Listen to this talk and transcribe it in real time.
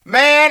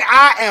and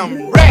I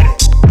am ready.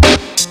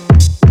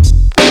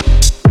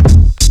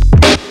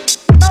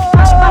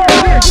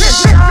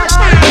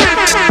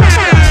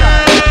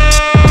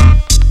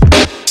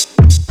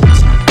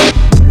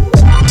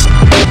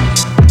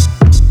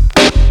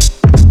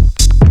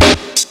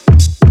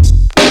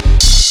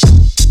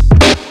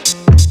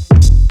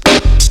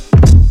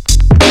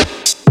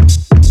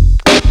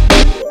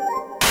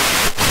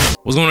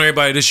 What's going on,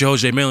 everybody? This is your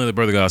host, Jay Manley, the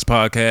Brother Gods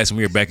Podcast, and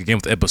we are back again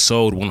with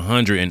episode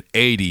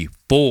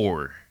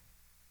 184.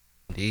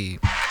 Indeed.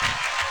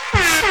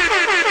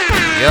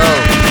 Yo.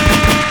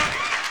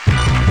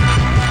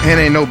 And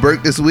ain't no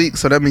break this week,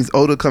 so that means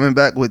Oda coming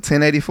back with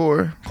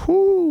 1084.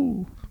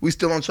 Whoo. We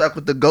still on track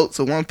with the GOATs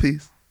of One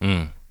Piece.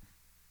 Ain't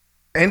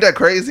that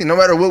crazy? No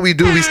matter what we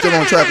do, we still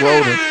on track with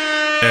Oda.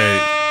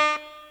 Hey,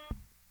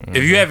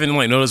 if you haven't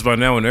noticed by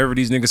now, whenever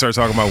these niggas start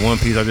talking about One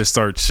Piece, I just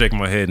start shaking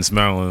my head and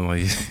smiling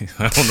like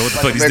I don't know what the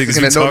fuck these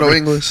niggas be talking about.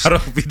 English. I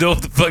don't know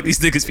what the fuck these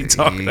niggas be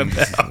talking about.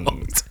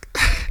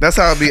 That's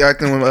how I be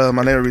acting when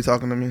my neighbor be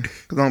talking to me,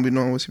 because I don't be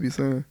knowing what she be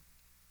saying.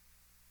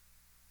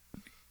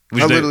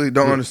 I literally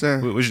don't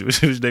understand.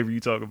 Which neighbor you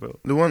talking about?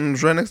 The one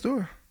that's right next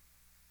door.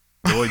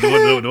 The one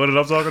that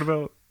I'm talking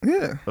about?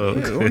 Yeah. Oh,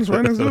 okay. Yeah, the one that's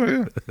right next door,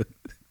 yeah.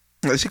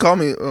 Like, she called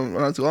me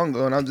not too long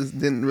ago, and I just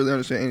didn't really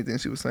understand anything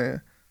she was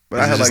saying.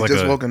 But I had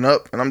just woken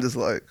up, and I'm just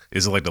like...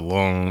 Is it like the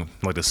long,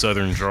 like the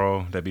southern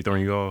drawl that be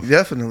throwing you off?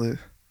 Definitely.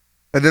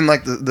 And then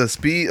like the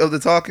speed of the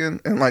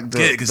talking and like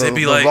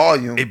the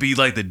volume. It'd be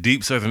like the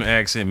deep southern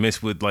accent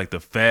mixed with like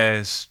the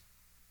fast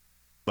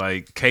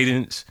like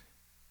cadence.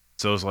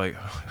 So it's like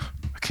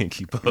I can't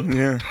keep up.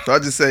 Yeah. So I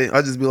just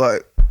be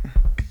like,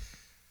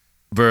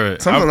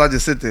 bruh. Sometimes I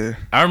just sit there.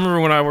 I remember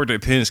when I worked at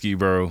Penske,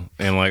 bro,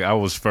 and like I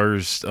was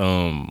first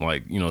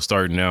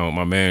starting out,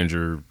 my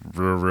manager,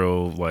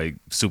 real like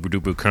super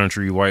duper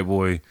country white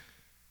boy,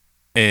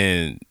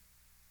 and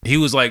he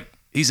was like,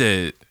 he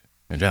said,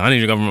 I need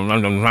to go. He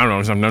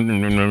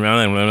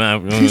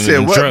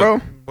said what, bro?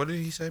 What did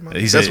he say, man?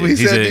 That's what he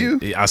said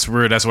to you? I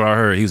swear that's what I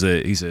heard. He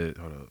said,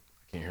 hold up,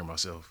 I can't hear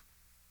myself.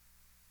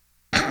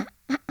 I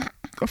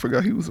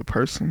forgot he was a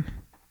person.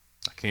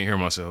 I can't hear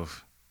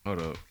myself. Hold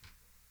up.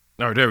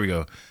 All right, there we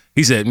go.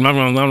 He said, them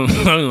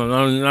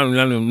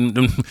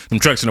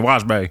trucks in the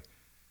wash bay.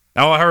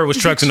 All I heard was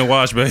trucks in the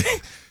wash bay.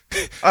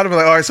 I'd be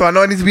like, all right, so I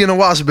know I need to be in the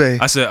wash bay.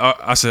 I said, all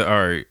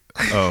right.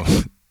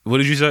 Oh, what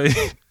did you say?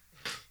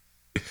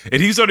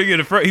 And he started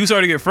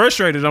to get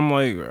frustrated. I'm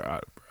like,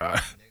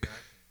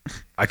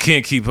 I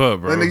can't keep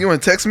up, bro. Like, you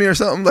want to text me or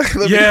something? Like,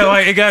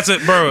 like it got to,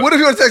 bro. What if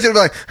you want to text me and be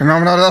like,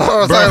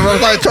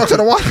 trucks in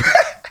the wash bay?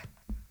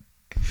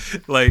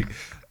 Like,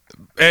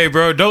 hey,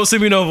 bro, don't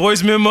send me no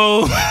voice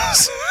memos.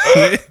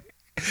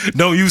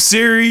 Don't use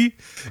Siri.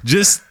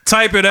 Just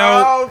type it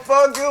out.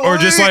 Or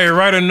just like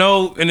write a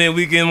note, and then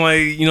we can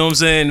you know what I'm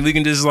saying? We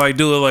can just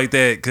do it like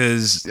that,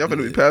 because y'all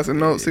better be passing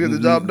notes to get the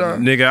job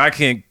done. Nigga, I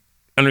can't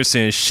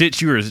understand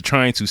shit you are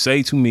trying to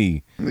say to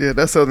me. Yeah,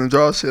 that southern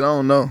draw shit, I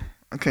don't know.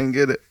 I can't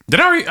get it.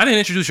 I didn't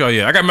introduce y'all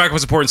yet. I got Michael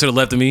supporting to the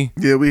left of me.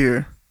 Yeah, we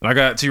here. I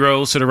got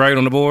T-Rose to the right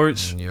on the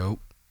boards. Yep.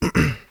 All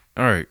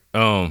right.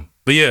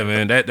 But yeah,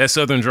 man, that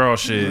southern draw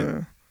shit.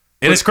 Yeah.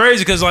 And it's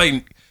crazy because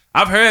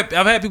I've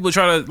had people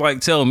try to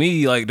tell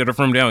me that are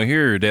from down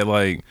here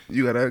that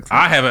you got an accent.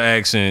 I have an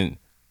accent,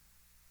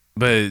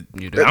 but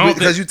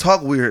because you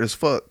talk weird as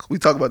fuck. We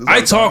talk about this.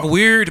 I talk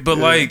weird, but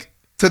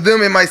to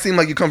them it might seem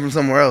like you come from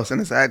somewhere else and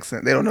it's an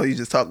accent. They don't know you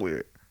just talk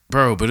weird,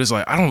 bro. But it's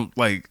I don't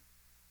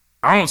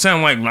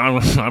sound like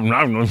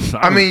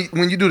I mean,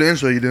 when you do the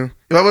intro, you do.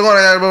 We're going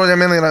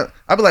to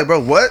I'd be like,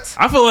 bro, what?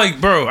 I feel like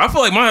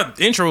my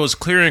intro is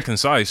clear and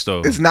concise,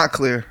 though. It's not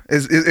clear.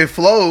 It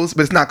flows,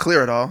 but it's not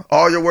clear at all.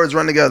 All your words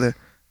run together.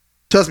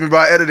 Trust me, bro.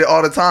 I edit it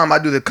all the time. I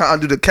do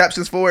the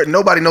captions for it.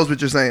 Nobody knows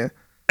what you're saying.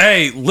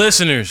 Hey,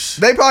 listeners.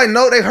 They probably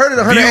know. They heard it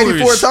 184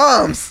 viewers,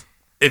 times.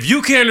 If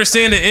you can't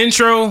understand the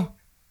intro,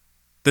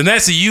 then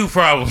that's a you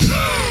problem.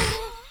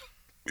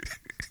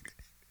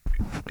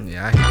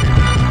 Yeah, I hear it.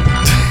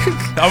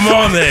 I'm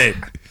on that.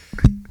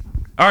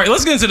 All right,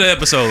 let's get into the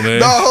episode, man.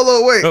 No, hold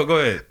on, wait. Oh, go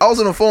ahead. I was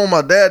on the phone with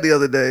my dad the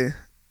other day,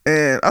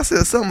 and I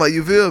said something like,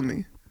 "You feel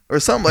me?" or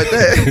something like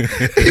that.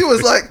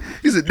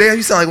 he said, "Damn,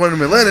 you sound like one of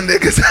them Atlanta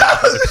niggas."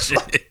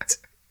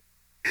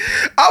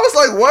 I was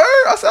like,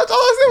 "Word?" I said, "All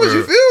I said was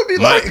you feel me?"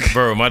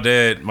 Bro, my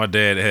dad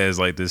has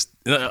this.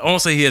 I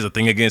won't say he has a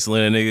thing against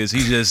Atlanta niggas.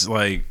 He just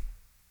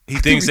he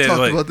thinks that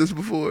talked about this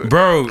before,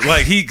 bro.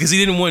 Because he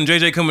didn't want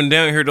JJ coming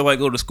down here to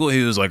go to school.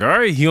 He was like, all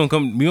right, he don't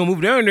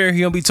move down there.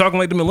 He don't be talking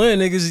like them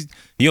Atlanta niggas.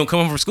 He don't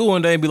come home from school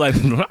one day and be like,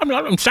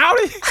 I'm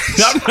shouting.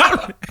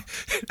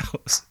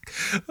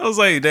 I was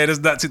like, Dad, it's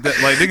not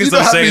niggas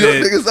don't say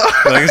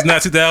that. It's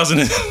not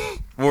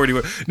 2040.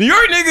 New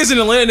York niggas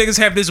and Atlanta niggas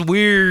have this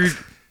weird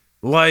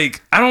I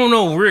don't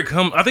know where it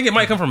come. I think it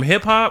might come from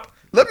hip hop.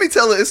 Let me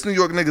tell it, it's New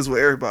York niggas with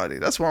everybody.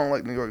 That's why I don't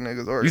like New York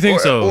niggas. Or, you think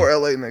so? Or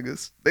LA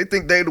niggas. They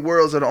think they the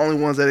worlds are the only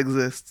ones that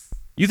exist.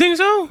 You think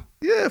so?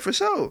 Yeah, for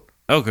sure.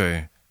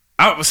 Okay.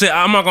 I'm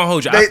not gonna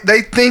hold you.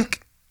 They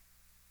think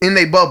in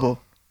they bubble.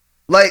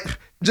 I'm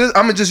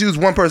gonna just use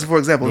one person for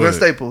example. Vince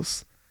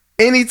Staples.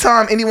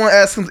 Anytime anyone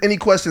asks him any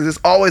questions, it's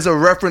always a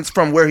reference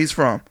from where he's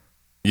from.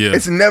 Yeah.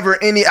 It's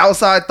never any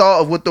outside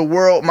thought of what the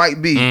world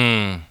might be.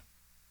 LA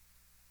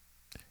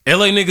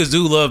niggas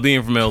do love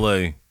being from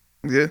LA.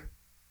 Yeah.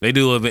 They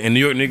do love it. And New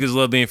York niggas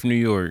love being from New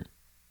York.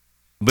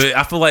 But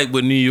I feel like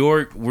with New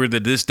York, where the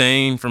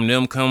disdain from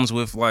them comes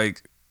with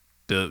like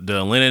the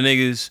Atlanta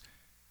niggas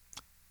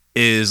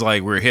is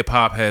like where hip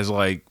hop has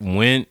like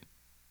went.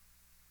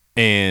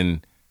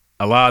 And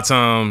a lot of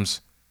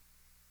times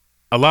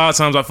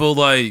I feel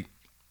like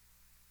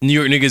New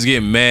York niggas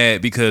get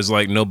mad because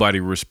like nobody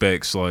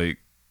respects like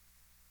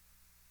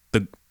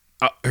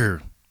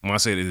when I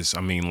say this,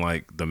 I mean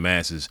like the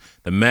masses.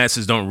 The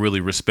masses don't really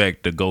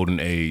respect the golden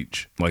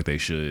age like they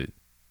should.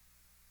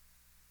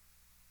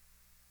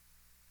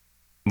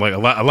 Like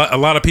a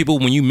lot of people,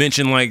 when you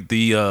mention like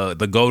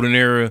the golden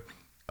era,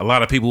 a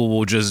lot of people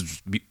will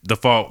just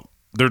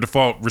their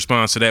default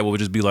response to that will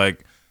just be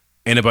like,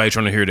 anybody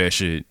trying to hear that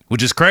shit,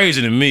 which is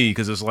crazy to me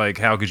because it's like,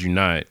 how could you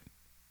not?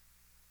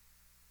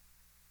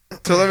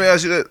 So let me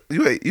ask you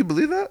that. You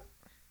believe that?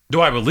 Do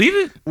I believe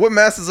it? What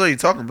masses are you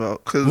talking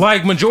about? Cause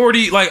Like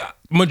majority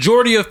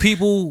of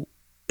people,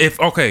 if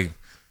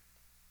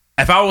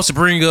I was to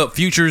bring up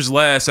Future's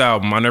last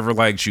album, I Never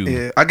Liked You.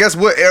 yeah, I guess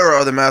what era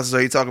of the masses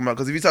are you talking about?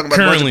 Because if you're talking about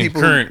a bunch of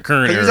people, current if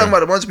you're era. talking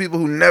about a bunch of people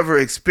who never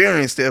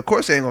experienced it, of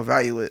course they ain't gonna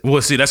value it.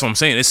 Well, see, that's what I'm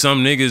saying. It's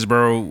some niggas,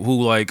 bro,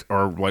 who like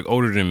are like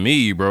older than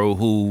me, bro,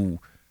 who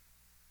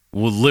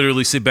will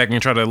literally sit back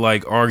and try to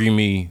like argue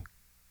me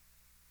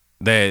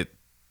that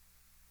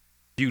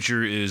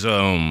Future is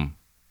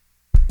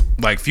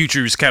like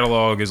Future's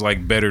catalog is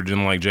like better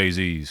than like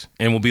Jay-Z's,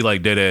 and will be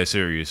like dead ass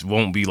serious.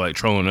 Won't be like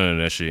trolling none of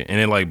that shit,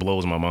 and it like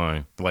blows my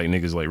mind. Like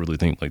niggas like really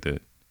think like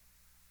that.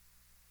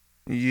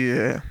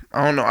 Yeah,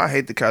 I don't know. I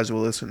hate the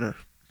casual listener.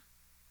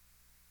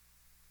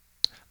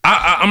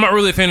 I'm not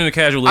really a fan of the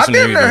casual I listener.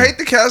 damn near either. hate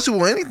the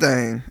casual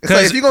anything. It's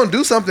like if you're gonna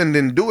do something,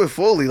 then do it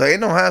fully. Like ain't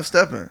no half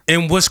stepping.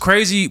 And what's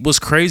crazy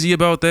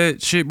about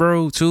that shit,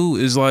 bro, too,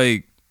 is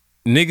like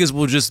niggas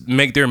will just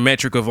make their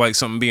metric of like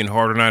something being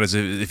hard or not as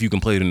if you can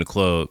play it in the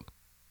club,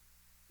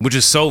 which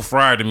is so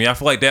fried to me. I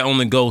feel like that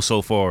only goes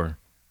so far.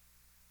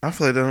 I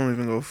feel like that don't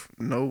even go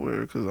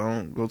nowhere because I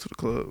don't go to the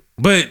club.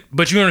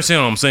 But you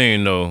understand what I'm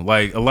saying though.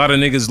 Like a lot of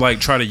niggas like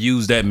try to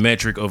use that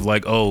metric of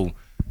like, oh,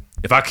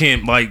 if I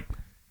can't like,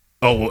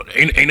 oh,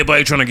 ain't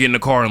nobody trying to get in the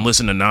car and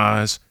listen to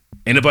Nas.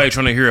 Ain't nobody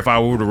trying to hear if I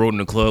would have wrote in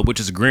the club, which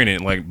is granted,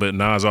 like, but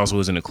Nas also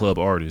isn't a club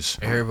artist.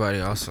 Everybody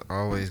also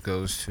always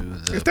goes to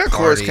the If that party,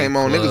 chorus came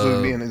on, club, niggas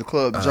would be in the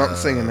club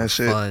singing that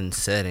shit. Fun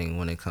setting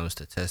when it comes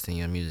to testing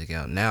your music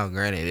out. Now,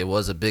 granted, it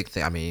was a big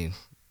thing. I mean,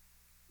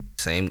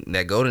 same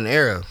that golden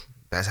era.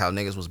 That's how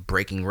niggas was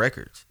breaking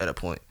records at a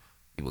point.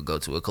 You would go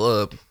to a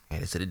club,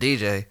 hand it to the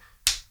DJ.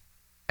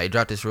 Hey,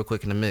 drop this real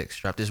quick in the mix.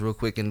 Drop this real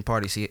quick in the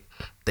party. See,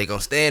 they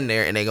gonna stand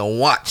there and they gonna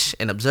watch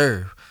and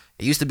observe.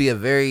 It used to be a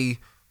very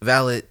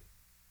valid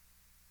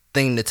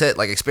thing to test,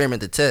 like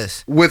experiment to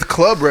test. With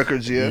club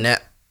records, yeah. Now,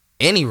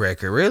 any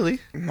record, really.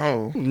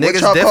 No. Niggas What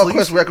Tribe Called definitely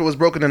Quest record was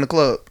broken in the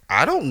club?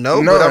 I don't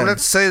know, None. but I'm not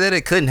to say that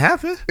it couldn't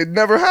happen. It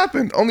never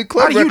happened. Only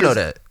club How do you records. know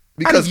that?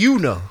 Because How do you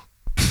know?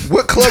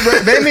 what club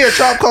record? Name me a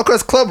Tribe Called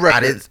Quest club record. I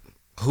didn't.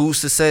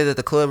 Who's to say that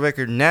the club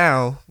record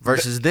now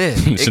versus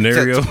then?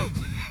 Scenario.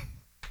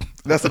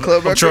 That's a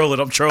club record.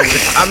 I'm trolling.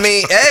 I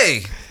mean,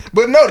 hey,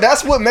 But no,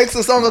 that's what makes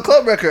a song a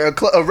club record.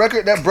 A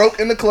record that broke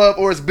in the club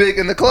or is big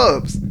in the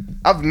clubs.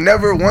 I've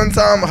never one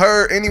time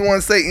heard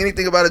anyone say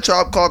anything about a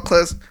Tribe Called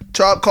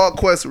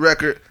Quest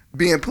record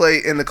being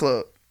played in the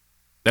club.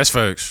 That's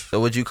facts. so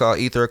would you call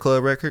Ether a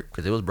club record?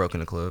 Because it was broken in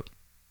the club.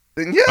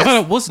 Then yes.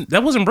 I thought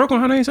that wasn't broken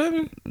on Hot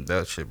 97?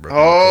 That shit broke. In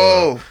the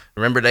club. Oh,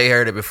 Remember they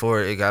heard it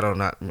before it got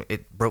on.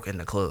 It broke in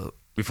the club.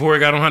 Before it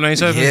got on Hot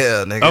 97? Yeah,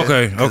 nigga.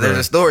 Okay. 'Cause there's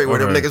a story where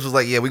them Okay. niggas was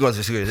like, "Yeah, we going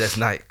to see it that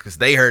night," because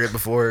they heard it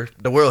before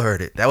the world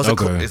heard it. That was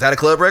Okay. is that a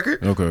club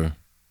record? Okay.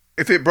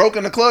 if it broke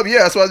in the club, yeah,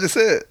 that's what I just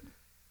said.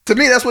 To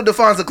me, that's what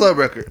defines a club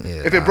record.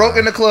 Yeah, if it broke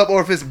in the club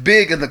or if it's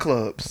big in the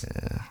clubs.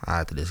 Yeah, I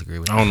have to disagree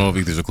with I you. don't know if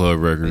Ether's a club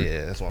record.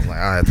 Yeah, that's why I'm like,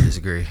 I have to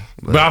disagree.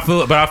 But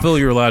I feel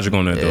your logic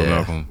on that though, Yeah.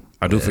 Malcolm.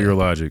 I do feel your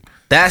logic.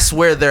 That's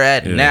where they're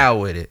at Yeah. now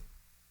with it.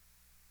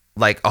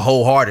 Like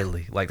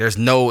wholeheartedly. Like there's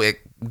no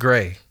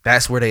gray.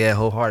 That's where they at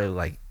wholeheartedly.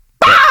 Like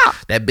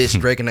that bitch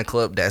breaking the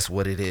club, that's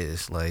what it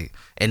is. Like,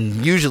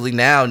 and usually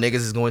now niggas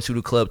is going to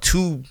the club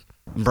to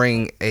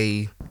bring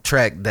a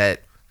track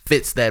that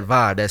fits that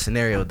vibe, that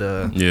scenario.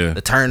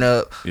 The turn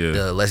up, Yeah.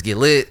 the let's get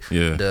lit,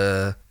 Yeah.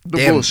 The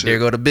damn, bullshit. there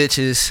go the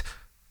bitches,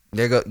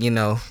 there go,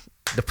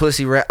 the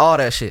pussy rap, all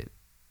that shit.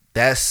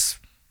 That's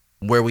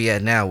where we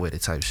at now with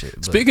it type shit.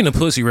 But Speaking of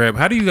pussy rap,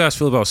 how do you guys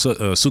feel about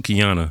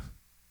Sukiyana?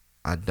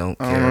 I don't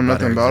I care don't know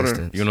about her nothing about her.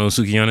 existence. You know what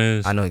Sukiyana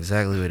is? I know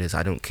exactly what it is.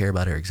 I don't care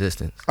about her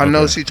existence. I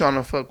know Okay. she trying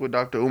to fuck with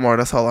Dr. Umar.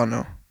 That's all I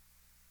know.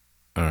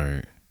 All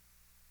right.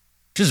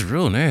 Just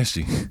real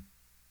nasty.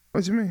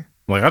 What you mean?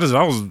 Like I was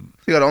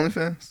She got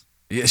OnlyFans?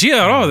 yeah, she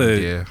got all that.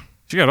 Yeah,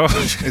 She got all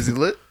Is he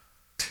lit?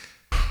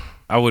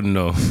 I wouldn't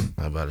know.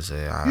 I'm about to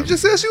say. You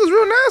just said she was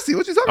real nasty.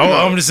 What you talking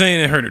about? I'm just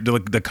saying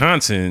that the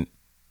content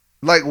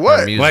Like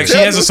what? music. Like she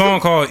has a song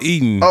called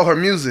Eden. Oh, her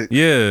music.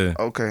 Yeah.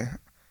 Okay.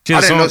 She I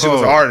has a didn't know song she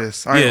was an called-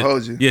 artist. I ain't yeah, gonna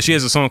hold you. Yeah, she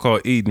has a song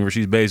called Eden where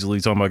she's basically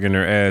talking about getting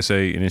her ass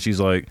ate, and then she's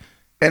like,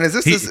 And is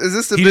this He- the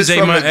he just bitch ate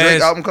from my the Drake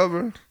ass. album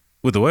cover?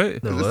 "With the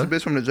what? The Is this what? the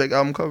bitch from the Drake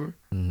album cover?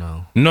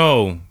 No.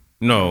 No,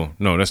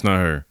 that's not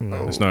her.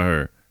 No. That's not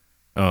her.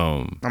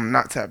 I'm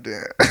not tapped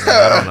in.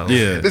 I don't know.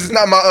 Yeah, This is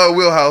not my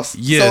wheelhouse.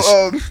 Yes.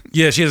 So,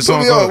 yeah. She has a put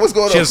song me on. called. What's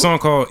going She has on? a song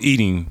called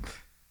Eating,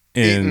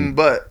 and eating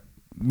butt.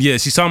 yeah,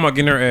 she's talking about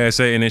getting her ass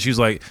ate, and then she's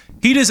like,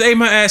 "He just ate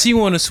my ass. He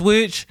want to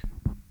switch.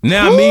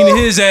 Now I'm eating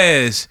his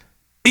ass,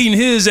 eating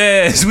his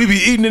ass. We be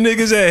eating the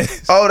nigga's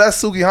ass." Oh,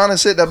 that's Suki Hana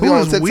shit that be Who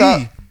on is TikTok.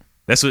 we?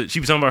 That's what she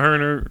was talking about. Her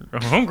and her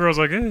homegirls,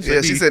 I guess.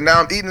 Yeah, she said, "Now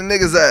I'm eating the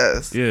nigga's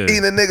ass. Yeah.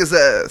 Eating the nigga's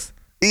ass.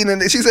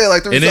 Eating." She said it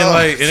like 3 And then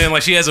times.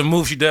 like she has a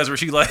move she does where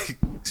she like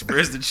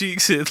spreads the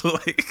cheeks and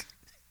like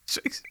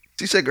shakes.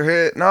 She shake her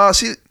head. Nah,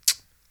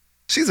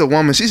 she's a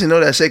woman. She should know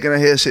that shaking her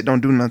head shit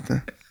don't do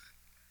nothing.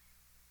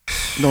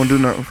 Don't do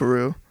nothing for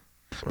real.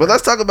 But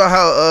let's talk about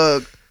how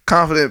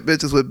confident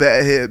bitches with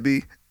bad head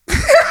be.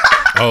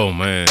 Oh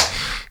man,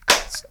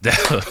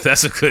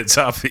 that's a good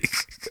topic.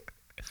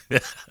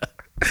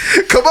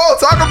 Come on,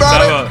 talk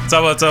about it.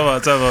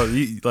 Talk about.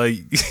 You,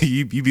 like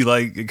you be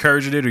like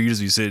encouraging it, or you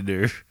just be sitting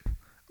there.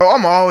 Oh,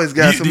 I'm always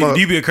gassing them up.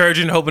 Do you be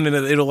encouraging, hoping that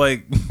it'll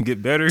like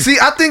get better? See,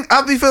 I think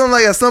I be feeling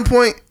like at some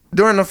point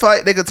during the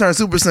fight they could turn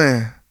Super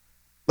Saiyan.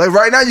 Like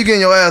right now you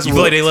getting your ass You whooped.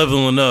 feel like they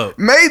leveling up.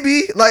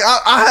 Maybe. Like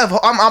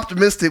I'm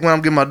optimistic when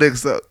I'm getting my dick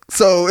sucked.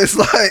 So it's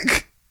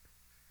like,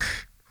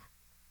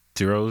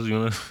 T-Rose, you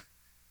wanna?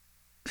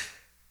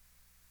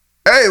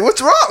 hey,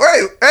 what's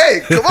wrong?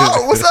 Hey, come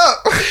on, what's up?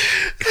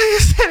 You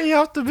said he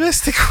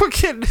optimistic. We're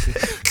getting.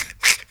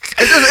 If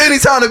there's any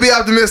time to be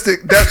optimistic,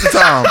 that's the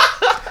time.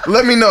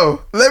 Let me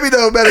know. Let me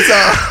know a better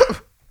time.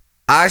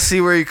 I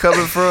see where you're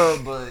coming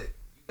from, but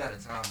you got a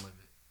time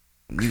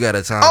limit. You got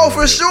a time. Oh, limit.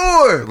 for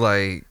sure.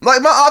 Like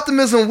my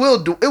optimism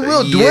will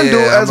dwindle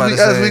Yeah, as I'm we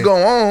about to as we say. go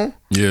on.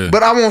 Yeah.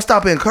 But I won't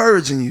stop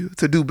encouraging you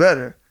to do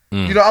better.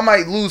 You know, I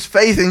might lose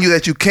faith in you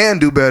that you can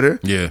do better,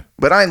 Yeah.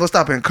 but I ain't gonna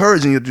stop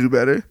encouraging you to do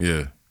better.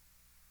 Yeah.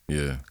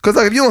 Yeah. Cause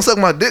like if you don't suck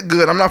my dick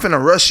good, I'm not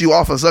finna rush you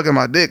off of sucking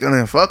my dick and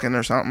then fucking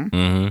or something.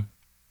 Mm-hmm.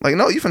 Like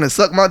no, you finna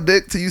suck my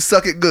dick till you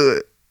suck it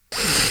good.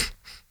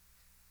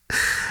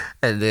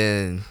 and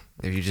then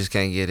if you just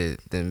can't get it,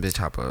 then bitch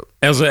hop up.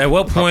 And so at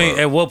what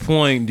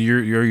point do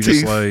you're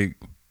just Teeth. like,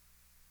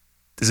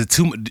 is it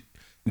too much?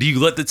 Do you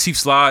let the teeth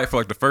slide for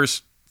like the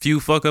first few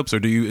fuck ups, or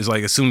do you? It's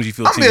like as soon as you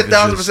feel I'm teeth, gonna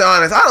be it's just- 1,000%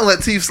 honest. I don't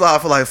let teeth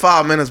slide for like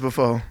 5 minutes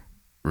before.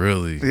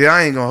 Really? Yeah,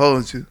 I ain't gonna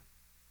hold you.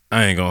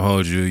 I ain't gonna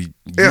hold you.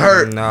 It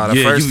hurt. Nah,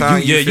 the first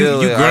time you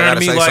feel you it, I grind gotta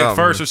me say like something.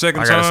 first or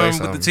second I gotta say time with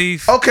the something.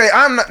 teeth. Okay,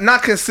 I'm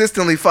not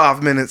consistently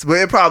 5 minutes, but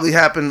it probably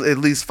happened at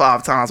least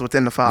 5 times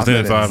within the 5 Within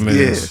minutes. 5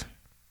 minutes.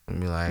 And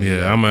be like,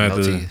 Yeah, I'm gonna have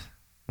no to. teeth.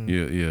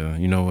 Yeah.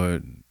 You know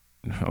what?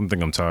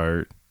 I'm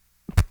tired.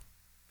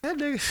 That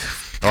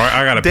nigga. All right,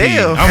 I gotta pee.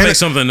 Damn. I'll make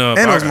something up.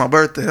 And it was I my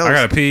birthday. I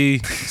gotta pee.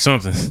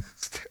 Something.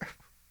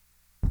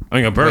 I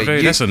ain't got birthday.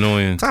 you- That's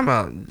annoying. Talking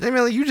about,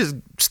 Emily, you just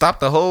stopped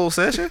the whole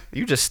session?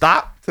 You just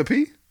stopped? to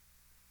pee.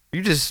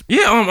 You just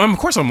Yeah, of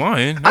course I'm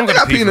lying. I don't think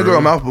gotta I peed in a for girl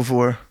real. mouth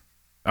before.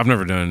 I've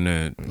never done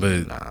that,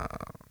 but nah.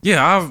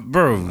 yeah,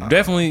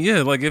 definitely,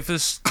 yeah. Like if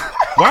it's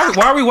why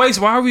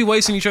are we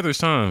wasting each other's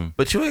time?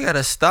 But you ain't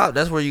gotta stop.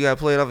 That's where you gotta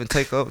play it off and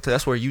take up.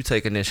 That's where you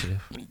take initiative.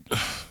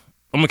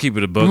 I'm gonna keep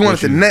it a buck. We with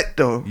wanted the you. net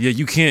though. Yeah,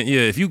 you can't.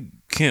 Yeah, if you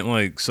can't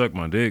like suck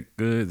my dick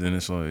good, then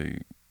it's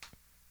like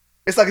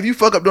It's like if you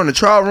fuck up during the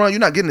trial run, you're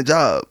not getting a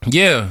job.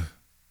 yeah.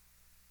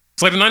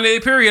 It's like the 90-day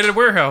period at the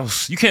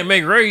warehouse. You can't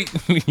make rate.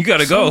 You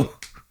gotta go.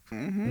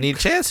 Need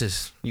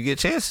chances. You get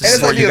chances. And it's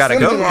That's where like you the gotta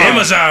assembly go. line.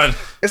 Amazon.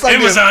 It's like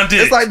Amazon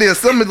dick. It's like the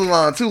assembly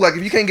line too. Like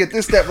if you can't get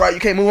this step right, you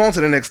can't move on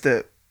to the next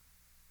step.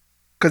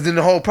 Cause then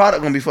the whole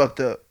product gonna be fucked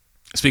up.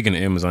 Speaking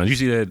of Amazon, did you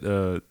see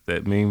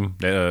that meme?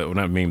 That well,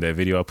 not meme. That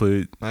video I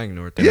put. I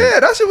ignored that. Yeah,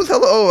 that shit was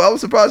hella old. I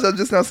was surprised I was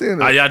just now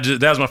seeing it.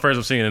 That was my first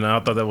time seeing it, and I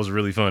thought that was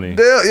really funny.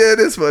 Yeah, it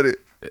is funny.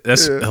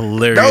 That's Yeah.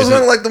 hilarious. That was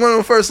one of like the one of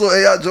the first little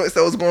AI joints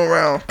that was going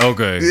around.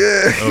 Okay.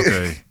 Yeah.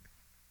 Okay.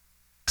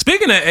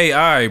 Speaking of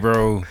AI,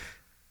 bro.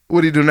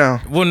 What do you do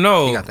now? Well,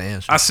 no. You got the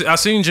answer. I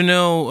seen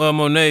Janelle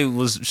Monet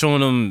was showing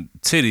them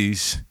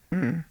titties,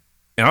 and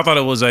I thought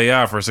it was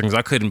AI for a second 'cause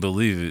I couldn't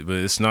believe it, but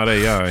it's not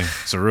AI.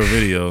 It's a real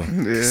video.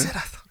 Yeah. I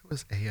thought it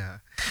was AI.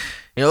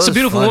 You know, It's a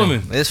beautiful funny.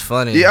 woman. It's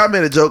funny. Yeah, I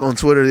made a joke on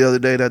Twitter the other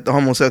day that the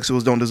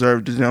homosexuals don't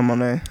deserve Janelle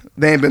Monáe.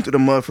 They ain't been through the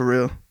mud for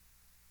real.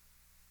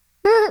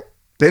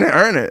 They didn't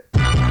earn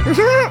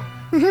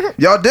it.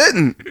 Y'all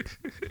didn't.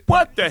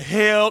 What the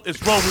hell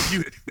is wrong with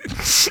you?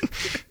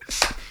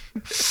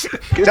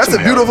 That's a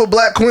beautiful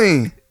black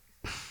queen.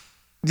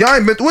 Y'all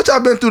ain't been. What y'all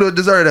been through to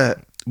deserve that?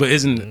 But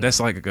that's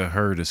like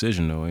her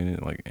decision though, ain't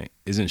it? Like,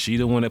 isn't she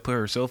the one that put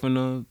herself in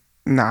the?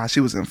 Nah, she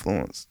was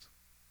influenced.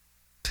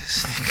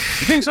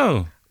 You think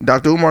so?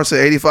 Dr. Umar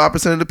said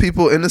 85% of the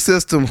people in the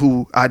system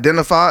who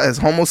identify as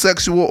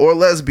homosexual or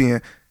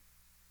lesbian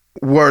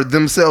were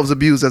themselves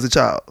abused as a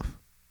child.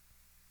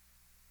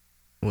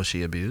 Was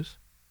she abused?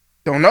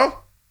 Don't know.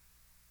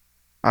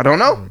 I don't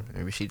know.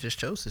 Maybe she just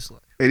chose this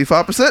life.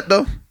 85%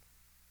 though.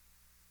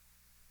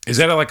 Is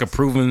that like a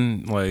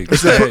proven like? He's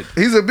stat?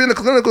 been a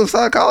clinical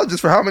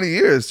psychologist for how many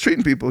years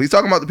treating people? He's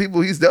talking about the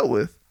people he's dealt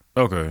with.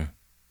 Okay,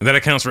 and that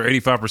accounts for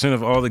 85%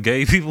 of all the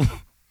gay people.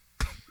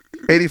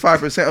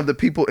 85% of the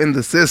people in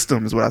the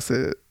system is what I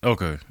said.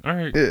 Okay, all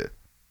right. Yeah.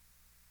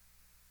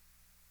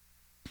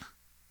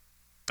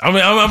 I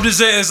mean, I'm just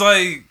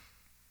saying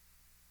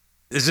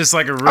it's just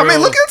like a real. I mean,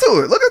 look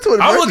into it. Look into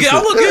it. I'll look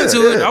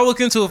into it. I'll look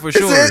into it for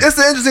sure. It's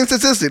an interesting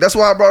statistic. That's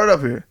why I brought it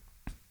up here.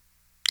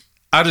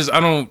 I'm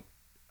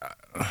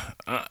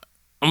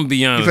gonna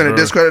be honest. You finna bro.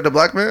 discredit the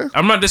black man?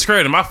 I'm not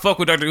discrediting him. I fuck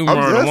with Dr.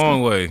 Umar a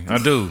long way. I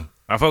do.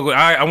 I fuck with.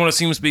 I want to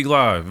see him speak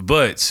live,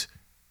 but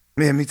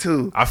Man, me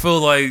too. I feel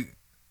like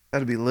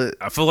That'd be lit.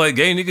 I feel like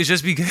gay niggas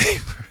just be gay.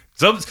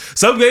 Some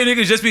gay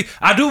niggas just be.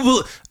 I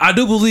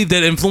do believe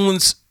that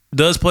influence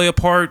does play a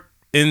part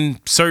in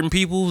certain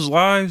people's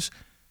lives,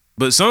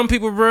 but some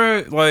people,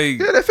 bro, like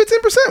Yeah, that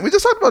 15%. We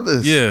just talked about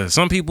this. yeah,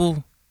 some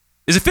people.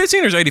 Is it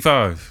 15 or is it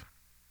 85?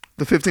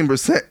 The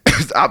 15%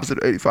 is the opposite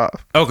of 85.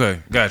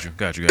 Okay, got you.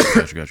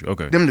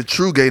 Okay, Them the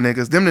true gay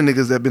niggas. Them the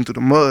niggas that been through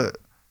the mud.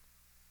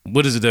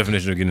 what is the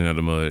definition of getting out of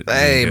the mud?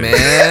 Hey, Okay.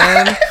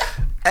 man.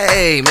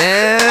 Hey,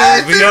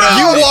 man. We gotta-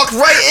 You walked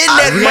right in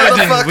that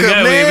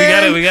motherfucker,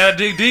 man. We gotta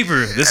dig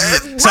deeper. This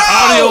is it's Bro,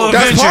 an audio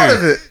adventure. That's part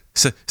of it.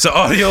 It's an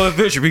audio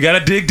adventure. We gotta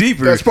dig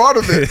deeper. That's part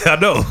of it. I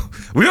know.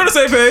 We on the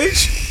same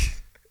page.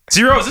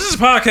 Zeros, this is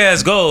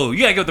podcast gold. You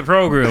gotta get with the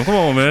program. Come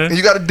on, And man.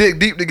 you got to dig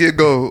deep to get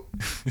gold.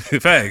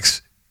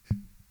 Facts.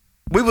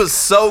 We was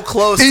so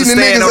close to Eating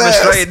the staying nigga's on the ass.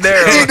 straight and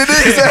narrow. Eating the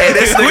nigga's ass. Hey,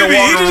 this We nigga be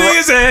walked eating right.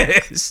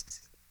 his ass.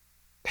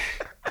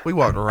 We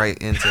walked right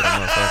into the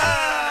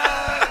motherfucker.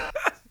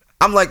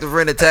 I'm like the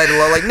friend that tagged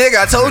along, like,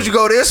 nigga, I told you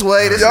go this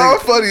way. This Y'all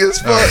nigga. funny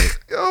as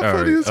fuck. Y'all All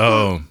funny right. as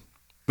fuck.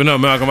 But no,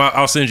 Malcolm,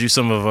 I'll send you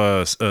some of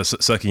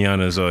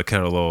Sakiana's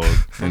catalog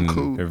and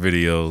cool. her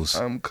videos.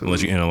 I'm cool. I'll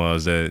let you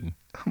analyze that.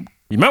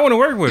 You might want to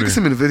work with You can her.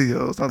 send me the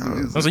videos. Not the I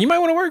music. was like, you might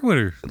want to work with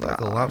her. Like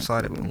a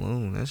lopsided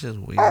balloon. That's just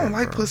weird. I don't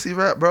like bro. pussy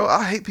rap, bro.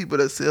 I hate people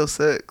that sell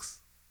sex.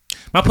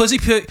 My pussy,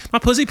 my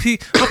pussy,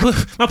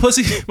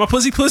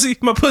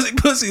 my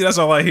pussy. That's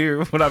all I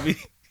hear when I be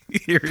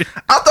hearing.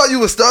 I thought you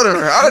was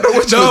stuttering. I don't know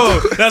what you No,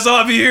 was doing. that's all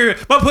I be hearing.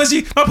 My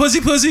pussy, my pussy,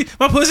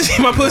 my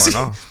pussy, my pussy,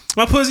 on?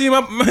 my pussy,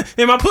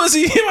 my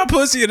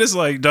pussy, and it's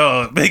like,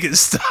 dog, make it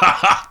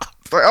stop.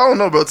 Like, I don't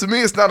know, bro. To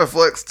me, it's not a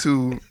flex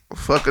to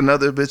fuck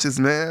another bitch's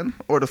man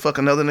or to fuck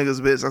another nigga's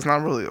bitch. That's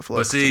not really a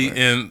flex. But see, to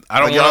me. and I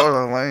Like, don't y'all want,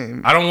 are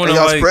lame. I don't wanna, And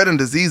y'all like- spreading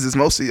diseases,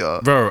 most of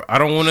y'all. bro. I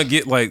don't want to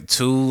get like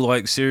too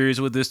like serious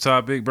with this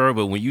topic, bro.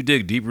 But when you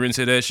dig deeper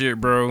into that shit,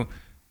 bro,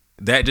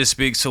 that just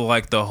speaks to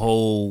like the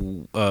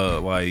whole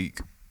like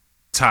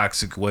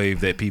toxic wave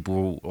that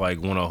people like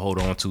want to hold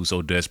on to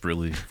so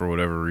desperately for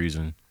whatever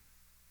reason.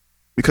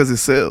 Because it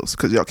sells.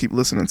 Because y'all keep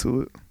listening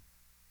to it.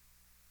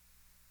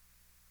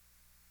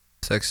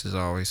 Sex is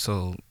always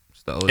sold.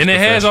 It's the oldest And it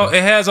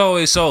profession. has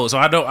always sold. So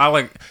I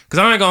like because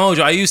I ain't gonna hold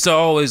you. I used to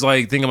always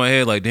like think in my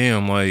head like,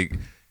 damn, like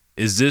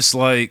is this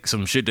like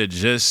some shit that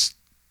just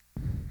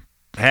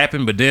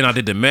happened? But then I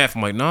did the math.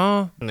 I'm like,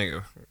 nah.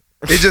 Nigga.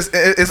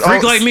 It's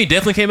Freak all, Like Me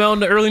definitely came out in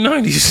the early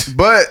 90s.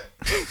 But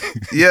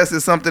yes,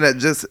 it's something that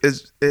just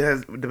it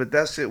has. But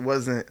that shit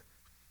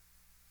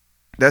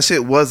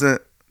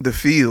wasn't the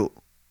field.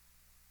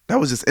 That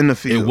was just in the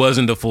field. It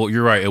wasn't the full.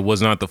 You're right. It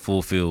was not the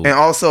full field. And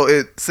also,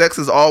 sex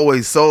is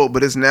always sold,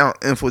 but it's now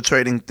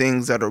infiltrating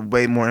things that are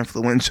way more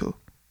influential.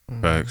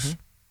 Facts.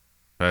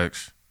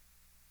 Facts.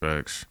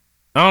 Facts.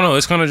 I don't know.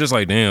 It's kind of just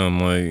like, damn,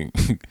 like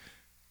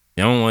y'all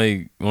don't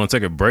like want to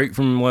take a break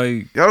from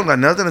like. Y'all don't got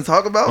nothing to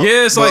talk about.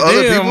 Yeah, it's But like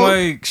other damn, people?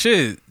 like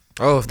shit,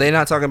 Oh, if they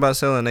not talking about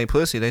selling they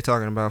pussy, they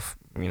talking about,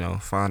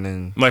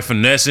 finding like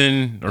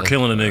finessing or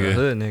killing a nigga.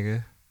 hood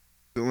nigga.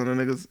 Doing the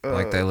niggas,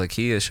 Like that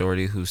Lakia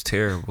shorty who's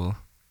terrible.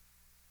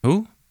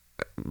 Who?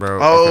 Bro,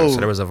 Oh. okay, so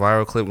there was a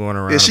viral clip going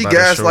around. Yeah, she about a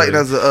gaslighting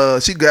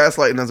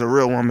shorty. as a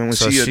real woman when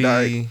So she a she,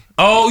 dyke.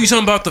 Oh, you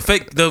talking about the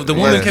fake the woman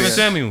Yeah. Kevin Yeah.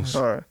 Samuels?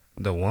 All right.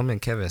 the woman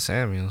Kevin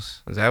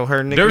Samuels. Is that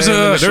her nickname? There's in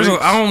the a streets?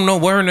 I don't know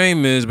what her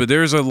name is, but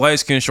there's a light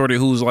skinned shorty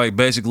who's like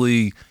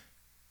basically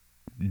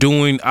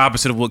doing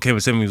opposite of what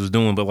Kevin Samuels was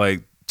doing, but like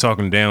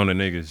talking down to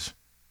niggas.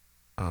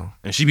 Oh,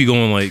 And she be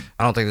going like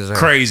I don't think there's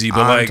crazy,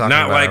 but I'm like talking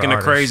not about like her in a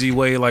artist. crazy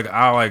way. Like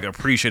I like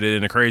appreciate it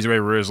in a crazy way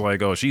where it's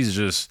like, oh, she's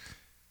just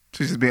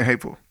She's just being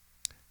hateful.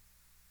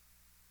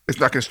 It's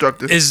not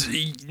constructive. it's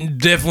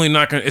definitely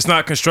not. It's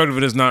not constructive.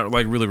 It is not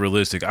like really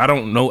realistic. I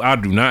don't know. I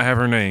do not have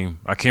her name.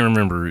 I can't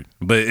remember it,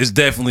 but it's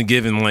definitely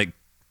giving like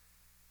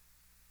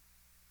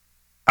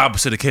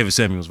opposite of Kevin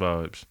Samuels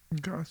vibes.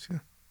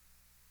 Gotcha.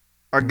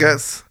 I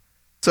guess.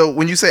 So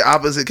when you say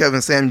opposite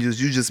Kevin Samuels,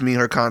 you just mean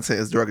her content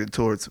is directed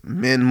towards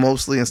men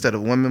mostly instead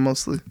of women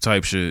mostly?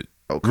 Type shit.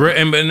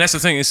 Okay. And that's the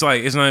thing. It's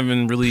like it's not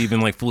even really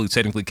even like fully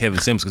technically Kevin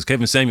Samuels because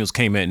Kevin Samuels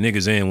came at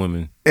niggas and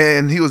women.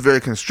 And he was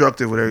very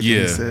constructive with everything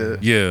Yeah, he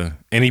said. yeah.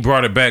 And he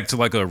brought it back to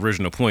like an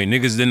original point.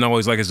 Niggas didn't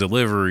always like his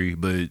delivery,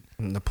 but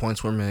The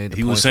points were made. the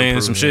he was points were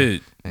saying some proven,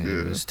 shit and he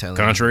was telling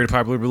contrary to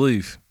popular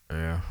belief.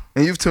 Yeah.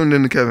 And you've tuned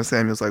into Kevin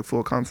Samuels like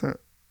full content.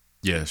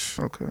 Yes.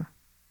 Okay.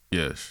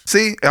 Yes.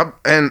 See,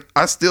 and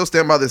I still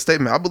stand by this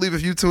statement. I believe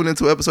if you tune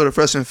into an episode of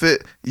Fresh and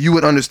Fit, you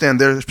would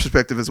understand their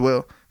perspective as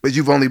well. But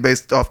you've only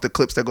based off the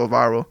clips that go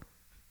viral.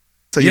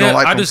 So you don't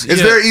like them. It's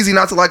very easy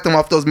not to like them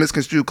off those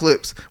misconstrued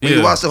clips. When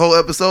you watch the whole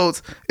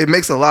episodes, it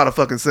makes a lot of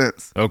fucking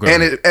sense. Okay.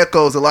 And it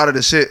echoes a lot of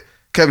the shit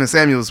Kevin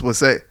Samuels would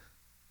say.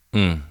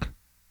 You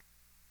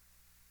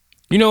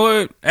know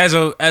what? As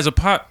a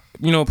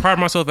pride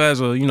myself as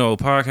a,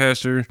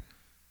 podcaster,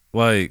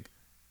 like,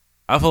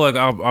 I feel like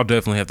I'll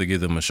definitely have to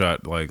give them a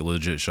shot, like a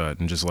legit shot,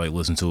 and just like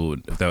listen to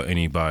it without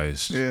any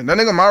bias. Yeah, that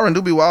nigga Myron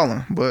do be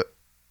wildin', but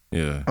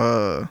yeah,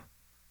 a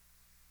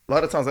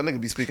lot of times that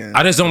nigga be speaking.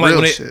 I just don't like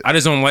when shit. I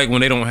just don't like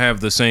when they don't have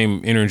the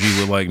same energy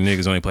with like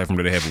niggas on a platform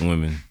that they have with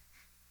women,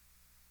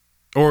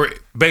 or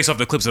based off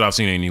the clips that I've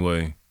seen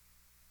anyway.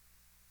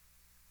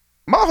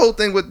 My whole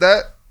thing with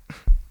that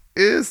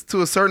is,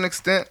 to a certain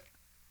extent,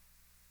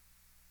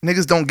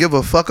 niggas don't give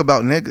a fuck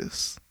about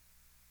niggas.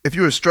 If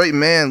you're a straight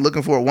man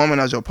looking for a woman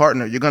as your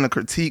partner, you're going to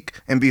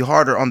critique and be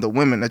harder on the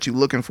women that you're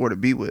looking for to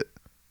be with.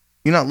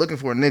 You're not looking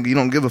for a nigga. You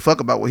don't give a fuck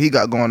about what he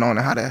got going on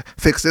and how to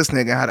fix this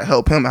nigga, how to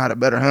help him, and how to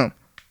better him.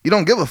 You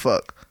don't give a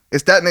fuck.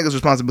 It's that nigga's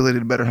responsibility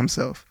to better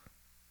himself.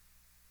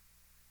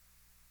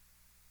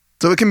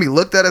 So it can be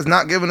looked at as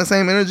not giving the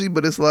same energy,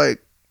 but it's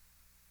like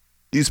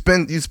you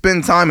spend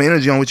time and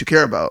energy on what you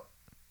care about.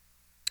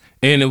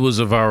 And it was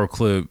a viral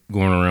clip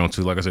going around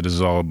too. Like I said, this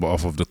is all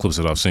off of the clips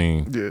that I've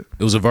seen. Yeah. It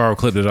was a viral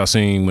clip that I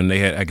seen when they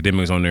had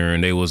academics on there,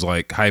 and they was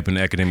like hyping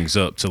the academics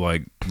up to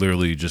like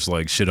literally just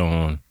like shit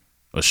on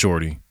a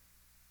shorty.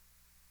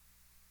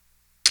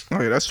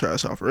 Oh yeah, that's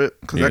trash off rip.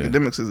 Because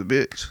academics is a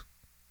bitch.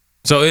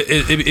 So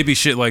it be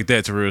shit like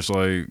that to where it's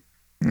like,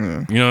 you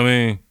know what I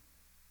mean?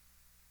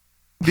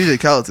 DJ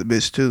Khaled's a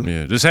bitch too.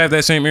 Yeah, just have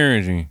that same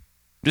energy.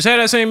 Just have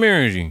that same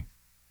energy.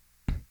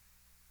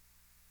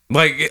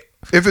 Like,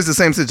 if it's the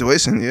same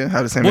situation, yeah,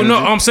 have the same energy. No,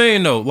 I'm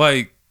saying though,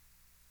 like,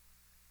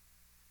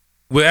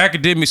 with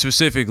academics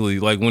specifically,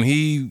 like when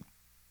he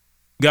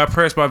got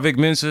pressed by Vic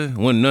Mensa,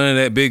 wasn't none of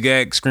that big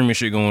act screaming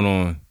shit going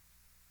on.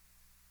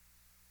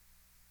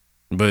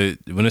 But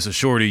when it's a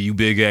shorty, you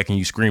big act and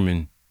you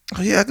screaming.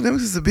 Oh yeah,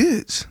 academics is a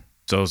bitch.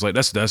 So it's like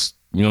that's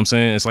you know what I'm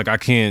saying? It's like I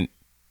can't.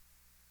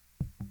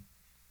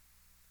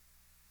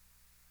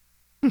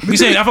 I feel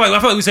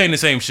like we saying the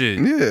same shit.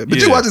 Yeah, but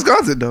you watch his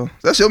content though.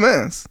 That's your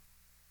man's.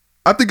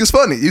 I think it's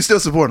funny. You still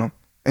support him,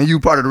 and you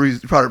part of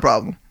the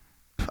problem.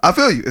 I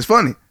feel you. It's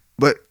funny,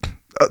 but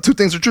two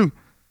things are true.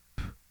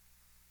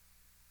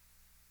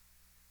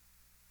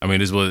 I mean,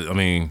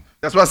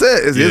 that's what I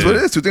said. It is what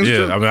it is. Two things are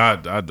true. I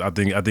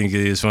mean, I think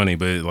it is funny,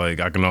 but like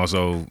I can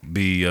also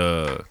be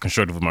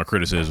constructive with my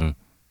criticism.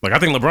 Like I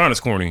think LeBron is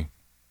corny.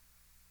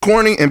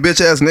 Corny and bitch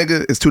ass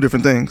nigga is two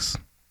different things.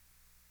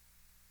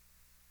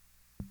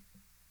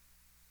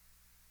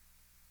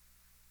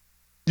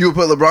 You would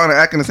put LeBron and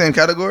Ack in the same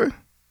category?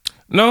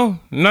 No,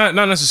 not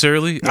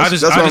necessarily.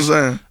 That's what I'm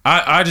saying.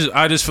 I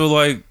just feel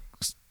like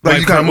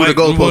you kind of moved the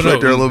goalpost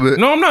right there a little bit.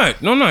 No, I'm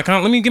not.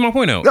 Let me get my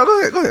point out. No, go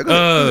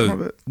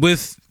ahead.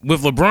 With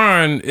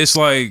LeBron, it's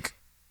like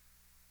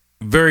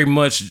very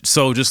much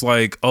so just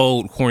like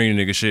old corny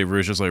nigga shit where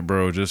it's just like,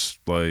 bro, just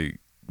like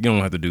you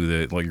don't have to do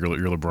that. Like you're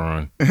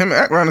LeBron. And him and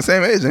Ack around the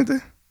same age, ain't they?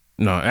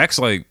 No, Ack's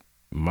like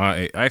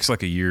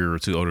a year or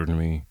two older than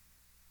me.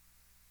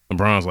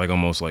 LeBron's like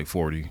almost like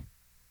 40.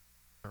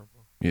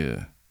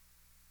 Yeah.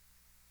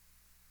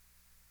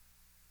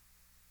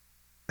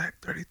 Ack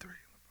 33,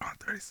 LeBron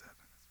 37.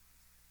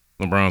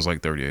 LeBron's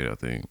like 38, I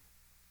think.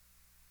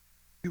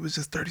 He was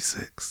just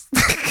 36.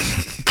 Yeah,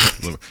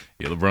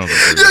 LeBron's like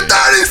 38. You're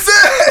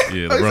 36!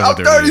 Yeah, LeBron's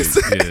like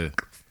 38.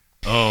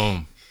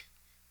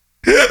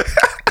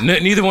 Yeah.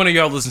 Neither one of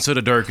y'all listened to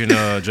the Dirk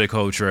and J.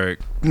 Cole track.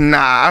 Nah,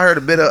 I heard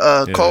a bit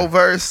of Cole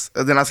verse,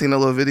 and then I seen a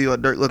little video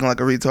of Dirk looking like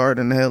a retard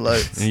in the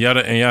headlights. And y'all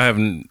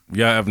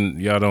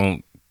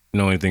don't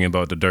know anything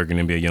about the Dirk and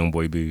NBA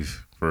YoungBoy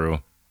beef, for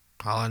real.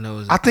 All I know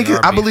is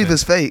I believe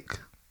it's fake.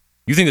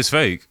 You think it's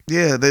fake?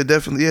 Yeah, they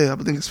definitely. Yeah,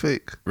 I think it's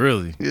fake.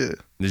 Really? Yeah.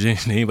 Did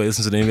anybody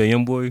listen to the NBA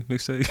YoungBoy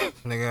mixtape?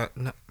 Nigga,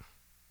 no.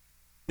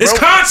 It's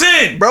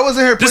content. Bro was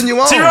in here putting you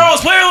on. T-Rose,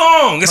 play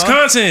along. It's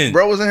content.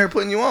 Bro was in here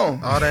putting you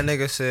on. All that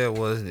nigga said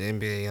was the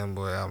NBA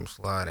YoungBoy album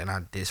slide, and I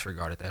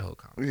disregarded that whole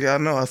comment. Yeah, I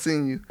know. I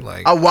seen you.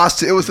 Like, I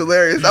watched it. It was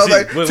hilarious. I was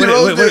like,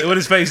 what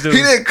his face do?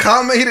 He didn't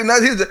comment. He did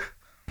not.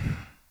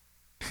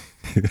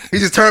 He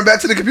just turned back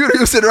to the computer. He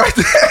was sitting right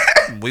there.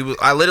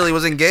 I literally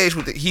was engaged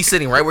with it. He's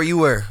sitting right where you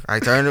were. I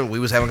turned. We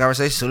was having a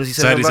conversation. As soon as he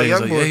said about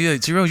YoungBoy, like, yeah,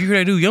 T-Rose, you hear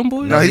that dude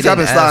YoungBoy? No, he's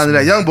been sliding to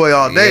that YoungBoy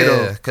all day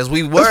though. Because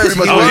we were.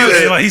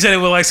 He said it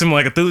with like some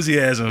like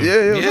enthusiasm.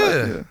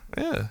 Yeah.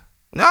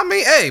 No, I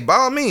mean, hey, by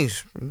all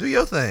means, do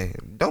your thing.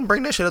 Don't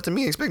bring that shit up to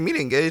me and expect me to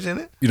engage in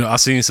it. You know, I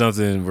seen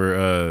something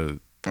where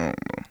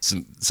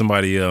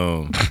somebody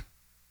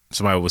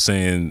was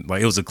saying,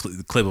 like, it was a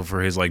clip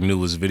for his like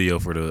newest video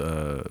for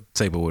the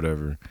tape or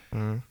whatever,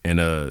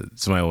 and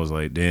somebody was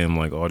like, "Damn,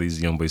 like all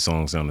these YoungBoy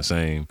songs sound the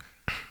same,"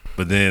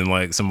 but then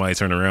like somebody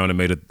turned around and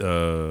made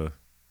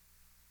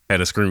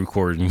had a screen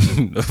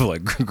recording of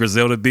like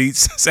Griselda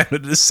beats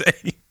sounded the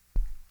same.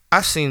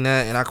 I seen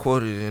that and I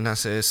quoted it and I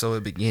said, "So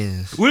it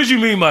begins." What did you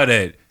mean by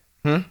that?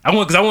 Hmm? I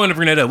wanted to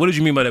bring that up. What did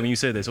you mean by that when you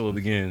said that? So it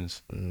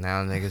begins.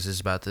 Now niggas is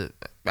about to,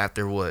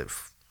 after what?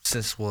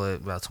 Since what?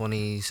 About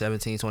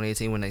 2017,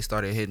 2018 when they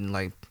started hitting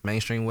like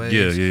mainstream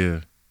waves. Yeah.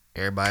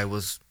 Everybody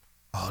was,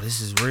 oh, this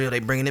is real. They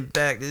bringing it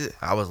back.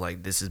 I was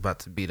like, this is about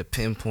to be the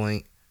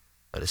pinpoint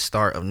of the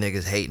start of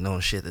niggas hating on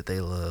shit that they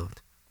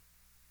loved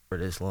for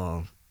this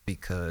long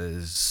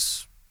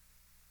because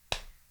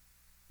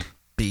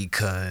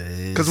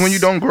when you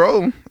don't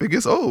grow, it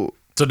gets old.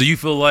 So do you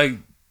feel like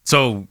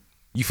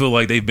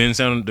the beats been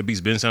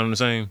sounding the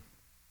same?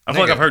 I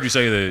feel like I've heard you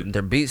say that.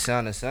 their beats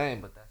sound the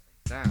same, but that's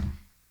the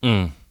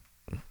sound.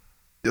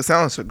 Your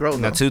sound should grow.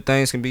 Now, Though. two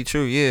things can be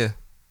true. Yeah,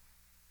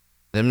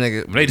 them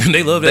niggas.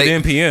 They love that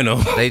damn piano.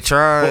 They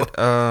tried.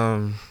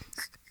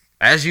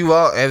 As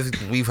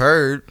we've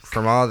heard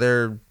from all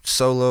their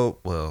solo.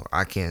 Well,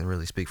 I can't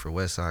really speak for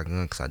Westside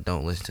Gun because I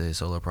don't listen to his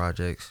solo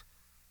projects.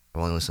 I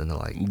only listen to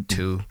like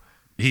two.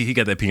 He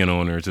got that piano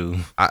on there too.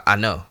 I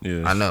know.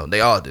 Yeah. I know.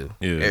 They all do.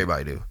 Yeah.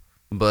 Everybody do.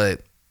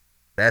 But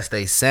that's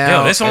they sound.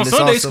 Yeah, that's on and it's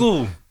Sunday also-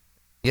 school.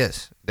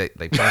 Yes, they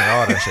playing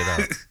all that shit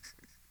out.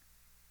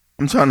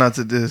 I'm trying not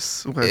to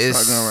diss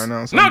Westside Gun right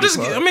now. So No, I'm just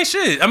quiet. I mean,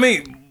 shit. I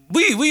mean,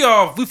 we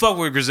fuck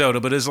with Griselda,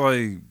 but it's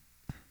like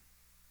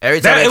Every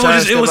time it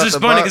was just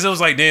funny because it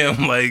was like,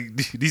 damn, like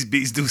these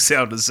beats do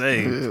sound the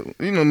same.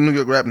 Yeah, you know, New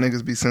York rap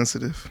niggas be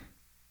sensitive.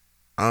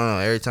 I don't know.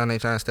 Every time they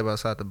try to step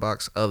outside the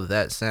box of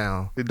that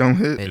sound, It don't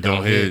hit. it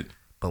don't hit.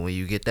 But when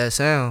you get that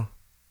sound,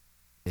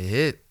 it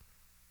hit.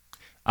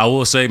 I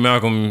will say,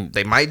 Malcolm,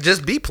 They might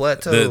just be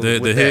plateaued.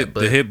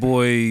 the Hit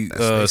Boy that's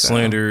their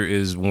slander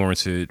is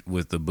warranted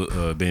with the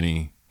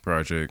Benny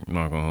project. I'm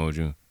not gonna hold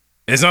you.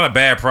 It's not a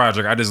bad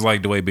project. I just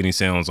like the way Benny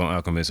sounds on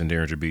Alchemist and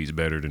Derringer beats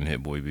better than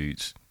Hit Boy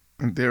beats.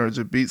 And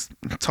Derringer beats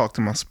talk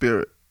to my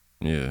spirit.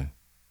 Yeah.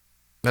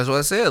 That's what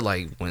I said.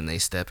 Like when they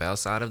step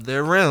outside of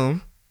their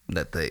realm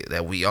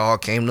that we all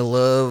came to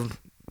love,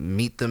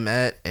 meet them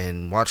at,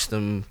 and watch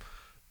them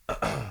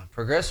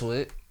progress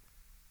with.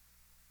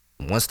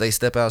 Once they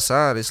step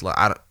outside, it's like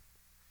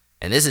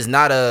and this is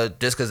not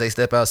just because they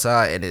step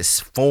outside and it's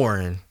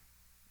foreign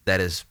that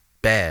is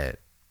bad.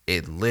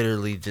 It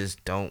literally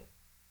just don't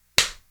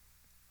It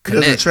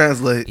connect. doesn't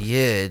translate.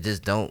 Yeah, it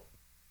just don't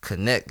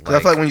connect. 'Cause I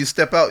feel like when you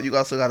step out, you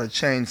also got to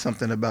change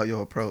something about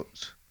your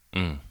approach.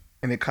 Mm.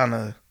 And it kind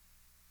of...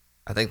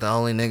 I think the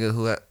only nigga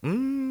who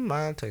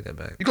I'll take that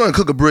back. You're going to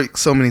cook a brick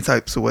so many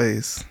types of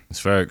ways. It's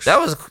facts. That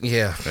was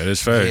yeah. That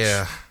is facts.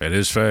 Yeah. That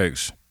is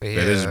facts. That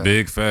is Yeah.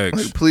 big facts.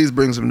 Like, please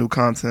bring some new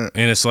content.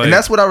 And it's like, And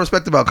that's what I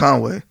respect about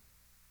Conway.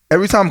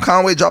 Every time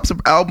Conway drops an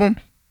album,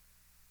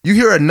 you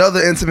hear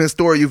another intimate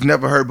story you've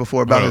never heard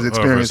before about his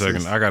experiences. Hold on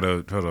for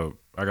a second.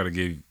 I gotta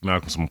give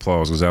Malcolm some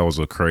applause because that was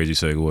a crazy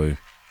segue.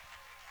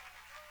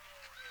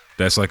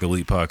 That's like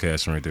elite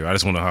podcasting right there. I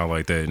just want to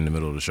highlight that in the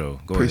middle of the show.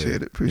 Go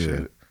ahead. Appreciate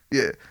it.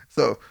 Yeah.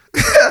 So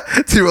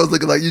T-Rose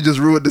looking like you just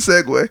ruined the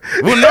segue.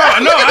 Well, no,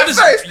 I just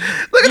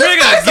Look you at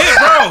ain't that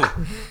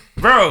gotta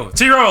get, bro,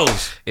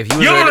 T-Rose. If You you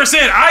was don't ready-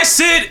 understand. I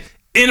sit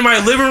in my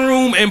living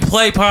room and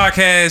play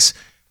podcasts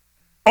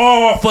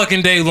all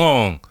fucking day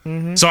long.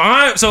 Mm-hmm.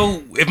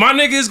 So if my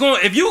nigga is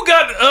going, if you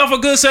got off a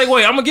good segue,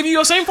 I'm gonna give you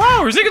your same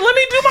flowers, nigga. Let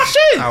me do my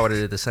shit. I would have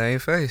did the same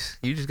face.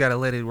 You just gotta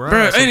let it run.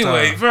 Bro, sometime.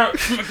 anyway, bro,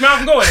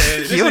 Malcolm, go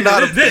ahead. This You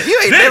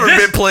nigga- ain't never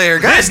been player.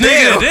 This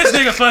Goddamn.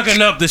 nigga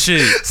fucking up the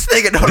shit. This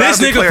nigga know This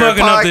how to nigga play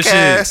fucking up the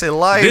podcast shit. and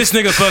life. This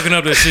nigga fucking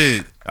up the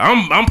shit.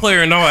 I'm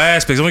player in all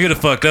aspects. I'm gonna get it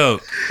fucked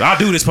up. I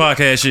do this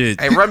podcast shit.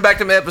 Hey, run back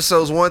to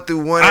episodes 1 through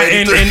And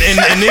 183. His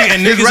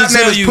niggas will rap name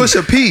tell is you.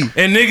 Pusha P.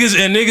 And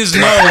niggas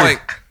My know. point.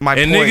 My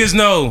And point. niggas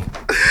know.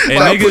 And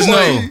My niggas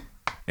know. point.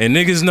 And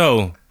niggas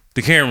know.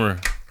 The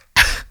camera.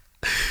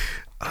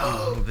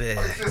 Oh man.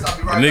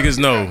 And niggas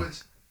know.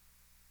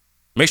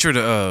 Make sure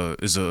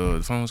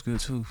the phone's good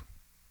too.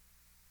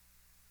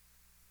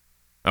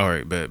 All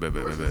right, bet.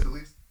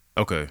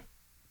 Okay.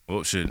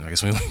 Well, shit. I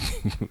guess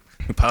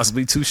we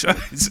possibly 2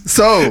 shots.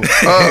 So,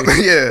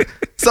 yeah.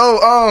 So,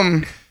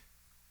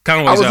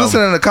 Conway's I was album.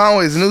 listening to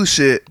Conway's new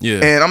shit, Yeah.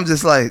 and I'm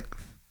just like,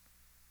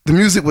 the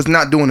music was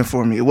not doing it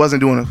for me. It wasn't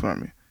doing it for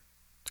me.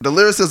 The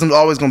lyricism's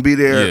always gonna be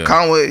there. Yeah.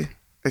 Conway,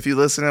 if you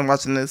listening,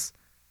 watching this,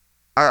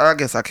 I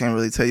guess I can't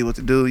really tell you what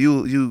to do.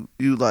 You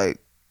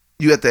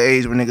at the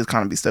age where niggas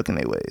kind of be stuck in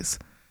their ways.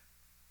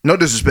 No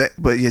disrespect,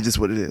 but yeah, just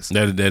what it is.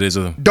 That is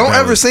a Don't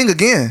valid- ever sing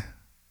again.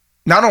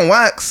 Not on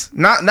wax.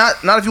 Not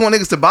if you want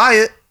niggas to buy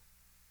it.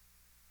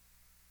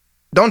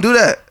 Don't do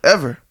that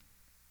ever.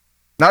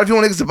 Not if you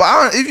want niggas to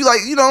buy it. If you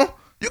like,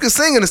 you can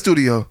sing in the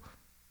studio.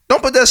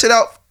 Don't put that shit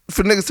out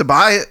for niggas to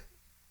buy it.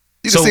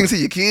 You can So- sing to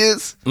your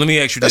kids. Let me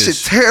ask you That this.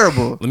 shit's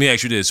terrible. Let me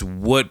ask you this: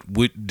 What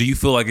do you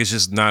feel like it's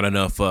just not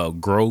enough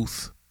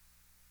growth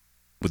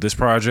with this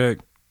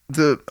project It's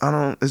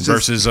just,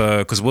 versus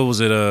because what was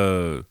it?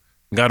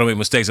 God Don't Make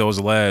Mistakes. That was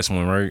the last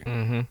one,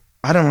 right?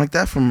 I don't like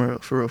that for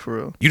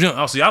real. You didn't.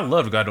 Oh, see, I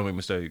love God Don't Make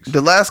Mistakes.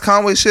 The last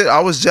Conway shit, I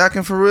was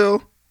jacking for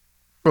real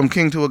from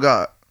King to a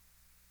God.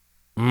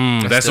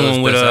 That's the still one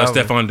his with best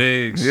album. Stephon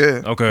Diggs.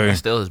 Yeah. Okay.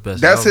 Still his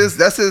best. That's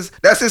album.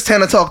 his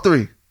Tana Talk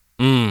 3.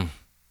 Mm.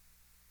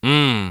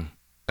 Mm.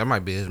 That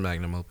might be his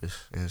magnum opus.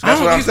 That's what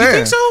I'm saying.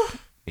 You think so?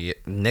 Yeah,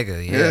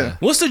 nigga. Yeah. Yeah.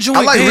 What's the joint?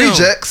 I like damn,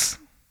 Rejects.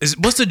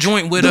 What's the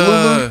joint with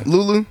The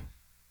Lulu.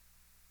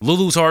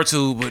 Lulu's hard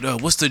too,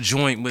 but what's the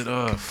joint with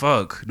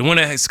fuck the one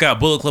that's got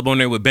Bullet Club on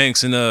there with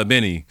Banks and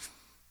Benny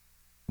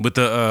with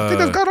the I think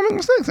that's Gotta Make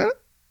Mistakes, ain't it?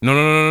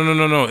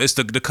 no. It's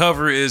the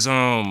cover is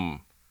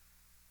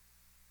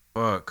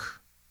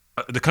fuck.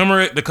 The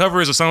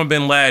cover is Osama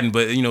bin Laden,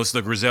 but you know it's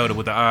the Griselda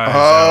with the eyes.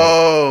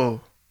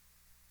 Oh.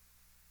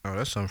 Oh,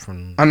 that's something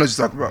from. I know what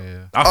you're talking about.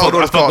 Yeah. I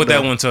fuck with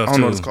that one tough I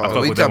don't know what too. it's called. I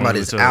fuck We with that talking one about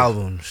his tough.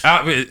 albums.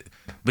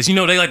 But you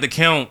know they like to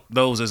count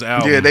those as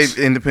albums. Yeah, they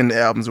independent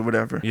albums or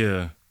whatever.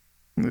 Yeah.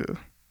 Yeah.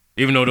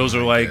 Even though those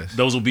are like guess.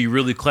 those will be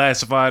really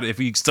classified if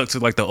you stuck to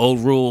like the old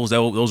rules.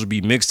 Those would be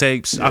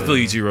mixtapes. I feel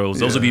you, T-Rose.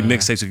 Those would be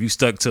mixtapes if you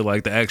stuck to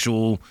like the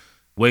actual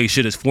way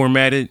shit is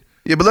formatted.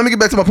 Yeah, but let me get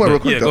back to my point real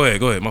quick. Yeah, though.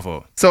 go ahead. My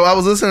fault. So I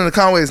was listening to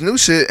Conway's new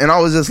shit, and I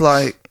was just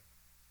like,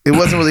 it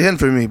wasn't really hitting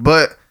for me.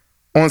 But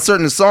on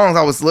certain songs,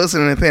 I was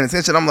listening and paying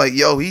attention. I'm like,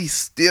 yo, he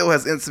still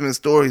has intimate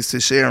stories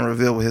to share and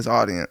reveal with his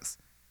audience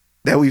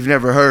that we've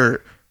never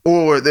heard,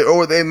 or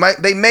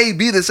they may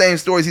be the same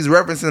stories he's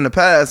referenced in the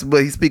past,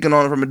 but he's speaking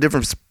on it from a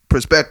different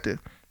perspective.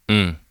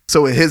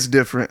 So it hits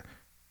different.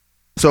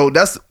 So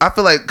I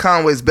feel like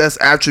Conway's best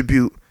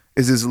attribute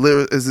is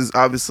his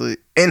obviously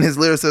in his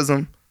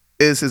lyricism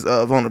is his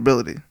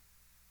vulnerability.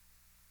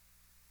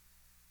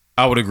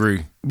 I would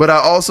agree. But I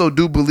also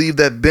do believe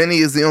that Benny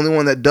is the only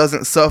one that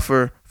doesn't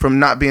suffer from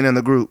not being in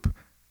the group.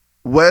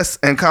 Wes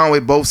and Conway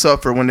both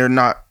suffer when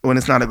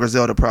it's not a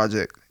Griselda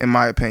project, in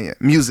my opinion.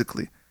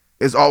 Musically,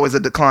 it's always a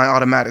decline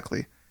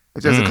automatically.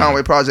 If there's a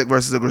Conway project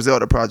versus a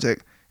Griselda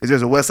project, if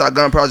there's a West Side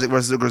Gun project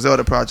versus a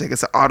Griselda project,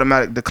 it's an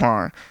automatic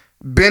decline.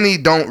 Benny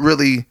don't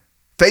really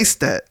face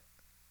that.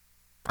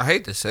 I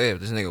hate to say it,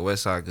 but this nigga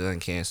Westside Gun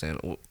can't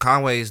stand.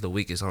 Conway is the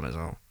weakest on his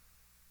own.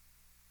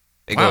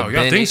 Wow,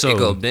 y'all think so? It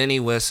go Benny,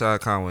 Westside,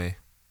 Conway.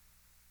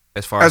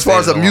 As far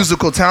as a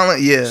musical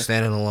talent, yeah.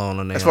 Standing alone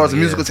on that. As far as a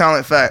musical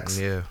talent, facts.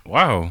 Yeah.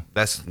 Wow.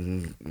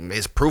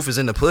 It's proof is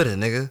in the pudding,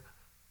 nigga.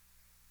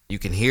 You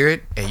can hear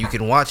it and you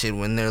can watch it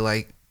when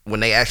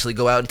they actually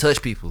go out and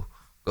touch people.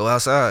 Go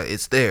outside,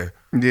 it's there.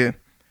 Yeah.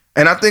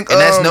 And I think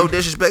that's no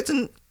disrespect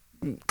to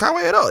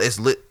Conway at all. It's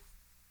lit.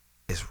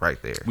 It's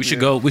right there. We should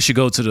go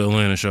to the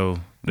Atlanta show.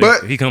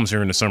 But he comes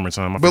here in the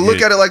summertime. But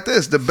look at it like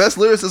this: the best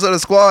lyricists of the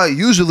squad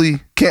usually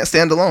can't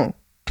stand alone.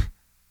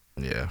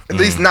 Yeah. At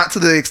least not to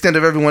the extent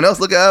of everyone else.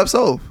 Look at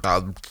Absol.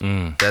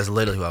 That's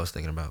literally who I was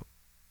thinking about.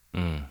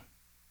 Damn.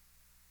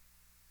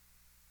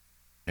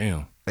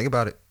 Think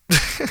about it.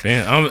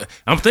 Damn.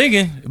 I'm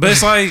thinking, but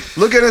it's like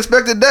look at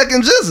Inspector Deck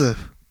and Jizza.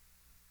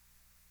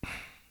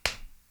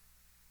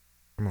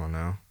 Come on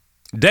now.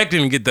 Deck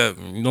didn't get that.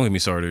 Don't get me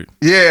started.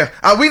 Yeah,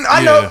 I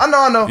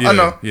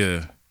know.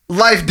 Yeah.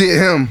 Life did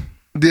him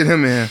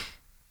in.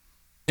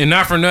 And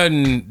not for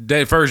nothing,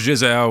 that first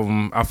Jizza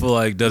album, I feel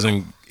like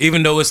doesn't,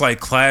 even though it's like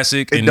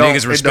classic and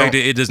niggas respect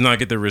it, it does not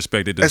get the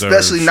respect it deserves.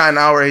 Especially not in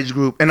our age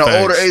group. In an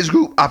older age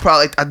group,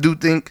 I do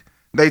think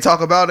they talk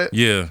about it.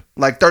 Yeah.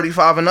 Like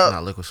 35 and up.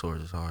 Not Liquid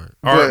Swords is hard.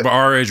 But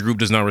our age group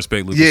does not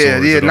respect Liquid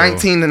Swords. Yeah, at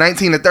 19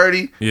 to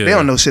 30. Yeah. They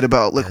don't know shit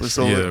about Liquid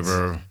Swords. Yeah,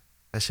 bro.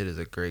 That shit is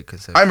a great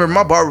concept. I remember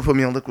my barber put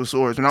me on Liquid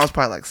Swords when I was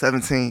probably like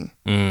 17.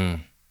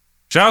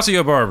 Shout out to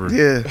your barber.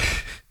 Yeah.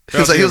 He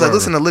was like,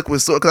 listen to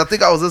Liquid Swords. Because I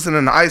think I was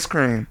listening to Ice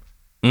Cream.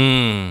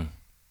 And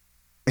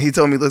he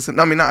told me,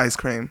 not Ice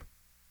Cream.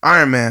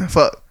 Iron Man.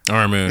 Fuck.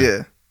 Iron Man.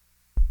 Yeah.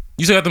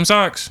 You still got them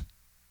socks?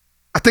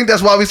 I think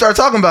that's why we started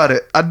talking about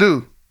it. I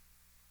do.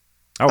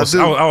 I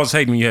was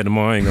hating when you had them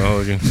on. I ain't gonna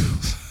hold you.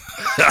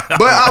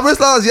 But I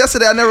realized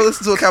yesterday I never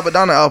listened to a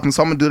Capadonna album,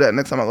 so I'm gonna do that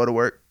next time I go to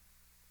work.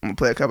 I'm gonna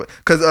play a Capadonna.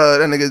 Because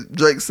that nigga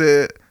Drake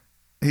said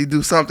he'd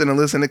do something and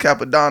listen to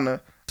Capadonna.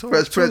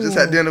 Fresh Prince just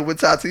had dinner with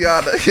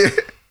Tatiana.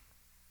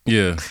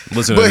 Yeah.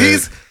 Listen but to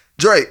he's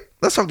Drake.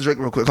 Let's talk to Drake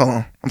real quick. Hold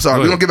on. I'm sorry.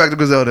 We're gonna get back to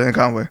Griselda and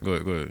Conway. Go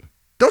ahead.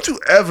 Don't you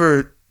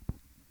ever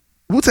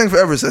Wu-Tang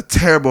Forever is a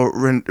terrible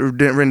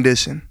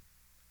rendition.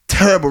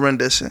 Terrible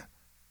rendition.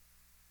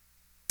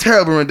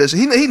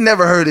 He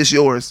never heard It's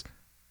Yours.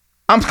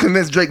 I'm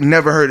convinced Drake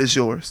never heard It's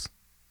Yours.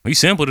 He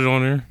sampled it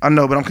on there. I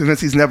know, but I'm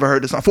convinced he's never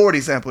heard the song.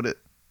 40 sampled it.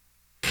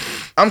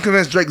 I'm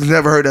convinced Drake's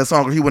never heard that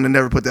song or he wouldn't have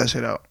never put that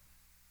shit out.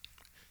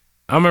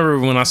 I remember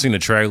when I seen the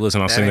track list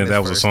and I seen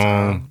that was a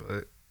song.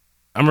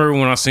 I remember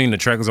when I seen the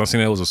track list, I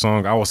seen that was a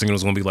song. I was thinking it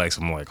was gonna be like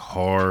some like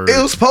hard. It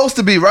was supposed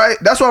to be, right?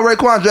 That's why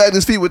Raekwon dragged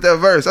his feet with that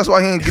verse. That's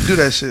why he didn't do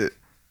that shit.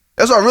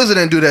 That's why RZA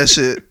didn't do that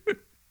shit.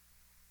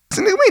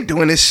 So, nigga, we ain't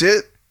doing this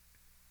shit.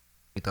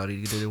 He thought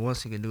he did it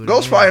once, he could do it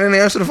Ghost again. probably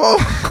didn't answer the phone.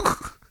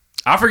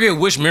 I forget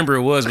which member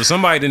it was, but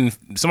somebody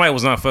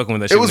was not fucking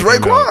with that shit. It was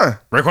Raekwon.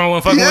 Raekwon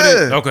wasn't fucking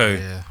with it? Okay.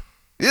 Yeah.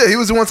 Yeah, he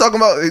was the one talking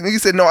about, he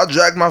said, no, I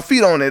dragged my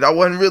feet on it. I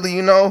wasn't really,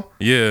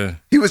 Yeah.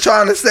 He was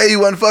trying to say he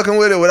wasn't fucking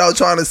with it without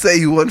trying to say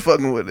he wasn't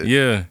fucking with it.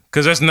 Yeah.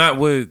 Because that's not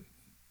what,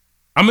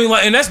 I mean,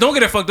 like, and don't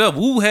get it fucked up.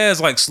 Wu has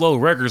like slow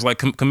records. Like,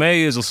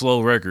 Kamei is a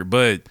slow record,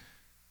 but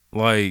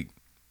like,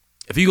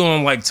 if you go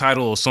on like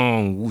title a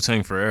song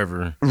Wu-Tang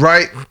Forever.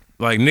 Right.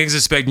 Like niggas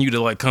expecting you to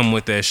like come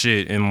with that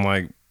shit and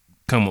like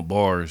come with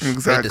bars.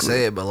 Exactly. Hate to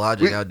say it, but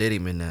Logic outdid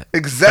him in that.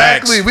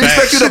 Exactly. Facts, we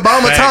expect you to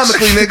bomb facts,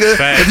 atomically, nigga.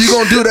 facts, if you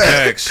gonna do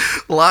that.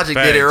 Facts. Logic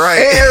did it Facts. right.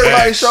 And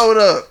everybody Facts. showed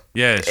up.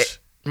 Yes.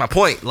 My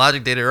point,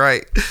 Logic did it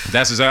right.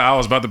 That's exactly. I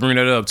was about to bring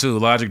that up too.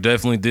 Logic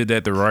definitely did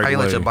that the right How you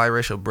way. let your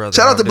biracial brother?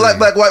 Shout out to outdo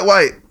Black, you?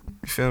 White.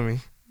 You feel me?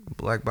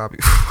 Black Bobby.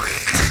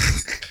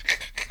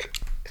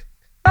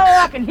 All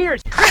I can hear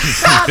is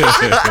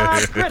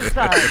criticize.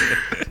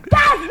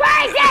 That's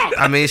racist!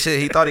 I mean, shit.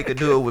 He thought he could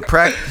do it with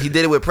practice. He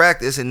did it with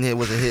practice, and it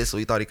was a hit, so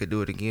he thought he could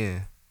do it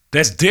again.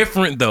 That's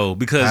different though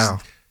because Wow.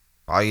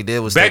 All you did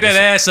was Back take That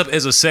this- Ass Up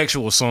is a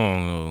sexual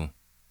song though.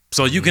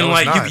 So you can No,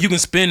 it's like not. you can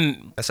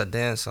spin, That's a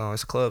dance song.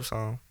 It's a club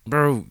song.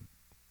 bro.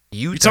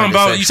 You You talking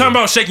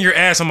about shaking your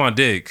ass on my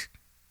dick.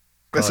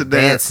 That's a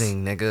dance.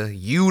 dancing, nigga.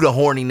 You the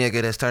horny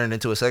nigga that's turning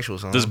into a sexual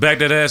song. Does Back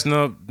That Ass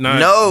Up? Not,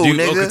 No, okay,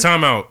 nigga.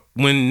 time out.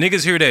 When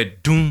niggas hear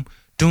that doom,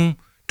 doom,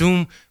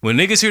 doom, when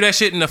niggas hear that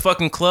shit in the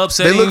fucking club They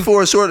setting, look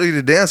for a shorty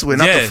to dance with,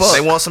 not Yes. the fuck.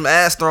 They want some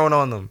ass thrown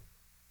on them.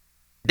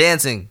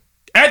 Dancing.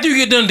 after you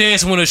get done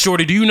dancing with a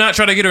shorty, do you not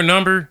try to get her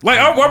number? Like,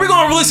 are we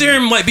gonna really sit here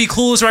and like be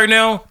clueless right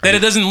now that it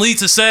doesn't lead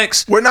to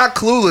sex? We're not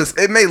clueless.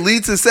 It may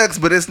lead to sex,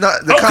 but it's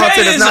not. The Okay,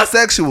 content is it's not a-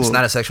 sexual. It's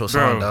not a sexual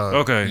song, Bro, dog.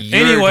 okay.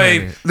 You're Anyway,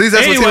 doing it. At least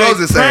that's what T. anyway, Rose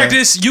is saying.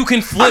 practice you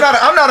can flip.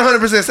 I'm not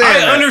 100% saying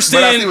that. I but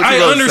understand. see what T. I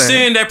Rose is saying.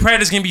 understand that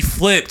practice can be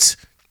flipped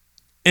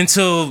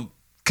until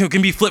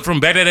can be flipped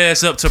from Back That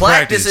Ass Up to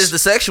Practice practice. is the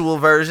sexual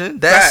version.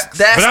 That's Facts.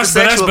 that's but the that's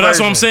sexual but that's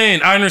what I'm version.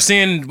 saying. I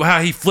understand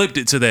how he flipped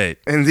it to that.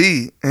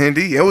 Indeed.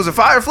 It was a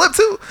fire flip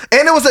too,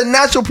 and it was a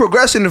natural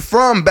progression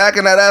from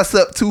backing that ass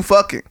up to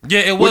fucking. Yeah,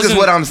 it Which wasn't. is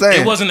what I'm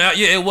saying. It wasn't.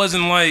 Yeah, it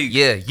wasn't like.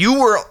 Yeah,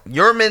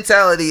 your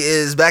mentality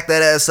is back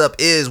that ass up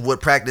is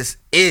what practice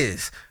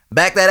is.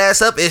 Back that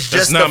ass up is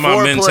That's just not the my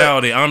foreplay.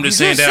 mentality. I'm just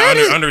You saying just that I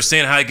said it.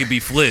 understand how it could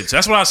be flipped.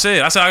 That's what I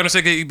said. I said I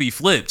understand it could be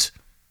flipped.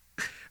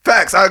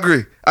 Facts. I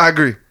agree.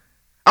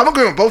 I'm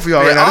agreeing with both of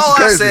y'all Yeah, right now. This all is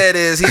I crazy. said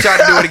is he tried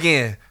to do it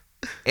again,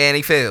 and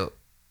he failed.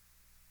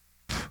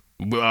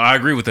 But I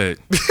agree with that.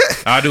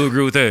 I do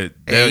agree with that.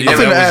 And he I'm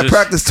never- finna that add was just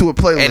practice to a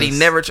playlist. And he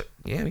never.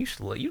 Yeah,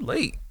 you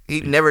late.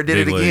 He never did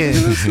it big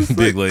again. late.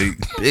 Big late.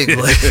 Big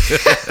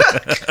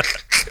late.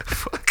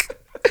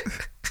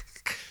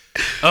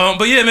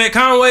 But yeah, man,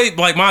 Conway.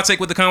 Like my take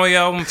with the Conway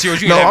album.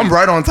 T-Rose, you No, haven't- I'm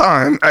right on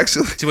time.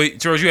 Actually,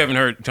 T-Rose, you haven't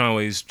heard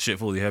Conway's shit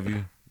fully, have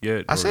you?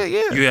 Yet? I Or- said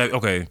yeah. You have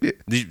okay. Yeah.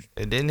 Did you-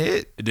 It didn't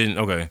hit. it didn't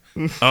okay.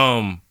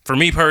 For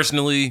me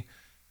personally,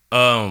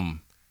 love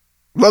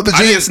the genius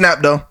didn't-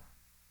 snap though.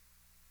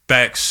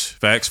 facts.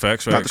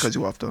 Not to cut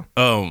you off though.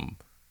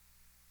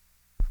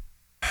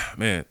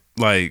 Man,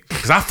 like,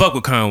 cause I fuck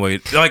with Conway.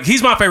 Like,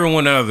 he's my favorite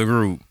one out of the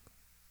group.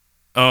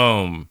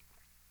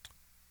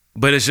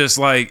 But it's just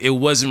like it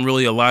wasn't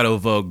really a lot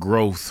of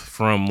growth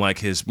from like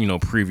his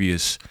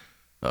previous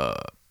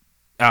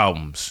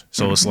albums.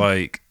 So it's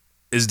like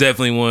it's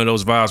definitely one of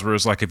those vibes where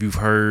it's like if you've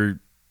heard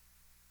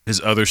his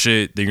other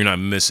shit, then you're not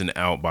missing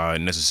out by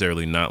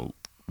necessarily not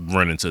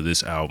running to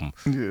this album.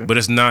 Yeah. But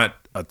it's not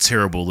a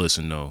terrible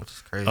listen though.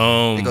 It's crazy.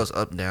 Um, It goes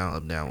up down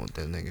with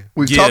that nigga.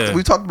 We've Yeah.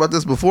 talked about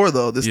this before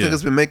though. This Yeah.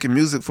 nigga's been making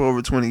music for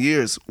over 20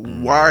 years.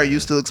 Why are you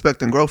still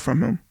expecting growth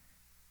from him?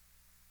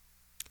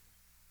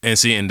 And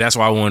see, and that's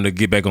why I wanted to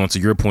get back onto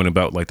your point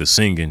about like the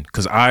singing,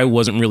 because I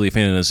wasn't really a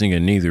fan of the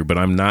singing neither, but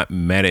I'm not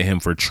mad at him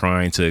for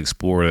trying to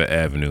explore the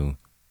avenue.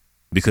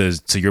 Because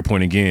to your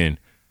point again,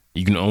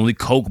 you can only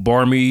coke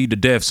bar me to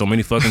death so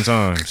many fucking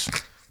times.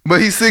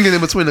 But he's singing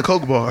in between the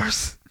coke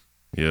bars.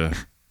 Yeah,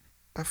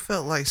 I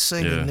felt like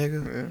singing, Yeah.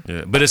 nigga.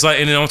 yeah. But it's like,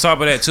 and then on top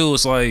of that too,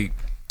 it's like,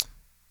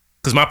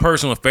 because my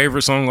personal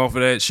favorite song off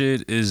of that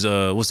shit is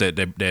what's that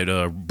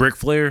Brick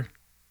Flare?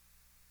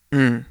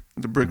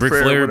 The brick Brick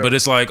Flare, Flare. whatever. But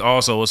it's like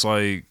also it's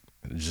like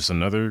just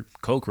another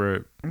coke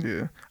rap.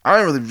 Yeah, I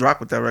didn't really rock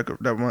with that record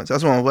that much.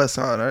 That's one on West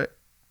Side, right?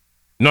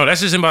 No,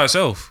 that's just him by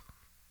himself.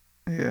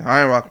 Yeah,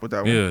 I ain't rock with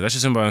that one. Yeah, that's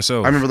just him by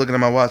himself. I remember looking at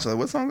my watch like,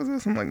 what song is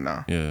this? I'm like,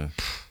 nah. Yeah.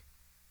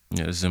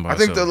 Yeah, this is him by I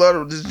think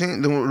himself.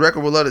 the record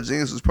with Love of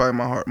Genius was probably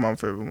my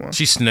favorite one.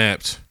 She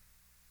snapped.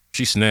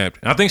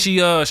 I think she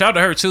shout out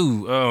to her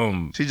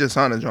too. She just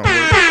signed a joint.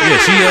 Yeah,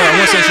 she I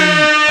want to say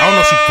I don't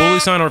know if she fully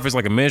signed or if it's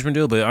like a management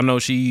deal, but I know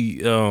she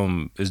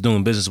is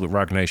doing business with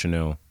Rock Nation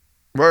now.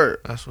 Word.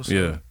 That's what's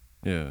Yeah. up.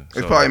 Yeah. It's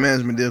So, probably a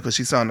management deal because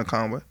she signed to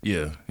Conway.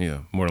 yeah,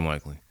 more than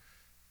likely.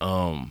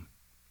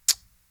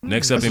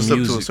 Next up That's in just up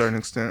to a music. certain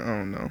extent. I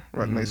don't know.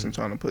 Rock Nation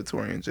trying to put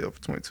Tory in jail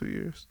for 22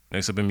 years.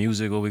 Next up in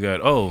music, what we got?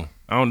 Oh,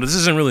 I don't know. This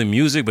isn't really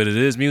music, but it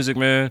is music,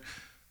 man.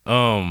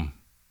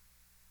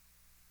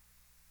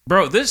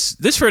 Bro, this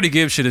Freddie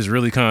Gibbs shit is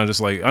really kind of just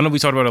like, I know we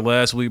talked about it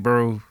last week,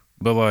 bro,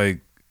 but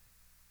like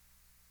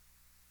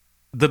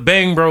the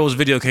Bang Bros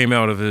video came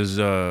out of his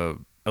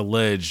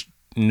alleged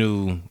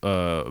new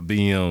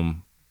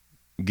BM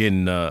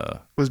getting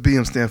What's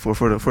BM stand for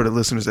the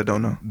listeners that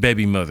don't know?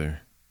 baby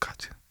mother.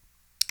 Gotcha.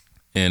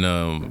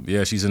 And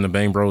yeah, she's in the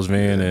Bang Bros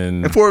van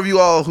And for you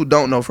all who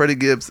don't know, Freddie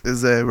Gibbs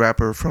is a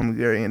rapper from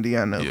Gary,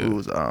 Indiana, Yeah.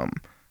 who's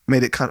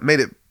made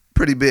it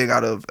pretty big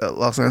out of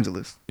Los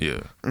Angeles yeah.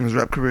 in his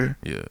rap career.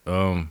 Yeah.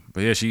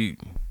 But yeah, she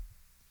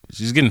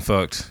she's getting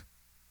fucked.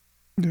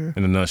 Yeah.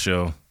 In a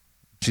nutshell,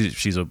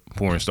 she's a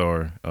porn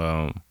star.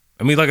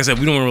 I mean, like I said,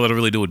 we don't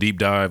really do a deep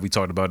dive. We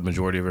talked about the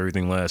majority of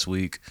everything last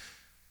week.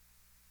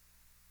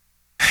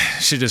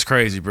 Shit just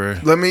crazy, bro.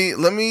 Let me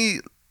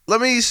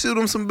shoot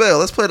him some bail.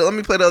 Let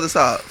me play the other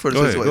side for the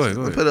situation. Go ahead.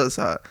 Let's play the other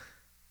side.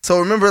 So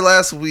remember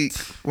last week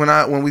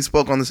when we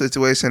spoke on the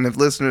situation. If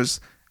listeners,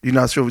 you're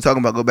not sure what we're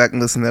talking about, go back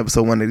and listen to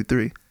episode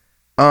 183.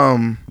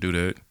 Do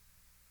that.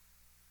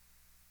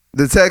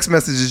 The text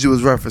messages you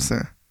was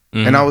referencing,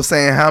 Mm-hmm. and I was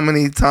saying how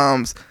many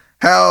times,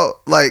 and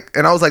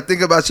I was like,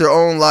 think about your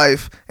own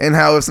life and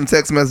how if some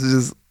text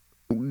messages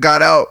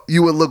got out,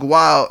 you would look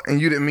wild and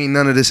you didn't mean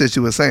none of the shit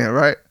you were saying,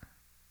 right?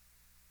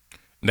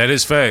 That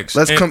is facts.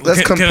 Let's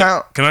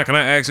compound. Can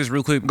I ask this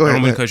real quick? Go ahead, I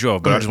don't mean to go cut you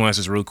off, but ahead. I just want to ask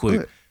this real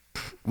quick.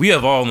 We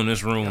have all in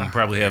this room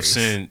probably have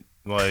sent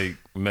like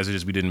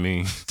messages we didn't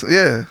mean. So,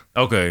 yeah,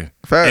 Okay.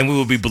 Fact. And we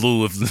would be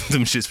blue if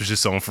them shits was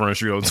just on Front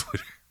Street on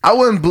Twitter. I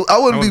wouldn't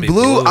be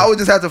blue. I would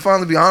just have to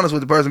finally be honest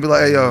with the person, and be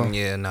like, hey yo,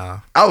 Yeah,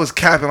 nah. I was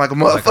capping like a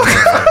Like,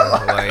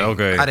 motherfucker. like,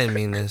 Okay. I didn't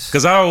mean this.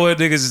 Because I don't want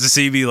niggas to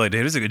see me like,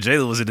 damn, this nigga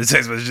Jayla was in the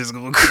text message just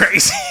going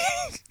crazy.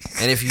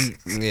 And if you,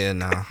 yeah,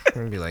 nah.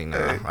 I'm be like,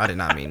 nah, I did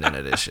not mean none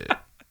of this shit.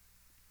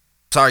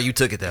 Sorry you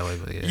took it that way,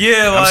 but yeah.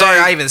 Yeah, I'm like- sorry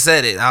I even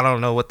said it. I don't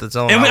know what the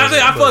tone. And I was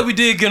in, I feel but- like we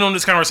did get on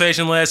this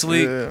conversation last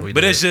week, Yeah. We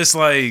but did. it's just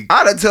like,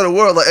 I had to tell the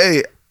world like,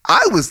 hey, I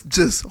was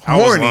just I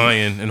was horny.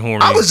 lying and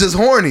horny. I was just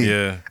horny.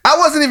 Yeah. I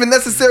wasn't even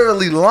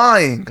necessarily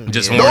lying.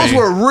 Just Yeah. horny. Those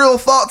were real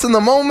thoughts in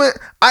the moment.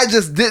 I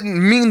just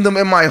didn't mean them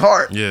in my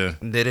heart. Yeah.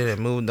 Did it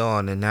and moved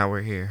on, and now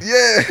we're here.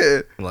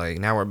 Yeah. Like,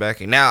 now we're back.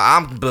 Now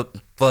I'm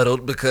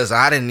befuddled because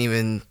I didn't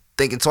even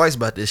thinking twice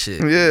about this shit.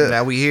 Yeah.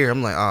 Now we here.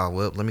 I'm like, oh,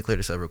 well, let me clear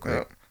this up real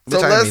quick. Yeah. Bitch,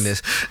 So I didn't mean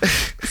let's-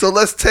 this. So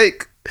let's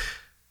take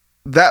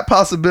that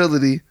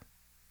possibility,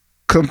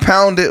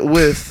 compound it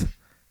with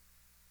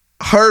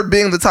her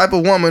being the type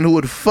of woman who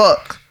would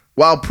fuck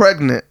while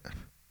pregnant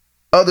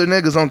other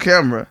niggas on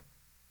camera.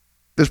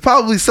 There's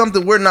probably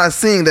something we're not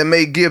seeing that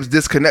made Gibbs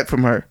disconnect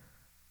from her.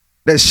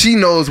 That she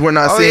knows we're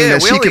not seeing,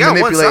 that we she only can got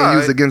one manipulate and side.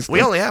 use against We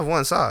them. only have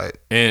one side.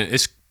 And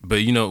it's,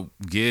 but you know,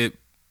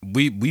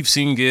 we've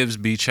seen Gibbs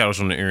be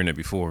challenged on the internet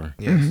before.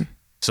 Yes.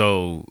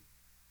 So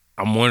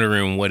I'm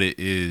wondering what it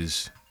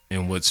is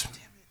and what's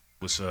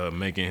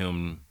making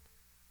him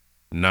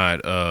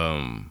not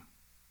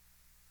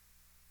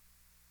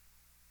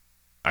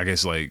I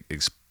guess like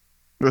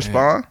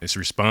Respond? it's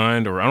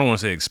respond, or I don't want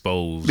to say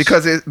exposed,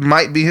 Because it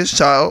might be his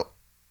child.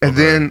 And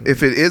then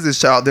if it is his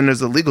child, then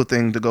there's a legal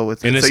thing to go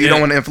with And it. So it's- you don't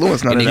want to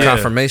influence none You of need that.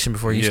 confirmation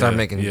before you start Yeah,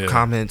 making yeah.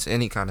 comments,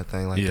 any kind of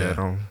thing like Yeah. that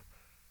on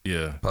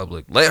yeah.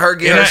 public. Let her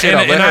get And her I- shit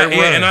and- out. Let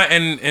and her I-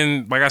 run.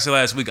 and like I said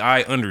last week,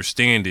 I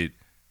understand it,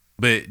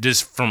 but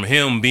just from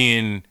him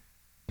being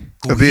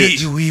A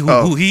bitch. who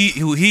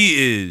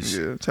he is,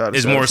 Yeah, childish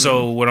is more ass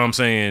so what I'm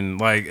saying.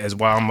 Like as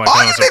why I'm like All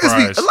kind you of niggas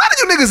surprised. a lot of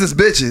you niggas is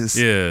bitches.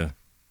 Yeah,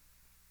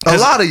 A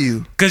lot of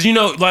you. because you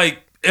know, like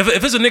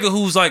if it's a nigga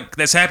who's like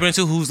that's happening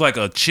to, who's like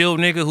a chill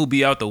nigga who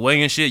be out the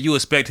way and shit, you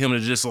expect him to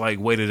just like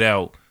wait it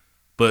out.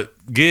 But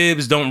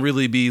Gibbs don't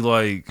really be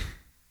like,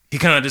 he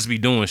kind of just be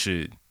doing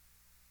shit.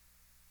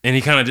 And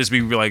he kind of just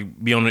be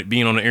like being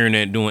on the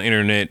internet doing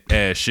internet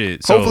ass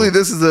shit. So Hopefully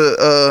this is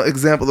a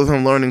example of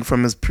him learning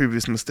from his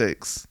previous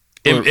mistakes.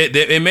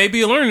 it may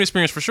be a learning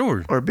experience for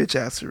sure. Or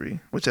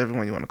bitchassery, whichever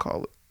one you want to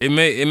call it. It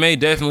may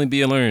definitely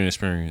be a learning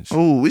experience.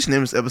 Oh, we should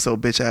name this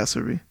episode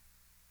Bitchassery.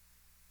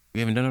 We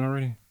haven't done it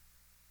already.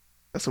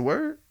 That's a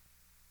word?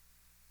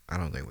 I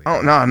don't think we.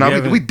 Oh, no, We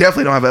haven't- we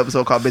definitely don't have an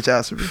episode called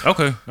Bitchassery.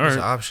 Okay, all It's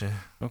an right. option.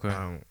 Okay,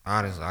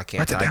 Honestly, I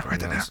can't Write that type down, write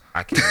that anything down. else.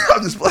 I can't.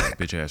 I'm just playing.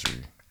 bitch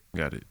assery.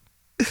 Got it.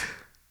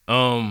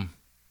 Man,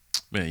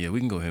 yeah, we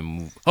can go ahead and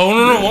move. Oh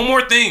no, one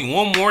more thing.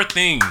 I'm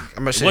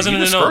It saying, wasn't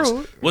you in the can notes.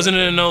 scroll it. Wasn't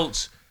in the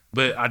notes,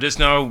 but I just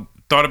now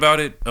thought about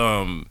it.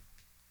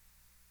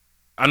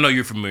 I know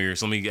you're familiar,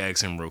 so let me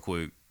ask him real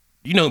quick.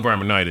 You know who Brian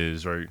McKnight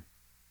is, right?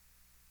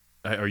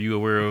 Are you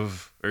aware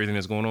of everything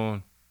that's going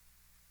on?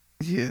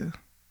 Yeah.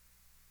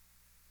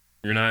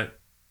 You're not?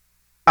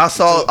 I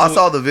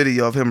saw the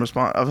video of him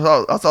respond.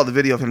 I saw the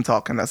video of him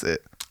talking. That's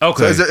it.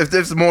 Okay. So if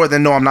there's more,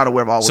 then no, I'm not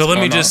aware of all what's So let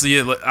me going just, on.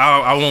 yeah,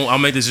 I'll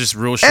make this just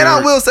real short. And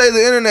I will say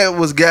the internet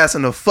was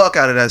gassing the fuck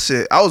out of that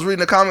shit. I was reading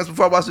the comments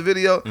before I watched the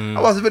video. Mm.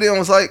 I watched the video and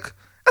was like,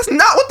 that's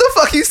not what the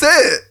fuck he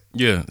said.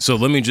 Yeah, so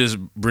let me just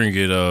bring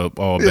it up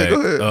all Yeah, back.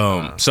 go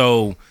ahead.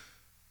 So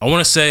I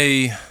want to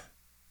say,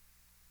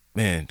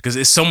 man, because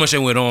it's so much that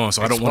went on,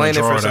 so I don't want Explain to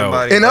it draw for it out.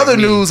 somebody. In like other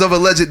me. news of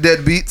alleged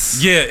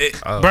deadbeats, Yeah,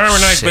 Oh, Brian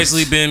McKnight's shit.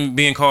 basically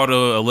being called a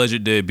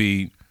alleged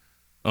deadbeat.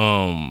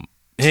 Him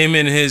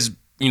and his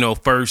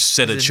first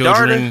set of His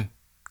children,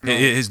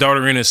 his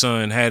daughter and his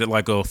son had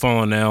like a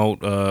falling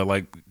out.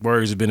 Like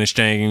words have been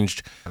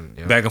exchanged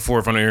Yeah. back and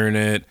forth on the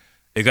internet.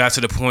 It got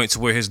to the point to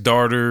where his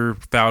daughter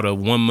filed a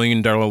 $1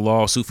 million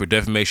lawsuit for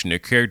defamation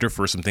of character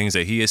for some things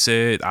that he had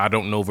said. I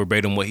don't know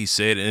verbatim what he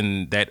said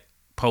in that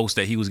post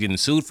that he was getting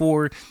sued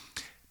for.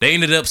 They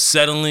ended up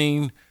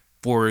settling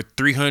for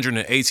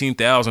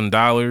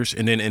 $318,000,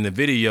 and then in the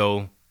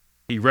video,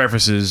 he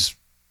references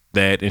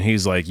that, and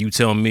he's like, you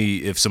tell me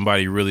if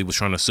somebody really was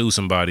trying to sue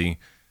somebody,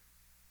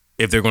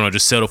 if they're going to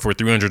just settle for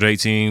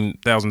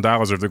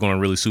 $318,000 or if they're going to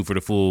really sue for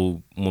the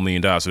full $1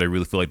 million, so they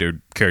really feel like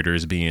their character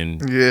is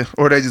being... Yeah,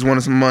 or they just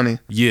wanted some money.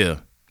 Yeah.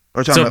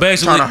 Or trying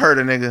to hurt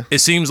a nigga. It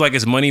seems like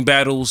it's money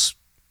battles,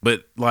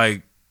 but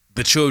like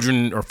the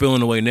children are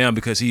feeling away now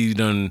because he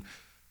done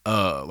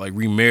like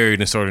remarried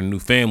and started a new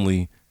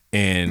family,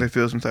 and they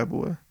feel some type of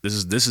way. This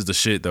is the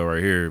shit though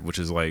right here, which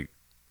is like,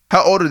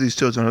 how old are these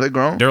children? Are they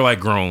grown? They're like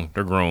grown.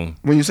 They're grown.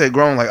 When you say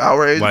grown, like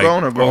our age like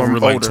grown or grown over older?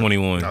 like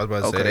 21. I was about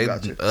to Okay, say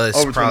gotcha. us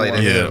Over probably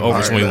 21. Yeah, over All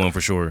right, 21 bet. for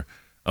sure.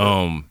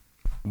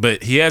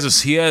 But he had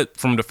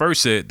from the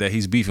first set that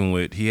he's beefing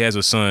with, he has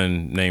a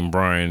son named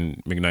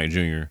Brian McKnight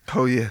Jr.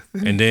 Oh yeah.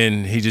 And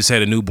then he just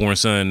had a newborn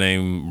son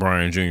named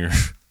Brian Jr.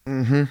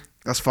 Mm-hmm.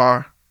 That's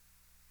fire.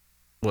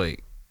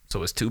 Wait,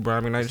 so it's two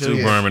Brian McKnight Jr.?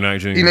 Two Brian McKnight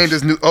Jr. He named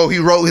his new. Oh, he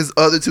wrote his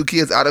other two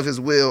kids out of his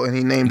will, and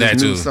he named That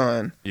his new too.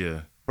 son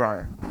Yeah.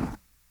 Brian.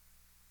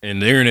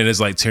 And the internet is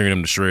like tearing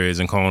him to shreds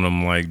and calling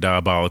him like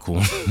diabolical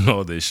and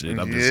all this shit.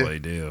 I'm just Yeah.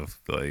 like, damn.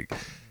 Like,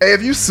 Hey,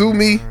 if you sue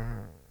me,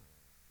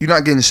 you're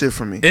not getting shit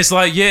from me. it's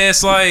like, yeah,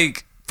 it's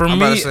like, for I'm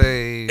about me, to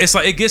say, it's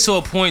like, it gets to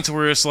a point to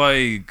where it's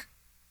like,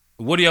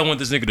 what do y'all want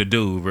this nigga to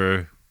do,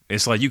 bro?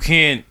 It's like, you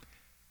can't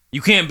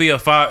be a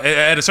father.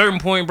 At a certain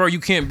point, bro, you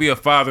can't be a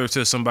father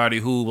to somebody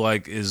who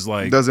like is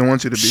like Doesn't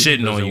want you to be. shitting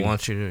on doesn't you.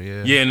 want you to,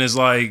 yeah. Yeah, and it's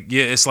like,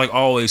 yeah, it's like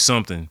always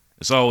something.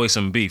 It's always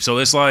some beef. So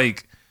it's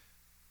like,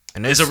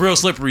 And it's a real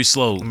slippery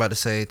slope. I'm about to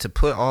say, to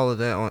put all of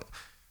that on,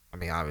 I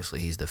mean, obviously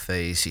he's the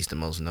face, he's the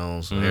most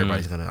known, so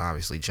everybody's gonna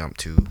obviously jump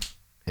to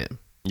him.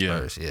 Yeah.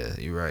 First. Yeah,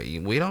 you're right.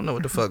 We don't know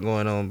what the fuck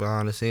going on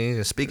behind the scenes.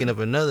 And speaking of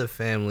another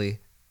family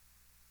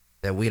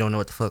that we don't know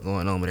what the fuck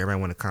going on, but everybody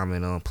want to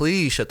comment on,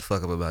 please shut the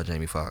fuck up about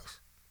Jamie Foxx.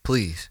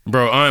 Please.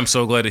 Bro, I'm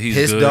so glad that he's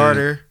His good.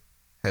 daughter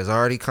has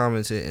already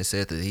commented and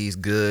said that he's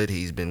good.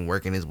 He's been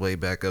working his way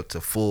back up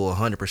to full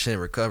 100%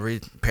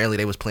 recovery. Apparently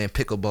they was playing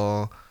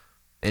pickleball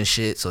and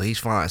shit, so he's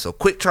fine. So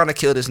quit trying to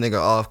kill this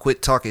nigga off.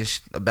 Quit talking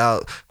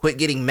quit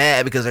getting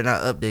mad because they're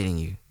not updating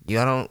you.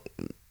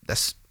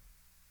 That's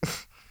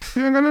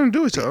You ain't got nothing to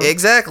do with y'all.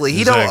 exactly.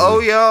 He Exactly. don't owe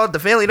y'all. The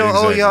family don't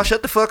owe Exactly. y'all.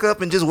 Shut the fuck up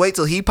and just wait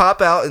till he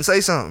pop out and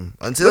say something.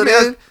 Until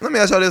then, Let me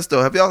ask y'all this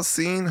though. Have y'all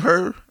seen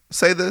her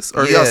say this,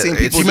 or have y'all Yeah, seen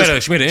people? She made an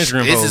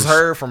Instagram this post. is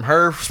her from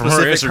her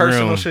specific Instagram.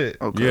 personal shit.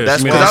 Okay. Yeah,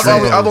 That's she made what an Because I'm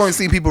Instagram saying. I've post. only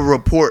seen people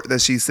report that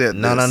she said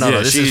No, this. Yeah,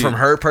 This is from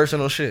her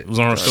personal shit. It was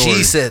on her story.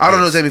 She said I don't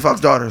know this. Jamie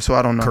Foxx's daughter, so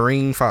I don't know.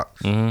 Kareem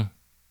Fox. Mm-hmm.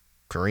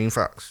 Kareem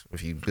Fox.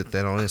 If you get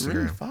that on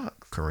Instagram.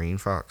 Fox. Kareem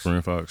Fox.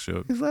 Kareem Fox,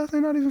 yep. His last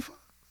name not even Fox.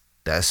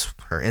 That's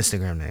her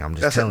Instagram name. I'm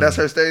just That's telling that's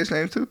you. her stage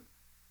name too.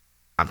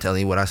 I'm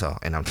telling you what I saw,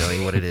 and I'm telling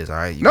you what it is. All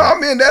right. You No, got-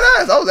 I'm being dead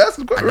ass. I was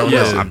asking I don't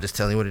Yeah. know. I'm just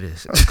telling you what it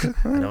is.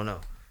 I don't know.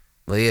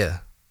 But yeah,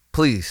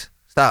 please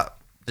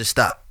stop. Just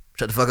stop.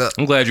 Shut the fuck up.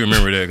 I'm glad you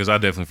remember that because I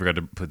definitely forgot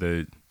to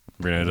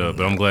bring that up.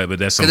 But I'm glad. But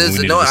that's something we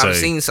needed to I've say.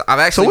 seen. I've So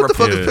actually. what the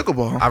fuck Yeah. is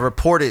pickleball? I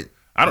reported.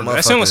 I don't.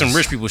 That sounds like some motherfuckers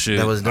rich people shit.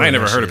 that was I doing ain't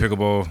never that heard shit. of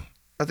pickleball.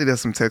 I think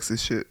that's some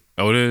Texas shit.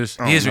 Oh, it is.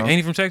 I don't know. Ain't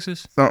he from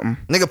Texas? Something.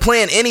 Nigga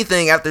playing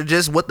anything after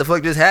just what the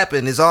fuck just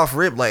happened is off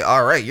rip. Like,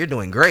 all right, you're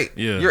doing great.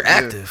 Yeah. You're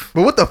active.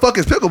 But what the fuck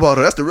is pickleball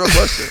though? That's the real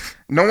question.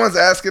 No one's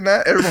asking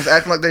that. Everyone's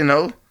acting like they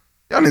know.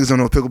 Y'all niggas don't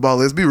know what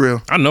pickleball is. Be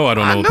real. I know I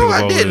don't know I what know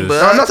I pickleball didn't, is.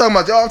 but- No, I'm not talking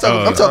about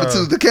y'all. I'm talking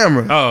to the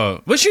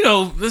camera. But you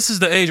know, this is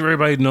the age where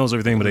everybody knows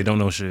everything, but they don't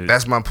know shit.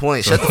 That's my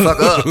point. Shut the fuck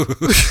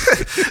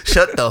up.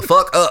 Shut the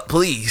fuck up,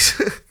 please.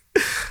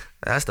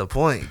 That's the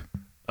point.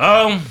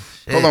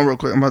 Hold on real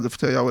quick. I'm about to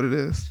tell y'all what it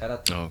is. Shout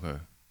out to Okay.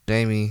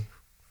 Jamie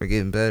for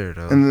getting better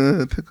though. And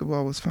the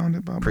pickleball was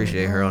founded by.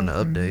 Appreciate her on the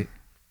update.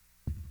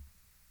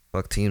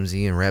 Fuck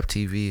TMZ and Rap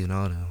TV and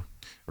all that.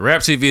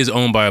 Rap TV is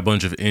owned by a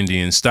bunch of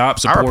Indians. Stop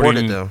I reported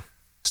supporting. though.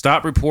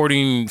 Stop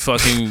reporting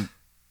fucking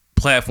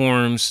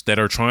platforms that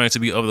are trying to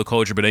be of the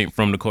culture but ain't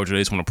from the culture.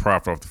 They just want to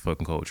profit off the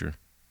fucking culture.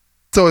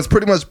 So it's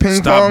pretty much ping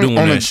Stop pong doing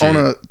on that shit.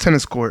 on a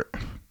tennis court.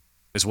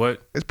 It's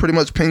what? It's pretty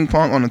much ping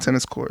pong on a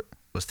tennis court.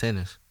 What's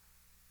tennis?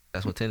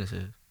 That's what tennis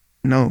is.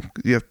 No,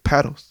 you have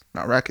paddles,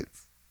 not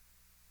rackets.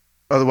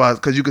 Otherwise,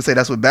 because you could say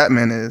that's what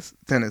Batman is,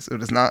 tennis.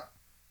 If it's not,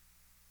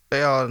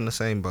 They all in the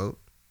same boat.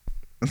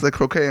 it's like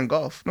croquet and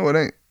golf. No, it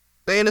ain't.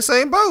 They in the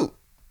same boat.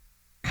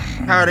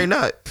 How are they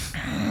not?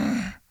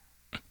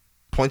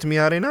 Point to me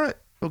how they not.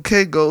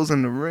 Croquet goes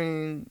in the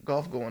ring,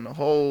 golf go in the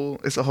hole.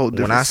 It's a whole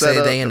different When I say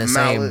setup, they in the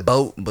same mallet.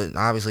 boat, but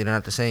obviously they're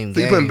not the same So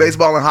you game. putting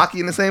baseball and hockey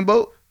in the same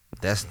boat?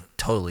 That's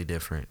totally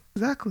different.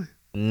 Exactly.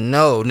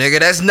 No, nigga,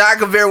 that's not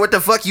compared what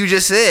the fuck you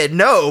just said.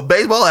 No,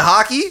 baseball and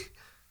hockey?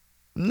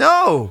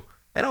 No.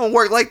 It don't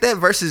work like that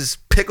versus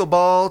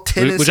pickleball,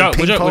 tennis, Would y'all, and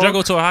ping would, y'all, pong. would y'all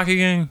go to a hockey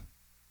game?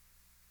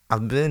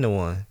 I've been to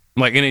one.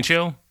 Like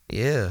NHL?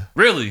 Yeah.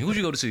 Really? Who'd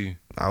you go to see?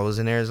 I was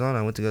in Arizona.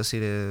 I went to go see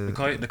the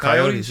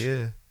Coyotes?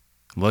 Yeah.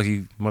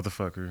 Lucky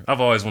motherfucker. I've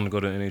always wanted to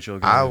go to an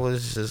NHL game. I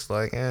was just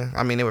like,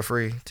 I mean, they were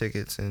free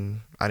tickets,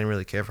 and I didn't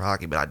really care for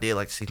hockey, but I did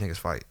like to see niggas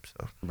fight.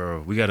 So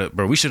Bro,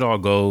 we should all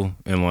go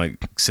and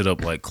like sit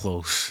up like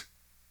close.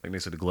 Like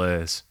next to the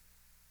glass.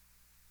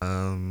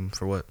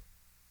 for what?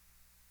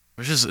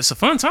 It's a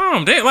fun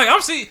time.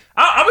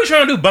 I'll be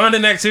trying to do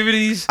bonding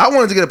activities. I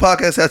wanted to get a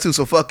podcast tattoo,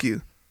 so fuck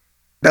you.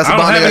 That's a I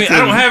don't bonding have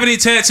activity. I don't have any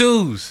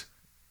tattoos,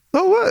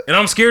 So what? and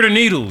I'm scared of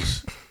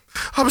needles.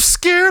 I'm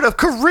scared of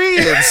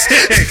Koreans.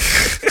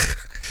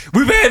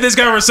 We've had this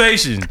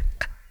conversation,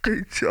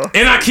 and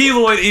I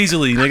keloid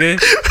easily,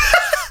 nigga.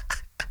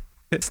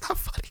 It's not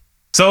funny.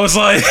 So it's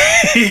like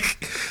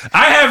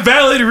I have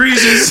valid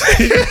reasons.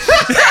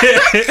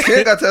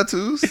 Ken got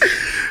tattoos.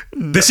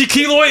 Does she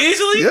keloid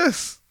easily?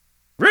 Yes.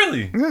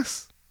 Really?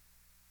 Yes.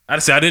 I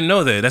didn't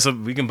know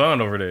that. We can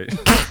bond over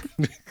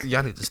that.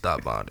 Y'all need to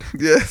stop bonding.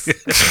 Yes.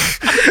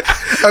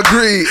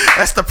 Agreed.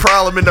 That's the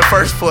problem in the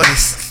first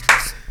place.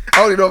 I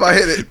don't even know if I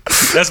hit it.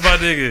 That's my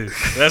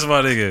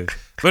nigga.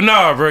 But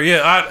nah, bro.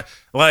 Yeah,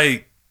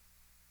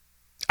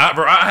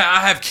 I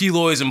have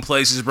keloids in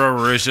places, bro,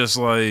 where it's just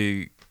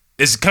like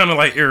it's kind of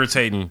like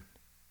irritating.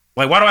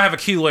 Like, why do I have a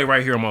keloid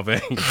right here on my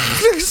vein?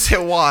 You said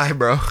why,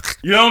 bro?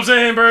 You know what I'm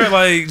saying,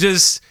 bro?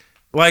 Just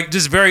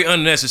very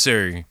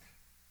unnecessary.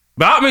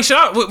 But I mean,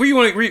 where you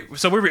want to?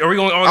 So are we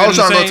going? I was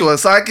trying to go to a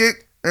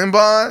psychic and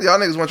bond. Y'all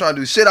niggas want to try to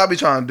do shit I be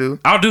trying to do.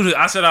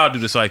 I said I'll do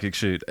the psychic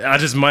shit. I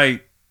just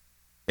might.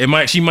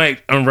 She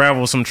might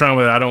unravel some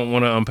trauma that I don't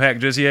want to unpack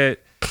just yet.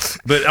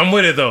 But I'm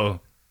with it though.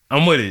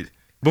 I'm with it.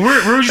 But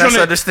where you trying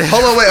to understand.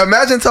 Hold on, wait.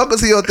 Imagine talking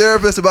to your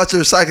therapist about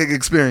your psychic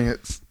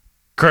experience.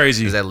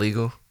 Crazy. Is that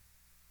legal?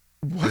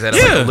 Is that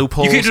yeah. like a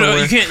loophole? You can't do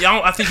somewhere? it.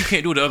 I think you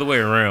can't do it the other way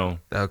around.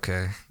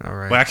 Okay, all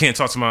right. Like I can't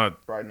talk to my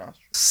Right nostril.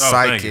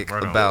 Psychic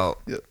Right on.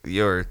 about Yep.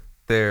 your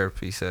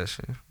therapy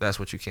session. That's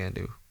what you can't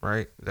do,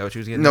 right? Is that what you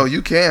was getting? No, at?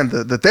 you can.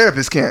 The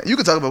therapist can't. You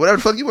can talk about whatever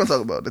the fuck you want to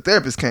talk about. The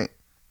therapist can't.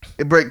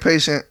 It break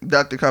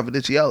patient-doctor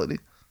confidentiality.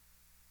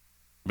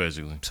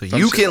 basically. So Some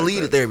you shit can like lead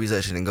a that. therapy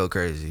session and go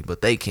crazy,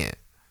 but they can't.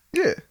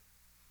 Yeah.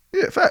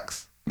 Yeah,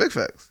 facts. Big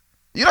facts.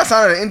 You're not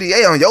signing an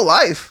NDA on your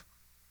life.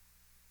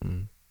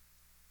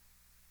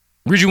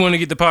 Where'd you want to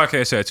get the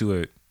podcast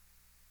tattoo at?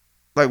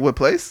 Like what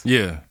place?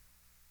 Yeah.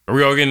 Are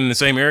we all getting in the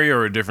same area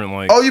or a different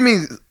like? Oh, you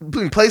mean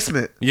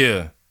placement?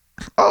 Yeah.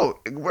 Oh,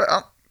 can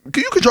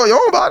you control your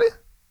own body?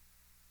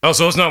 Oh,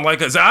 so it's not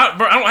like us. I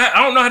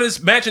don't know how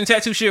this matching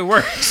tattoo shit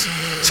works.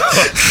 So,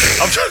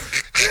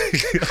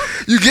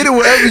 You get it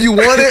wherever you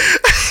want it.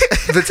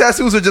 The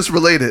tattoos are just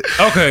related.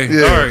 okay.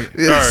 Yeah. All right.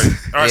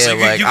 Yes. All right. So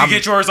Yeah, you can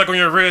get yours like on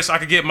your wrist. I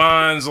could get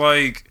mine's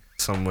like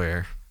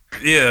Somewhere.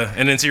 yeah,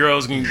 and then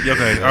T-Rose can okay.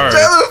 All right.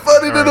 That was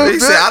funny to He them.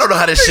 said, I don't know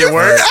how this shit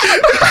works.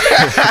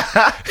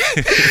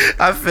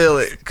 I feel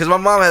it. Because my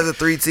mom has a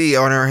 3T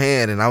on her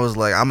hand, and I was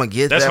like, I'm going to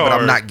get That's that, but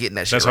hard. I'm not getting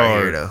that shit That's right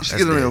hard. here, though. She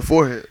That's get it on big. your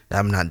forehead.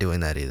 I'm not doing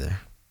that either.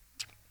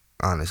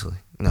 Honestly.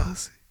 No.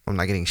 I'm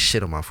not getting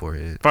shit on my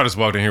forehead. If I just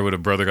walked in here with a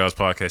Brother God's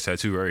podcast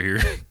tattoo right here.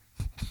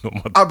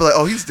 I'd be like,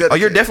 oh, he's dead. Oh,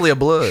 you're definitely a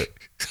blood.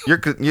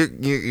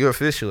 You're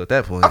official at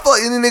that point. I feel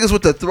like any niggas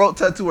with the throat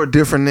tattoo are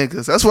different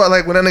niggas. That's why,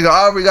 like, when that nigga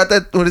Aubrey got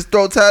that with his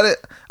throat tatted,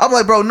 I'm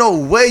like, bro, no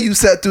way you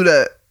sat through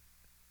that.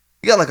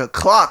 You got like a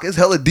clock. It's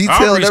hella detailed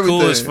and Aubrey's everything.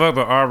 cool as fuck,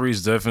 but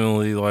Aubrey's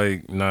definitely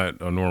like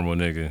not a normal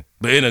nigga,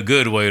 but in a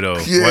good way though.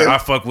 Yeah. Like, I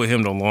fuck with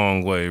him the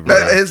long way,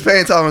 bro. His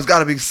pain tolerance got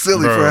to be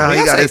silly Bro. for how we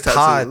he got gotta his say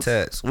pod tattoos.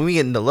 tats. When we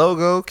get in the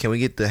logo, can we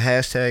get the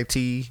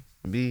hashtag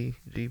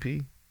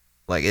TBGP?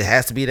 Like, it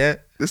has to be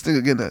that? This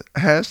nigga getting a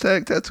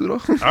hashtag tattoo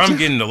though. I'm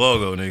getting the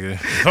logo, nigga.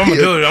 If I'm gonna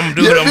do it, I'm gonna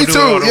do Yeah, it. I'm me gonna do too.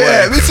 it all the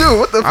Yeah, way. me too.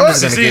 What the I'm fuck?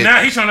 just gonna See, get-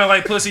 now he's trying to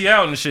like pussy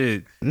out and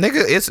shit.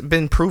 Nigga, it's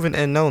been proven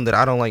and known that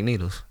I don't like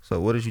needles. So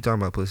what is you talking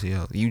about pussy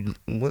out?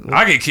 What?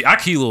 I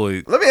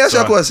keloid. Let me ask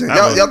y'all a question.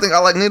 I Y'all think I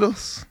like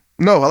needles?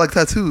 No, I like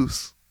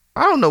tattoos.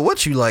 I don't know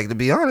what you like, to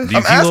be honest. Do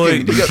you I'm asking.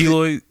 keloid? Do you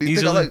keloid Do you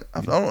think I easily? like?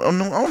 I don't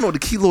know what the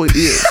keloid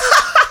is.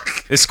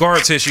 It's scar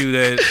tissue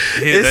that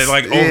It's-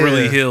 like yeah.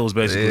 overly heals,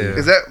 basically. Yeah.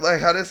 Is that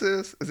like how this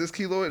is? Is this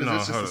keloid? Is No,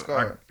 this just a hold on.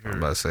 scar? I'm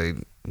about to say,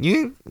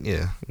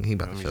 yeah, he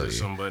about Let to me show just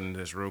you. some button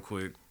this real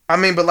quick. I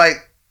mean, but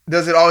like,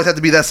 does it always have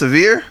to be that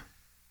severe?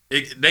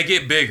 They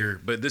get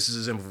bigger, but this is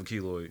a symbol for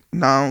keloid.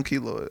 No, I don't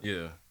keloid.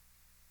 Yeah.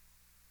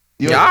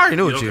 Yeah, I already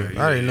knew what Okay, you.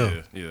 I already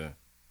know. Yeah.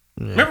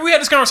 Remember we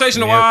had this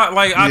conversation a while.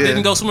 Like I Yeah.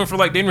 didn't go swimming for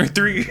like dinner in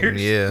 3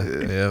 years.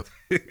 Yeah,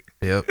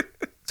 yep.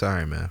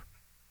 Sorry, man.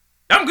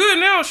 I'm good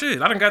now.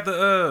 Shit, I done got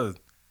the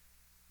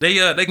They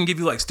can give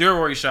you like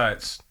steroid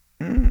shots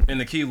in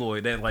the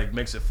keloid that like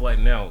makes it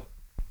flatten out.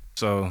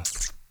 So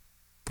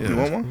You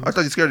want one? I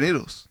thought you scared of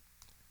needles.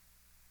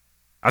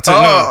 I took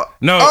no.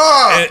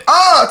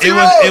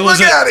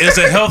 It's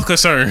a health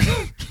concern.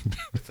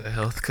 It's a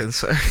health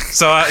concern.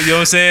 So you know what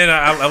I'm saying?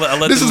 I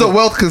let This them- is a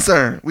wealth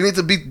concern. We need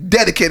to be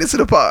dedicated to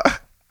the pod.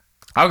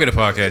 I'll get a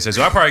podcast.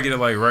 So I'll probably get it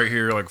like right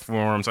here, like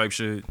forearm type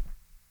shit.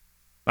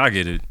 I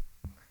get it.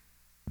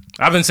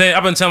 I've been telling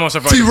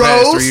myself for like the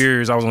past T-Rose? 3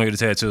 years I was gonna get a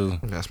tattoo.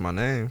 That's my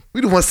name.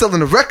 We the ones selling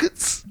the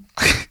records.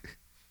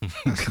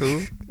 That's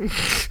cool.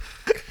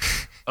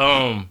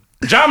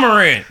 John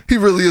Morant. He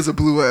really is a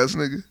blue ass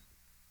nigga.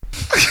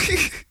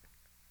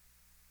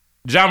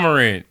 John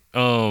Morant.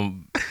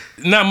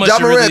 Not much. John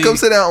to Morant, really, come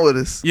sit down with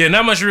us. Yeah,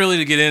 not much really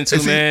to get into,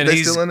 Is he man. they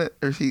He's still in it?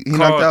 Or is he called-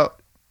 knocked out?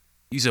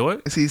 You said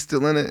what? Is he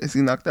still in it? Is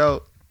he knocked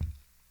out?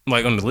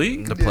 Like on the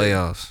league? The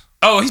playoffs.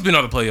 Oh, he's been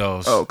out of the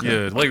playoffs. Oh, okay.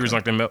 Yeah, the Lakers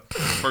knocked them out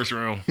first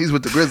round. He's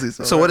with the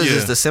Grizzlies. So what is Yeah.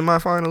 this? The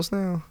semifinals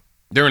now?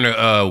 They're in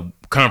the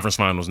conference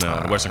finals now,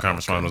 the Western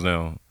Conference finals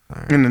now.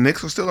 And the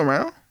Knicks are still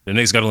around? The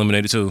Knicks got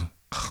eliminated too.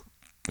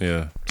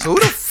 Yeah. So who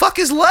the fuck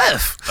is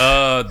left?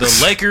 The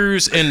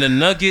Lakers and the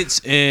Nuggets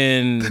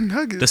and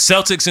Nuggets. the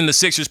Celtics and the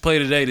Sixers play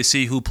today to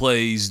see who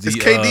plays the. Is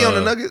KD on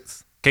the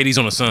Nuggets? KD's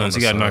on the Suns.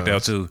 He got knocked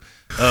out too.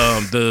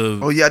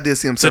 Oh yeah, I did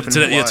see him surfing.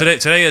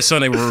 Today is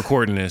Sunday. We're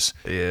recording this.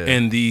 Yeah.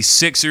 And the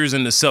Sixers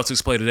and the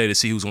Celtics play today to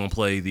see who's going to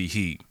play the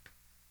Heat.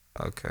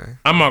 Okay.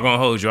 I'm not going to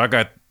hold you. I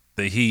got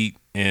the Heat,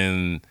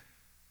 and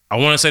I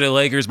want to say the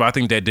Lakers, but I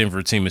think that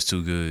Denver team is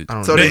too good.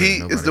 So the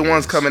Heat is the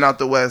ones coming out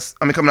the West.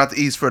 I mean, coming out the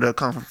East for the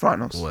conference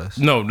finals. West.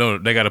 No,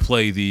 they got to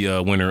play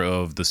the winner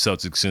of the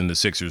Celtics and the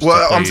Sixers.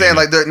 Well, I'm saying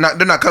like they're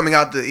not coming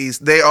out the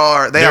East. They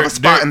have a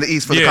spot in the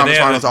East for the conference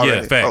finals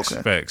already. Yeah,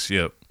 facts.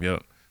 Yep.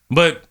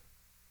 But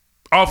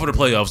off of the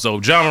playoffs though,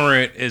 Ja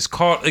Morant is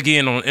caught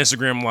again on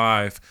Instagram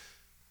Live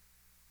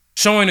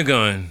showing a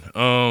gun.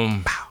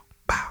 I'm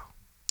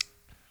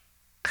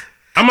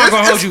not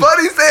gonna hold you. It's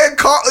funny saying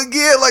caught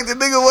again, like the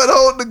nigga wasn't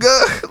holding the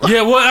gun.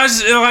 Yeah, well,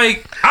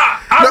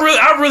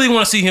 I really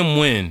want to see him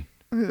win.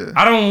 Yeah.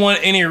 I don't want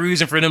any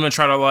reason for them to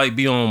try to like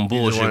be on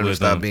bullshit with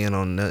stop him. being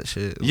on nut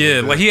shit.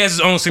 Yeah, like he has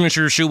his own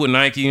signature shoe with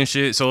Nike and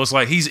shit, so it's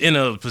like he's in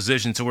a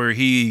position to where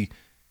he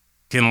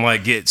can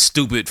like get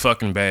stupid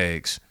fucking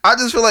bags. I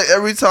just feel like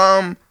every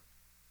time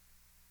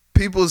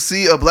people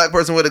see a black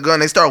person with a gun,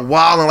 they start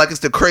wilding like it's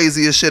the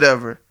craziest shit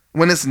ever.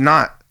 When it's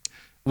not.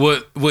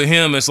 With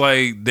him, it's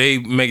like they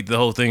make the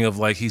whole thing of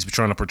like he's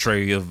trying to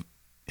portray of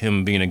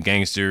him being a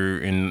gangster,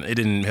 and it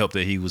didn't help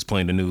that he was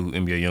playing the new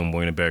NBA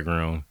YoungBoy in the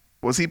background.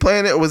 Was he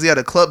playing it, or was he at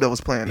a club that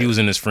was playing it? He was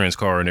in his friend's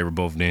car, and they were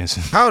both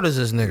dancing. How old is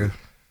this nigga?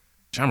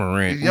 Ja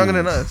Morant. He's younger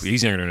than us.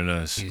 He's younger than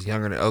us. He's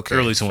younger than okay.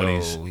 Early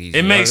 20s. So he's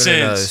it makes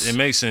younger than sense. us. It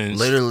makes sense.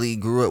 Literally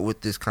grew up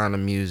with this kind of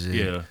music.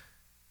 Yeah.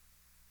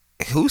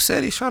 Who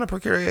said he's trying to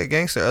portray a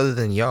gangster other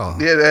than y'all?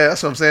 Yeah,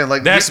 that's what I'm saying.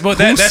 Like that's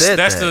that?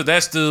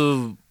 that's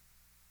the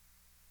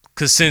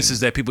consensus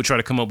that people try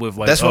to come up with.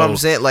 Like that's what I'm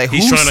saying. Like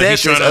who said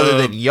this other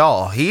than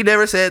y'all? He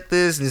never said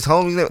this. And his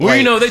homies. Well, like,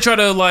 you know, they try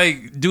to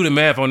like do the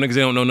math on niggas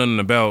they don't know nothing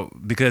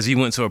about because he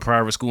went to a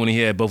private school and he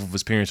had both of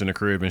his parents in the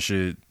crib and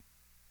shit.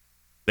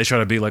 They try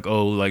to be like,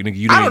 oh, like nigga,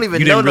 you didn't, I don't even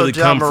you know didn't really no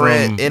Ja come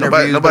Morant from.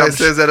 interviews. Nobody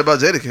says that about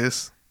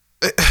Jadakiss.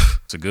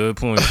 It's a good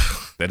point.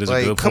 That is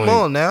like, a good point. come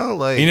on now,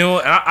 like you know,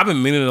 I've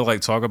been meaning to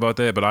like talk about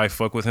that, but I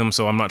fuck with him,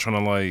 so I'm not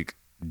trying to like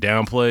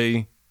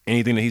downplay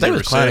anything that he's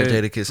ever said.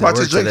 Watch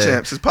his Drink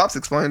Champs. His pops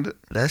explained it.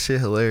 That shit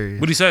hilarious.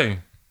 What'd he say?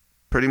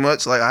 Pretty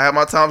much like I had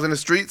my times in the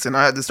streets, and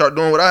I had to start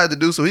doing what I had to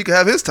do so he could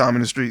have his time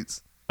in the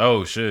streets.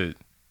 Oh shit.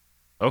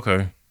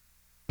 Okay.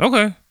 All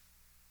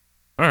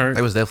right.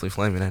 They was definitely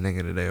flaming that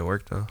nigga today at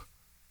work though.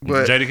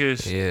 But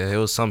Jadakiss? Yeah, it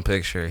was some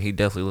picture. He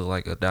definitely looked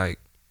like a dyke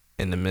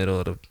in the middle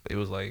of the. It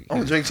was like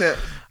on Drink Champ.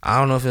 I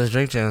don't know if it was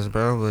Drink Champs,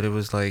 bro, but it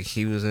was like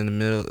he was in the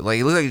middle. Like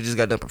it looked like he just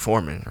got done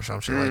performing or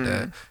some shit like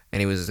that, and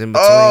he was in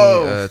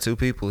between two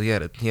people. He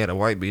had a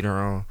white beater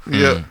on.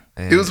 Yeah,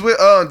 he was with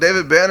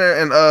David Banner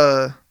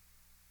and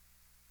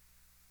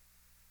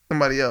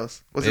somebody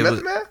else. Was it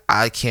Method Man?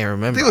 I can't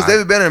remember. I think it was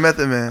David Banner and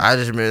Method Man. I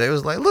just remember they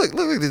was like, look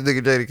at this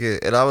nigga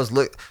Jadakiss, and I was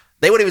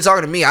They weren't even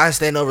talking to me. I was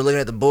standing over looking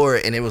at the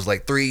board, and it was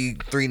like three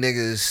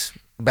niggas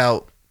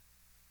about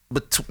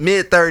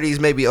mid-30s,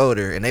 maybe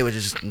older, and they were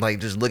just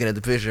looking at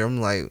the picture. I'm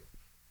like,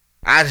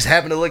 I just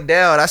happened to look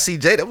down. I see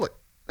Jada. I'm like,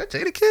 that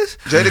Jadakiss?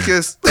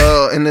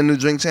 Jadakiss in the new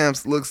Drink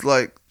Champs looks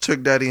like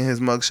Trick Daddy in his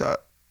mugshot,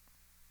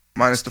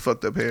 minus the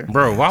fucked up hair.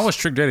 Bro, why was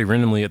Trick Daddy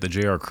randomly at the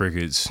JR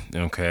Crickets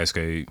on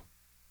Cascade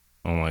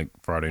on like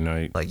Friday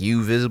night? Like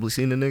you visibly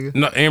seen the nigga?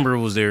 No, Amber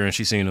was there and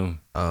she seen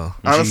him. Oh,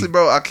 honestly,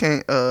 bro, I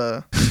can't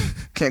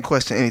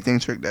question anything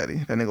Trick Daddy.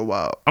 That nigga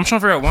wild. I'm trying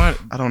to figure out why.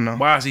 I don't know.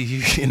 Why is he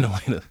here in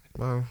Atlanta?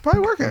 Well,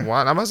 probably working.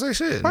 Why? I'm about to say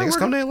shit. Niggas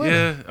come to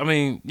Atlanta. I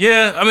mean,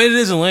 it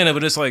is Atlanta,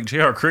 but it's like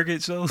JR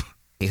Cricket, so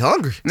he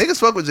hungry. Niggas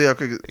fuck with JR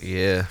Cricket.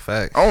 Yeah,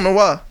 fact. I don't know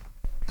why.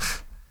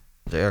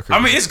 JR Cricket. I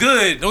mean, it's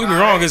good. Don't get me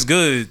wrong, it's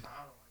good.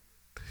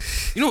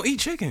 You don't eat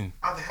chicken.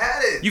 I've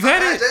had it. You've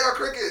had it? JR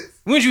Cricket.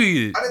 When'd you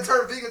eat it? I didn't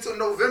turn vegan until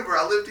November.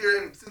 I lived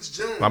here since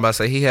June. I'm about to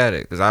say he had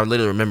it because I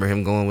literally remember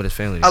him going with his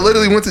family. I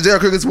literally went to JR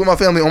Crickets with my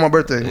family on my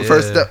birthday.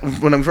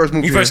 When I first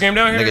moved You here. first came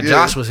down here? Nigga,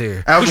 Josh was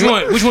here.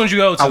 Which one did you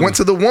go to? I went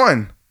to the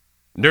one.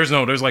 There's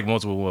like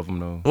multiple of them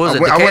though. What was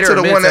it? I went to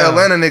the one that Midtown?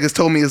 Atlanta niggas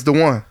told me is the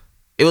one.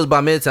 It was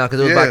by Midtown because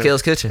it was by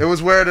Kale's Kitchen. It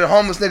was where the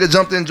homeless nigga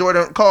jumped in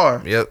Jordan's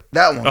car. Yep.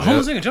 That one. A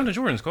homeless nigga jumped in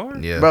Jordan's car?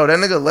 Yeah. Bro, that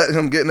nigga let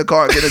him get in the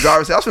car and get in the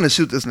driver's seat. I was finna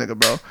shoot this nigga,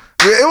 bro.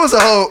 Yeah, it was a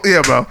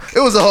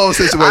whole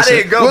situation. I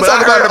didn't go, but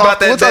I heard about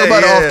that We'll talk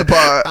about it day, off the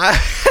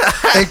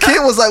pod. And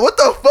Kid was like, what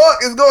the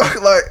fuck is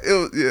going like, it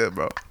was, yeah,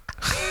 bro.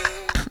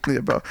 Yeah,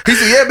 bro. He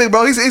said, yeah, big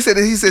bro. He said,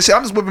 shit,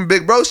 I'm just whipping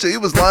big bro shit. He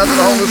was lying to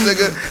the homeless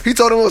nigga. He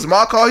told him it was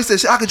my car. He said,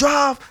 shit, I could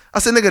drive. I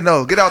said, nigga,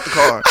 no, get out the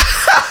car.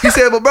 He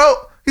said, but bro,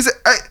 he said,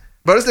 hey,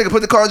 bro, this nigga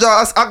put the car in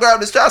drive. I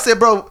grabbed the strap. I said,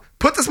 bro,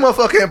 put this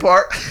motherfucker in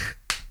park.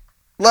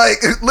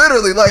 Like,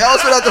 literally, like, I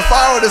was finna have to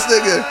fire this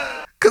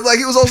nigga. Cause like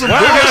he was on some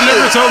Why you bullshit,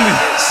 never told me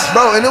this?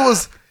 bro. And it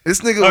was this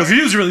nigga was.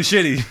 He was really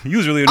shitty. He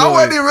was really I annoyed.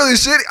 wasn't even really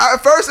shitty.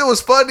 At first, it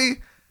was funny.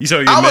 You saw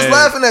you I was mad.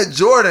 laughing at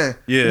Jordan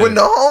when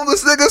the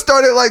homeless nigga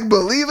started like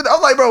believing. I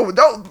was like, bro,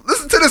 don't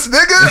listen to this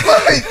nigga.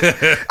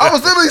 Like, I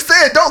was literally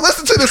saying, don't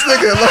listen to this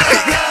nigga.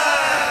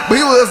 Like, but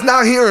he was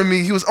not hearing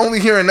me. He was only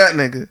hearing that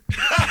nigga.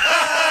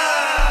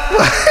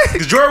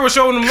 Because Jordan was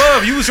showing him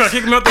love. You was trying to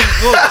kick him out the.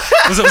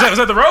 Was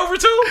that the Rover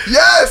too?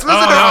 Yes, Oh, no,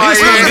 he was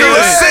feeling he was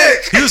good.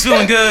 sick. He was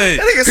feeling good.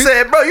 That nigga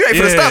said, bro, you ain't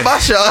finna stop my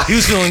shot. He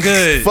was feeling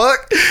good.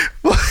 Fuck.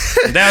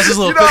 That was his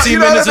little You know, 15 you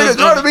know minutes that nigga of.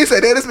 Jordan be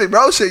saying, this big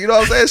bro shit. You know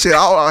what I'm saying? Shit,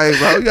 hey,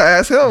 bro, you gotta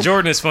ask him.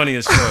 Jordan is funny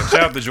as fuck.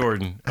 Shout out to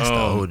Jordan. That's the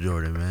old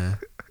Jordan, man.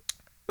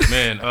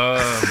 Man,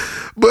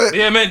 But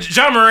yeah, man,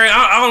 John Moran.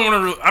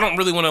 I don't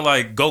really want to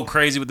like go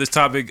crazy with this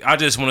topic. I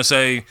just want to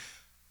say,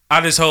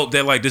 I just hope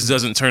that like this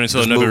doesn't turn into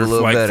Just move another a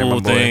little like better, full my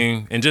boy.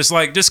 thing, and just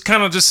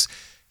kind of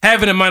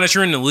having in mind that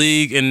you're in the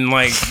league and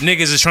like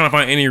niggas is trying to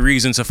find any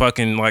reason to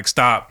fucking like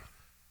stop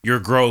your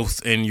growth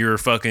and your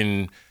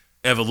fucking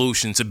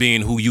evolution to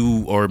being who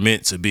you are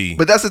meant to be.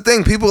 But that's the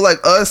thing. People like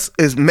us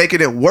is making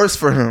it worse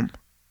for him.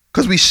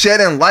 Because we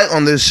shedding light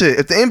on this shit.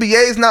 If the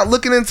NBA is not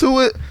looking into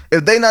it,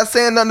 if they not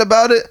saying nothing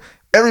about it,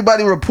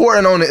 everybody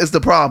reporting on it is the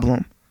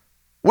problem.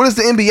 What has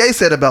the NBA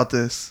said about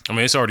this? I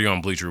mean, it's already on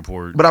Bleacher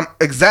Report. But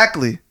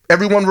exactly.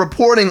 Everyone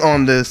reporting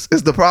on this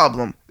is the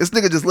problem. This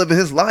nigga just living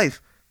his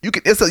life.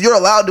 You're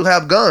allowed to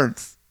have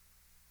guns.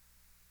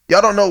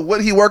 Y'all don't know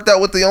what he worked out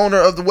with the owner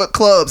of what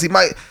clubs. He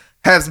might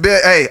have been,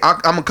 hey,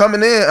 I'm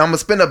coming in, I'm gonna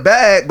spend a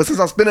bag, but since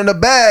I'm spending a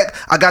bag,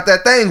 I got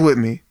that thing with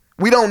me.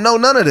 We don't know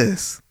none of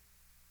this.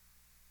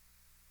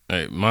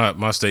 Hey,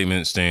 my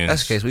statement stands.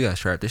 That's the case. We gotta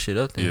strap this shit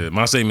up then. Yeah,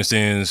 my statement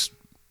stands.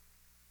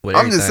 With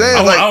I'm just everything.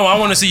 saying, like, I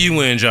want to see you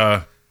win,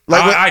 Ja.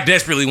 Like when- I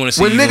desperately want to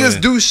see when you niggas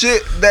win. do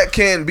shit that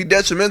can be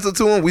detrimental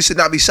to them, we should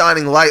not be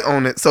shining light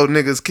on it so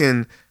niggas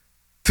can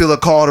feel a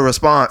call to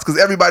response. Because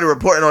everybody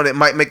reporting on it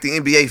might make the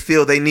NBA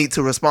feel they need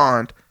to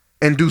respond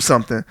and do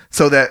something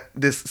so that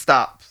this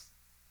stops.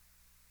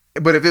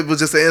 But if it was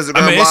just an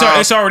Instagram I mean, live,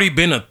 it's already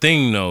been a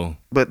thing though.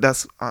 but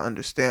I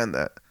understand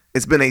that.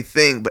 It's been a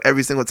thing, but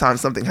every single time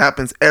something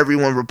happens,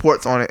 everyone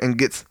reports on it and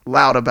gets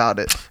loud about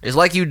it. It's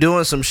like you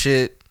doing some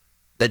shit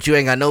that you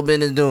ain't got no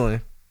business doing,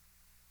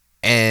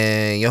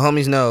 and your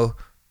homies know,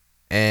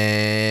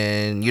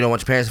 and you don't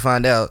want your parents to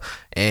find out,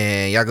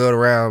 and y'all go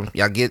around,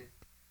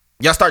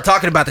 y'all start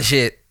talking about the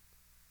shit,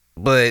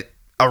 but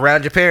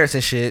around your parents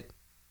and shit,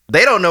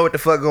 they don't know what the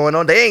fuck going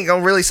on. They ain't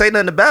gonna really say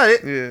nothing about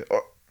it. Yeah.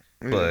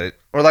 But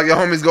or like your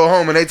homies go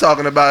home and they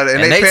talking about it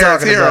and And they they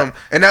parents talking hear about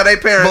them and now they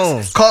parents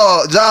Boom.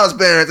 call John's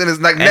parents and it's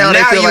like and now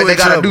they feel you like they in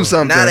gotta trouble. do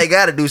something. Now they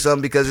gotta do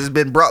something because it's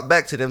been brought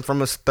back to them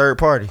from a third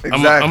party. Exactly.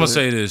 I'm gonna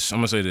say this.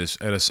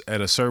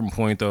 At a certain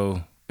point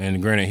though,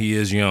 and granted he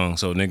is young,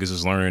 so niggas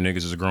is learning,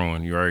 niggas is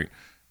growing. You right?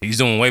 He's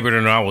doing way better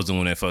than I was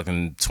doing at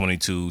fucking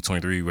 22,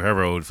 23,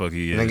 whatever old the fuck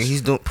he is. Nigga,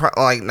 he's doing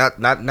like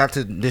not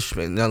to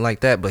disrespect nothing like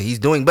that, but he's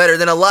doing better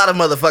than a lot of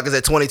motherfuckers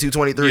at 22,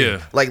 23.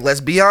 Yeah. Like, let's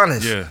be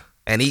honest. Yeah.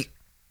 And he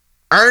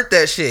earned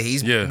that shit.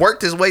 He's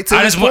worked his way to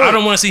I this don't point.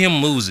 want to see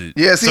him lose it.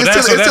 Yeah, see, So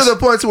it's that's- to the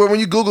point to where when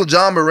you Google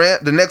John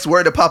Morant, the next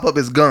word to pop up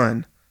is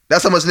gun.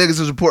 That's how much niggas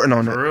is reporting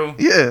on it. For real?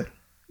 Yeah.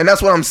 And that's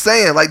what I'm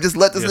saying. Like, just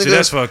let this Yeah, see,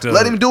 that's nigga, fucked up.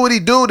 let him do what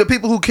he do. The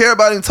people who care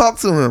about him talk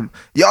to him.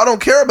 Y'all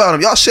don't care about him.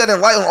 Y'all shedding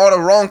light on all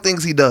the wrong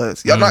things he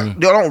does. Y'all Mm-hmm.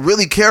 y'all don't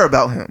really care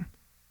about him.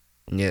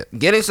 Yeah,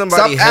 getting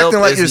somebody Stop help acting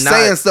like is you're not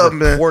saying something,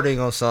 man. reporting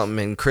on something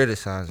and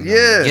criticizing.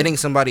 Yeah. them. Getting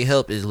somebody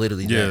help is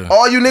literally Yeah. that.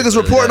 All you niggas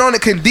really reporting that. on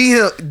it can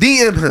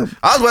DM him.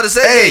 I was about to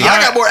say, Hey, hey,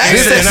 y'all got more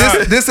this access.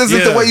 is- This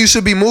isn't the Yeah. way you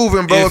should be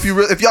moving, bro.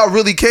 If y'all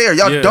really care,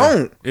 y'all Yeah.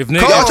 don't. If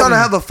Y'all niggas- trying to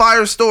have a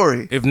fire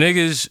story. If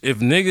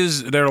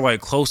niggas that are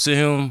like close to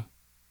him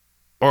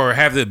or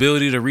have the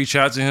ability to reach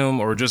out to him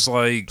or just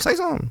like Say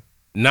something.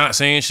 not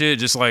saying shit,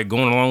 just like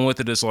going along with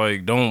it, it's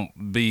like don't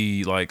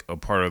be like a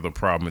part of the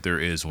problem if there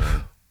is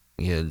one.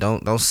 Yeah,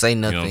 don't say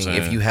what I'm nothing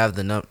saying? if you have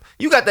the number.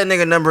 You got that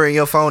nigga number in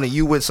your phone and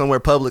you went somewhere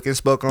public and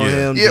spoke on Yeah.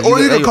 him. Yeah, then or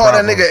you got can your call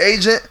that problem. nigga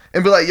agent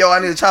and be like, yo, I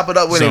need to chop it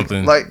up with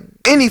Something. him. Like,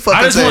 any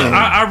fucking thing.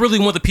 I really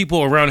want the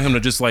people around him to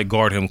just like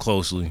guard him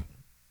closely.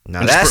 Now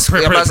And that's just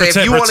I'm about to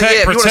say, if you want to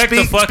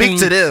speak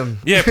to them.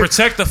 Yeah,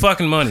 protect the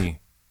fucking money.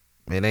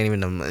 It ain't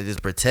even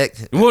just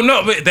protect. Well,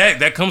 no, but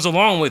that comes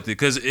along with it.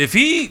 Because if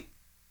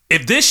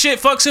this shit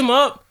fucks him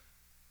up,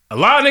 a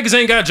lot of niggas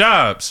ain't got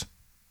jobs.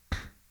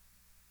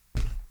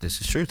 This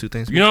is true. Two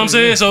things. You know what I'm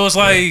saying? So it's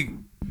like,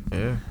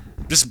 Yeah.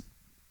 just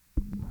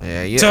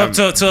Yeah.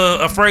 to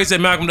a phrase that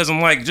Malcolm doesn't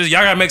like, just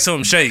y'all gotta make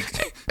something shake.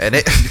 And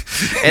it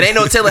ain't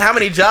no telling how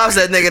many jobs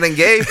that nigga done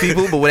gave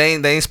people, but they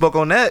ain't spoke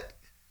on that.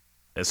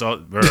 That's all,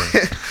 bro.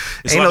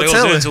 It's a Ain't lot no that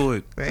telling. goes into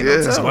it. Ain't no Yeah,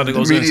 It's a lot that the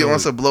goes media into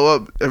wants it. to blow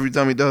up every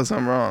time he does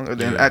something wrong, and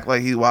then Yeah. act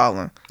like he's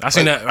wilding. I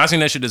seen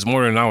that shit this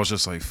morning, and I was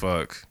just like,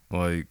 fuck,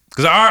 like,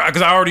 cause I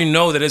already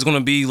know that it's gonna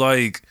be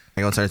like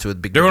Ain't gonna turn into a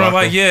big. they're gonna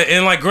debacle. like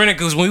and like granted,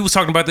 cause when we was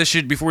talking about this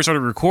shit before we started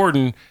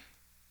recording,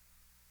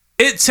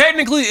 it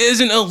technically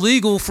isn't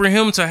illegal for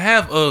him to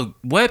have a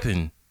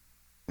weapon.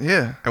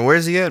 Yeah. And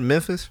where's he at?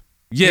 Memphis.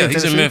 Yeah, Yeah, he's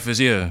in Tennessee? Memphis.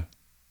 Yeah,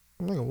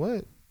 Nigga,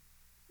 what?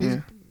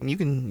 Yeah. You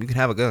can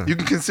have a gun. You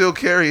can conceal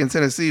carry in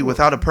Tennessee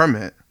without a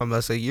permit. I'm about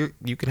to say you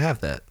can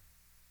have that.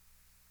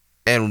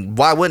 And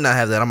why wouldn't I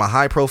have that? I'm a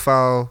high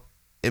profile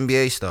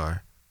NBA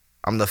star.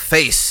 I'm the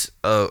face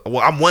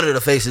I'm one of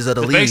the faces of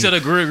the league. Face of the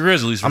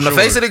Grizzlies. I'm the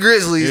face of the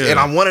Grizzlies, Yeah. and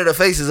I'm one of the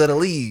faces of the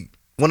league.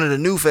 One of the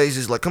new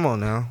faces. Like, come on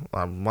now.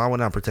 Why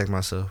wouldn't I protect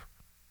myself?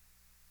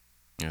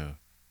 Yeah.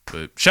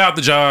 But shout out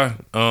to Ja.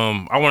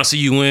 I want to see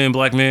you win,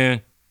 black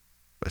man.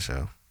 For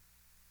sure.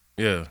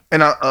 Yeah.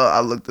 And I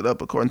looked it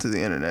up. According to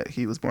the internet,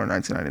 he was born in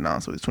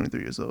 1999, so he's 23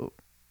 years old.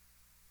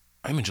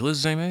 I'm in Jalil's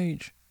the same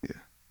age. Yeah.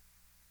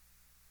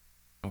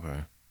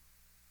 Okay.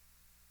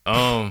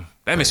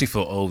 That makes me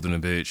feel old in a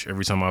bitch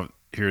every time I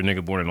hear a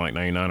nigga born in like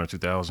 99 or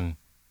 2000.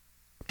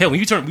 Hell, when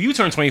you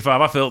turn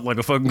 25, I felt like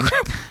a fucking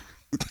grandpa.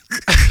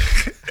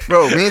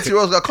 Bro, me and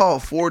T-Rose got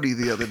called 40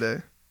 the other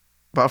day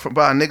by a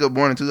nigga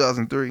born in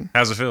 2003.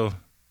 How's it feel?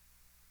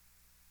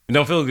 It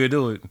don't feel good,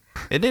 do it?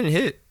 It didn't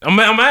hit. I'm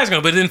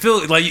asking, but it didn't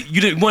feel like you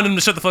didn't want him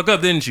to shut the fuck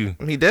up, didn't you?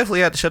 He definitely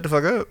had to shut the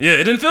fuck up. Yeah,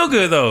 it didn't feel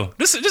good though.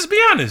 Just be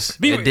honest.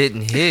 It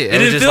didn't hit. It was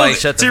didn't just feel like good.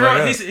 shut the fuck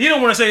up. He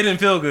don't want to say it didn't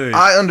feel good.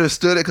 I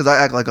understood it because I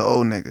act like an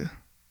old nigga.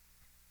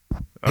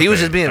 He was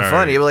Okay, just being all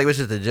funny. right. It was like, it was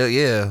just a joke.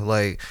 Yeah,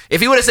 like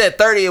if he would have said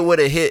 30, it would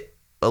have hit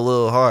a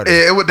little harder.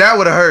 That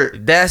would have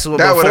hurt. That's what.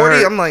 That But would've 40,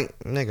 hurt. I'm like,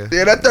 nigga.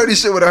 Yeah, that 30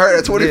 shit would have hurt.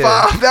 At 25,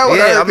 Yeah. that would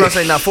have Yeah, hurt. I'm not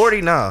saying now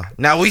 40. Nah.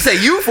 Now we say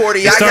you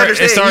 40. I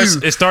understand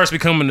you. It starts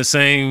becoming the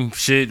same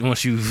shit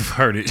once you've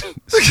heard it.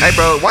 Hey,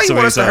 bro, why you So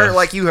want us to many hurt times.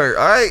 like you hurt?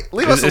 All right,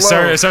 leave us It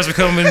alone. starts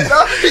becoming. He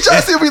trying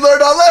to see if we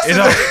learned our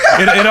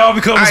lesson. It all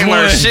becomes I ain't one.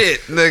 learned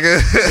shit,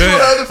 nigga.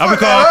 I've been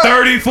called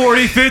 30,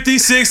 40, 50,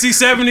 60,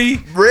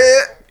 70.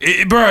 Red.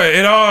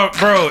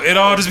 It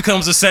all just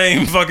becomes the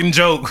same fucking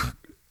joke.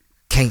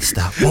 Can't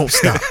stop, won't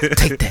stop.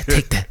 Take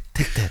that.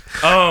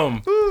 Oh,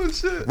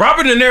 shit.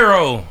 Robert De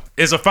Niro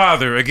is a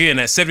father again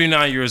at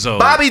 79 years old.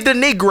 Bobby the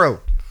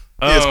Negro.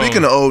 Yeah,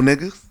 speaking of old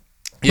niggas.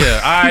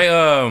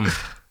 Yeah,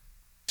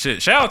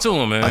 shit. Shout out to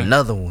him, man.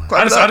 Another one.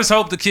 Clap it I up. just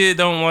hope the kid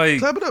don't like.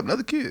 Clap it up.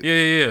 Another kid.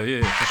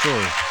 Yeah, for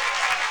sure.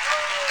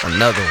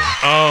 Another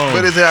one.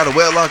 But is it out of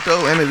wedlock,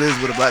 though? And it is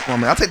with a black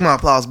woman. I take my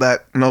applause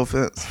back. No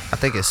offense. I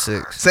think it's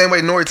 6. Same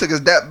way Nori took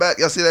his dap back.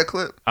 Y'all see that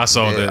clip? I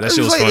saw that. That It's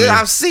shit was like, funny.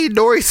 I've seen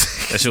Dory's.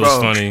 That shit was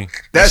Bro, funny.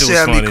 That shit shit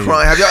had was me funny.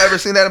 crying. Have y'all ever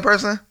seen that in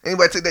person?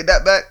 Anybody take their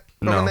dap back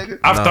from No. a nigga?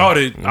 I've No. thought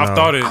it. I've No.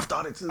 thought it. I've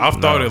thought it, too. I've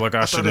thought it like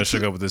I shouldn't have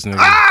shook up with this nigga.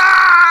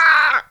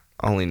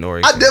 Only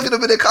Nori. I definitely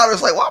been in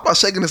Congress like, why am I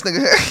shaking this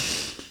nigga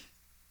hand?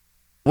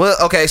 Well,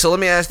 okay, so let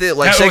me ask this.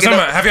 Like, Have shaking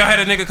up. have y'all had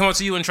a nigga come up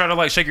to you and try to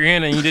like shake your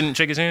hand and you didn't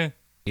shake his hand?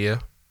 Yeah.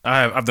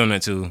 I've done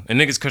that too. And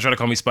niggas try to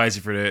call me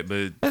spicy for that,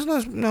 but That's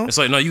not, no. it's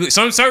like no, you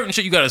some certain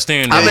shit you gotta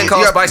stand I've on. been called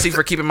You gotta spicy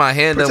for keeping my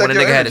hand up when a protect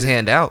nigga your had his energy.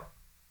 hand out.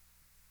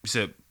 You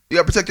said You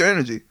gotta protect your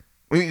energy.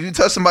 When you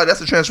touch somebody, that's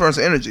a transference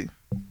of energy.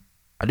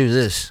 I do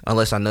this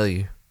unless I know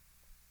you.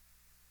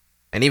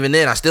 And even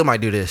then, I still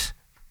might do this.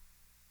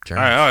 I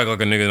act like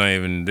a nigga not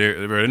even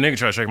there. Bro, the nigga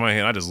try to shake my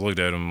hand. I just looked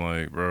at him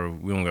like, bro,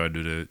 we don't gotta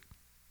do that.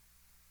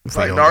 It's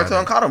like Naruto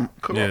and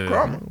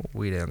Kurama.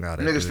 We don't got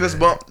it. Niggas fist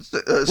bump.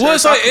 Well,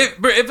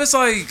 it's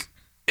like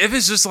if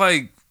it's just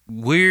like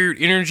weird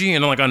energy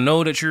and like I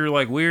know that you're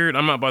like weird,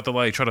 I'm not about to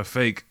like try to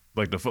fake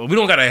like we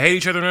don't gotta hate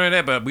each other or none of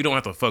that, but we don't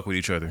have to fuck with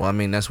each other. Well, I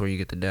mean, that's where you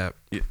get the dap.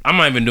 Yeah, I'm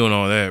not even doing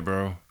all that,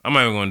 bro. I'm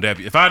not even gonna dap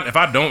you. If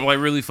I don't like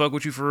really fuck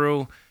with you for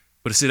real,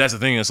 but see that's the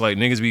thing. It's like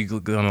niggas be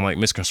gonna like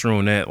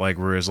misconstruing that like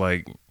where it's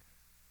like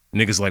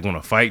niggas like want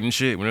to fight and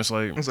shit when it's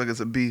like it's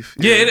a beef.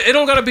 yeah, it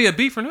don't gotta be a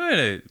beef or none of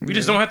that. We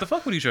just don't have to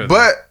fuck with each other.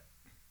 But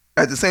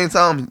at the same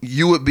time,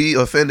 you would be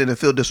offended and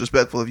feel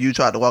disrespectful if you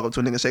tried to walk up to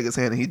a nigga, shake his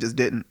hand, and he just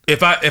didn't.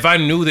 if I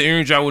knew the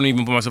energy, I wouldn't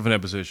even put myself in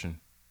that position.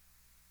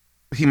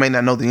 He may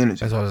not know the energy.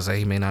 That's what I was say.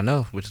 He may not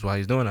know, which is why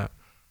he's doing that.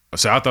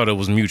 So I thought it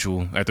was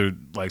mutual after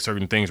like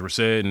certain things were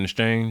said in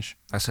exchange.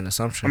 That's an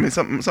assumption. I mean,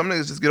 some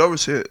niggas just get over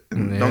shit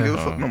and don't give a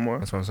fuck no more.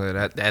 That's what I'm saying.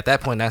 At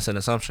that point, that's an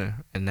assumption.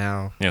 And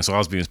now, Yeah, so I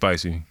was being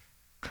spicy.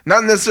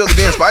 Not necessarily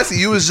being spicy.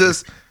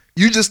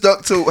 You just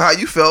stuck to how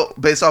you felt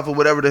based off of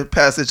whatever the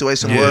past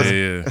situation was.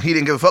 Yeah. And he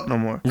didn't give a fuck no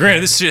more.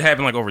 Granted, this shit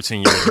happened like over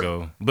 10 years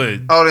ago,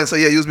 but Oh, then so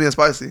yeah, you was being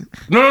spicy.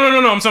 no.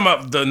 I'm talking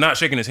about the not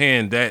shaking his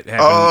hand that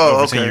happened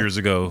over 10 years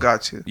ago.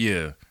 Gotcha.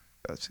 Yeah.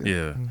 Gotcha.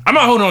 Yeah, I'm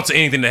not holding on to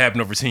anything that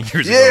happened over 10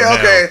 years ago. Yeah, now.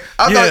 okay.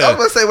 I was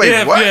gonna say, wait,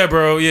 yeah, what? Yeah,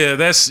 bro. Yeah,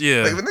 that's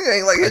yeah. Like, if a nigga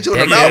ain't like hit you in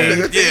the Yeah, mouth,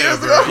 nigga, 10 years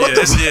bro. ago. What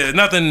the fuck? Yeah,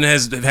 nothing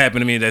has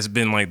happened to me that's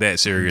been like that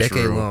serious. for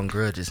real. decade-long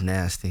grudge is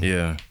nasty.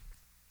 Yeah,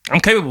 I'm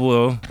capable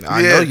though.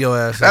 I Yeah. know your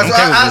ass. That's why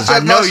I I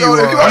checked know my you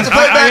shoulder. If you are. watch the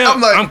playback,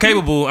 I'm like, I'm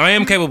capable. I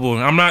am capable.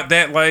 I'm not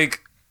that like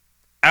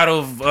out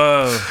of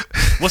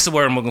what's the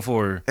word I'm looking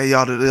for? hey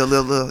y'all,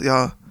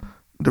 y'all,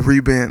 the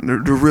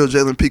rebrand, the real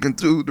Jalen peeking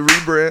through the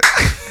rebrand.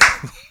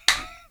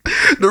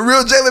 The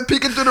real Jalen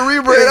peeking through the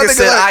rebrand. Nigga That nigga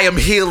said, like, I am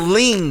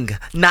healing,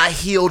 not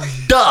healed.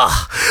 Duh.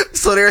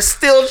 So there's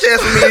still a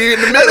chance for me in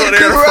the that middle nigga there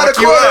to creep around fuck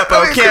the you corner. up,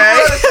 That nigga creep around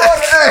okay? the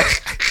corner.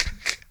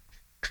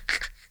 Hey.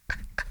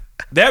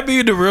 That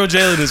being the real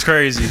Jalen is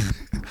crazy.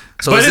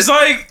 So But is it's it-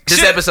 like This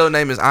shit. episode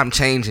name is I'm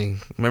Changing.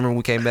 Remember when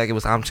we came back, it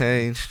was I'm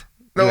Changed?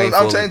 No, You ain't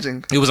I'm fully-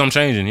 changing. It was I'm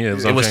changing. Yeah,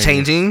 It was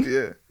changing.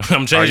 Yeah.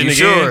 I'm changing you again.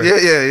 sure?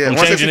 Yeah. I'm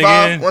changing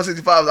 165. again.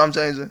 165. I'm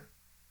changing.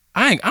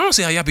 I don't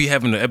see how y'all be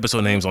having the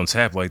episode names on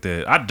tap like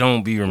that. I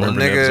don't be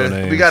remembering nigga, episode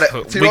names. We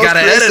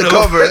gotta edit the them.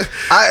 cover.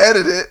 I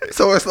edit it,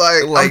 so it's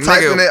like I'm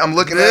typing nigga, it. I'm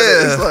looking at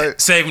it. It's like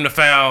saving the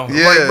file.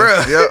 yeah, Like,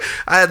 bro, Yep.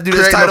 I had to do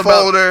this Creating a title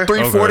about folder.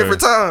 3-4 Okay.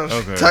 different times.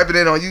 Okay. Typing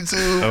it on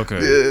YouTube. Okay.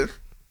 Yeah.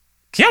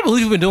 Can y'all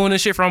believe we've been doing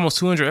this shit for almost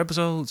 200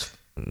 episodes?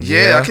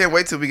 Yeah. I can't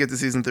wait till we get to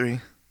season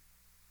 3.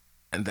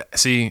 And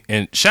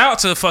and shout out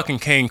to fucking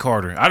Kane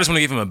Carter. I just want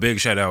to give him a big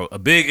shout out. A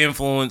big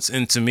influence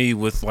into me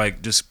with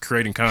like just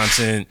creating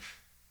content.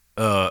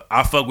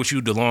 I fuck with you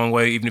the long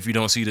way, even if you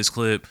don't see this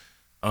clip.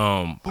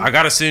 I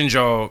gotta send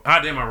y'all. Ah,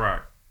 damn, I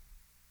rock.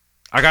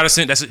 I gotta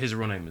send. That's his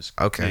real name is.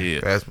 Okay, Yeah.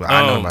 that's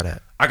I know about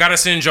that. I gotta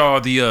send y'all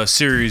the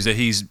series that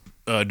he's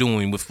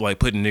doing with like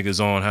putting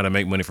niggas on how to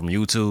make money from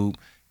YouTube.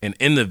 And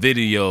in the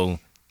video,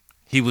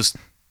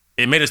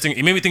 it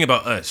made me think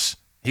about us.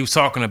 He was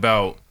talking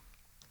about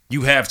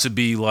you have to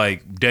be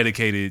like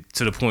dedicated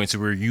to the point to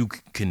where you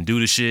can do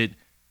the shit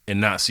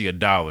and not see a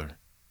dollar.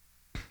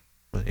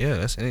 But yeah,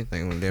 that's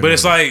anything. But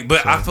it's like,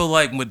 I feel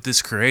like with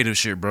this creative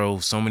shit, bro,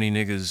 so many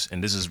niggas,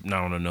 and this is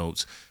not on the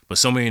notes, but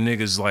so many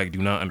niggas like do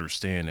not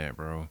understand that,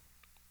 bro.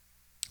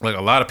 Like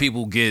a lot of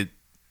people get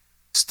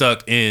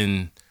stuck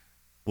in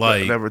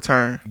like That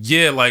return.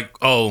 yeah, like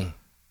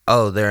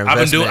their I've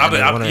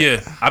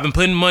investment. I've been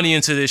putting money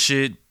into this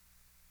shit.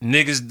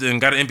 Niggas done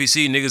got an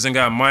NPC, niggas done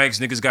got mics,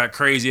 niggas got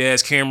crazy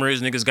ass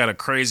cameras, niggas got a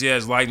crazy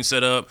ass lighting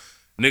setup,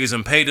 niggas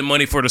done paid the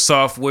money for the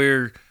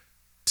software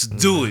to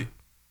do it.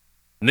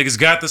 Niggas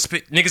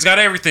got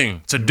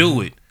everything to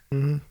do it.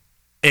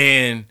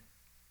 And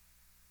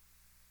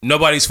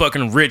nobody's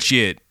fucking rich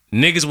yet.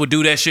 Niggas would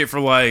do that shit for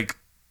like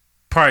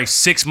probably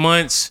 6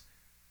 months.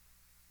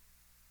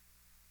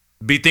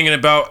 Be thinking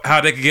about how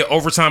they could get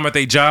overtime at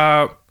their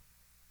job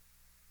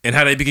and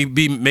how they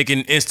be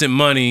making instant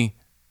money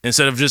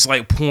instead of just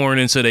like pouring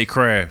into their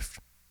craft.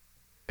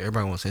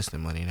 Everybody wants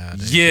instant money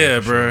nowadays.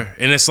 Yeah, bro.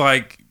 And it's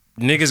like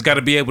niggas got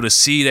to be able to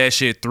see that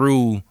shit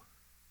through.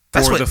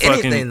 That's for what the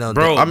anything fucking though.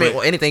 bro. I mean,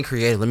 anything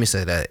creative. Let me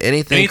say that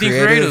anything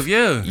creative,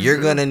 yeah. You're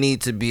gonna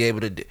need to be able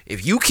to do.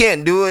 If you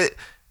can't do it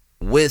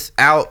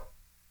without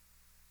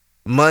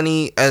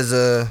money as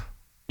a,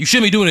 you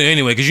shouldn't be doing it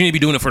anyway because you need to be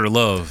doing it for the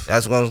love.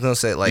 that's what I was gonna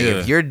say. Like Yeah.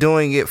 if you're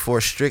doing it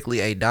for strictly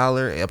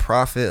 $1, a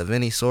profit of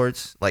any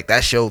sorts, like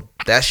that's your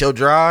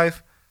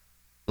drive,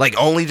 like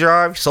only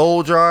drive,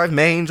 sole drive,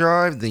 main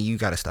drive, then you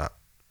gotta stop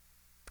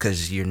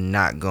because you're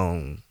not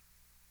gonna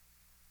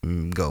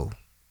go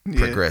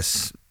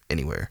progress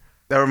anywhere.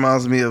 That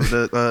reminds me of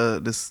the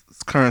this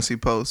currency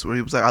post where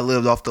he was like, "I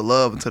lived off the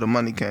love until the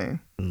money came."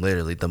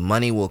 Literally, the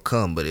money will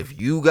come, but if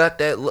you got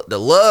that the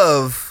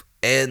love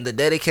and the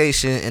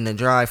dedication and the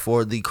drive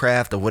for the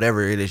craft or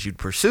whatever it is you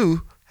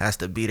pursue has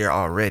to be there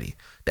already.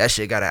 That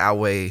shit gotta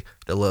outweigh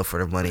the love for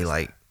the money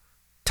like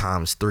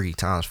times 3,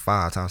 times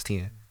 5, times 10.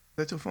 Is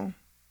that your phone?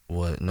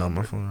 What? No,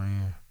 my phone right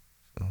here.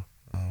 So,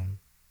 what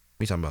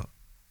you talking about?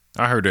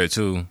 I heard that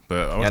too,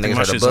 but I Y'all think niggas my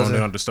heard the shit's on buzzer?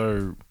 there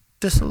undisturbed.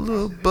 Just a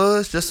little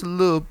buzz, just a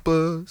little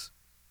buzz.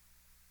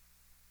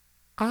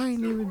 I ain't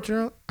even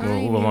drunk.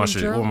 What my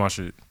shit? What my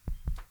shit?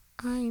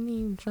 I ain't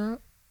even drunk.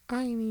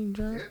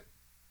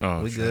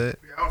 Oh, We shit. good.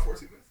 Yeah,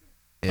 14 minutes.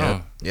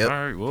 Yeah. Oh, Yep. All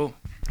right. Well,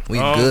 We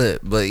good.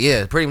 But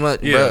yeah, pretty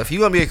much, Yeah. bro. If you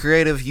gonna be a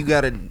creative, you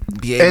gotta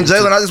be able And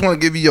Jalen, to. I just want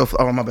to give you your.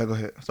 Oh my bad. Go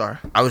ahead. Sorry.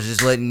 I was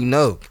just letting you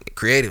know,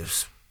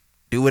 creatives,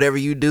 do whatever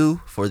you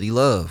do for the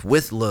love,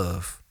 with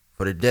love,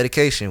 for the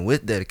dedication,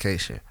 with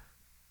dedication.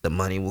 The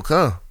money will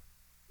come.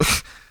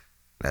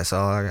 That's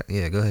all I got.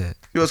 Yeah, go ahead.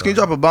 Yo, can you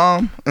drop a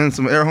bomb and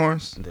some air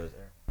horns?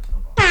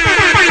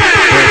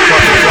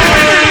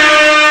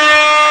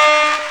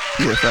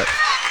 Yeah, fact.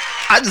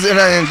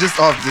 And just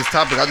off this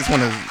topic, I just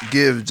want to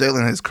give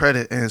Jalen his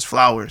credit and his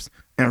flowers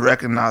and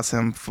recognize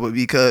him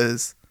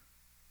because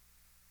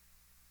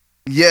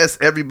yes,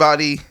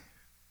 everybody,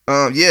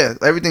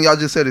 everything y'all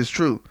just said is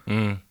true.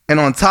 mm, And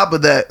on top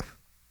of that,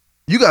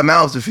 you got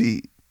mouths to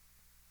feed,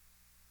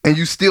 and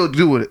you still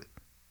do it.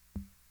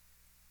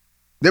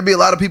 There'd be a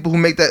lot of people who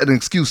make that an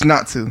excuse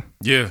not to,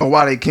 yeah, or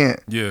why they can't.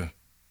 yeah.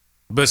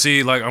 But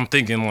see, like I'm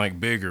thinking like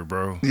bigger,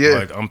 bro. Yeah.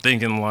 Like I'm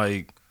thinking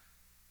like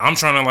I'm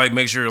trying to like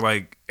make sure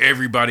like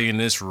everybody in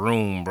this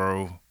room,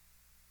 bro,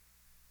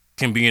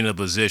 can be in a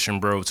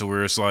position, bro, to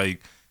where it's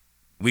like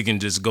we can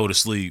just go to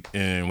sleep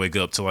and wake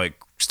up to like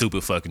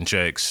stupid fucking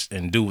checks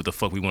and do what the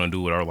fuck we want to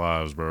do with our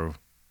lives, bro.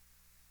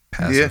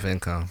 Passive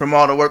income. From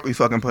all the work we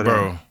fucking put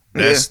Bro,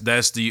 in.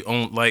 that's the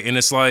only like, and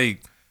it's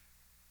like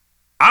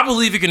I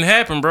believe it can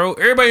happen, bro.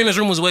 Everybody in this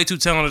room was way too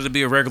talented to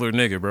be a regular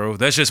nigga, bro.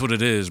 That's just what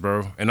it is,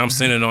 bro. And I'm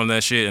standing on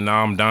that shit, and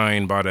now I'm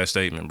dying by that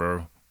statement,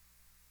 bro.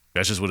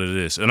 That's just what it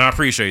is, and I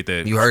appreciate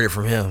that. You heard it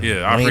from him.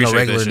 Yeah, I we ain't no appreciate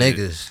regular that shit.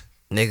 niggas,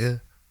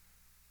 nigga.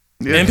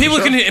 Yeah, And people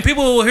for sure. and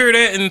people will hear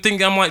that and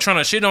think I'm like trying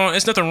to shit on.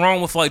 It's nothing wrong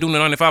with like doing a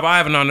 9 to 5. I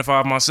have a 9 to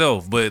 5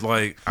 myself, but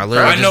like I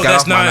literally just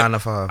got off my 9 to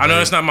 5. I know man.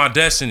 that's not my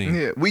destiny.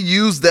 Yeah, we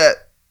use that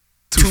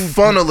to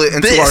funnel it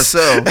into this.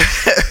 ourselves.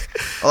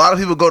 A lot of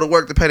people go to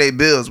work to pay their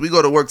bills. We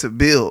go to work to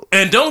build.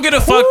 And don't get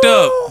it fucked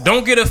up.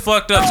 Don't get it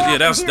fucked up. Yeah,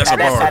 that's a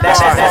bar.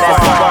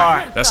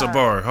 That's a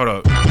bar. Hold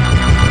up.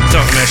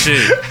 Talking that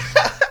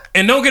shit.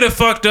 And don't get it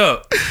fucked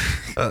up.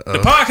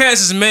 The podcast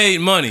has made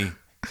money.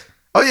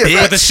 Oh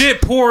yeah, But the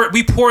shit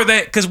we pour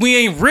that because we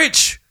ain't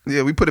rich.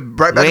 yeah, we put it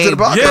right back into the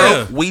podcast.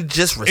 Yeah. We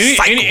just recycle.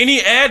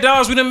 Any ad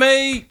dollars we done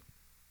made,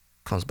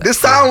 Comes back. This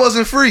sound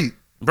wasn't free.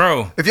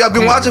 bro. If y'all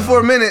been watching for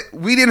a minute,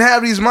 we didn't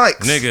have these mics.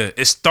 Nigga,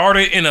 it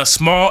started in a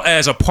small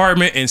ass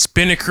apartment in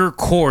Spinnaker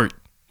Court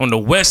on the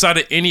west side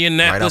of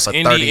Indianapolis, Right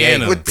off of 38.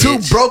 Indiana. With two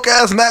Bitch. broke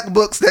ass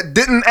MacBooks that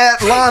didn't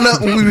line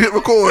up when we hit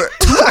record.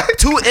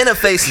 Two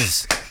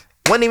interfaces.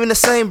 Wasn't even the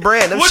same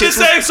brand. Them With the shits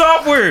was- same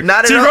software.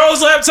 Not at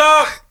T-Rose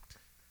laptop,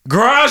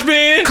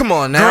 GarageBand. Come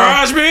on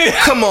now. GarageBand.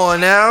 Come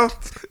on now.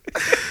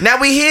 Now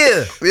we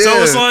here. Yeah.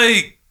 So it's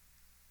like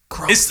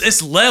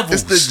it's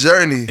levels. It's the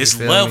journey. It's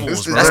feel me? levels,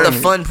 It's the bro. That's the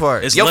journey. fun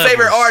part. It's Your levels.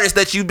 favorite artist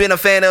that you've been a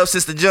fan of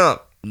since the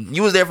jump.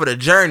 You was there for the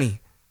journey.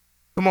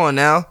 Come on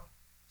now.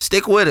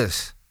 Stick with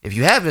us. If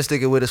you haven't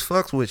sticking with us,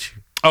 fucks with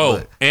you. Oh,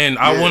 But- and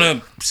I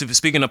want to,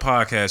 speaking of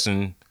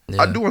podcasting,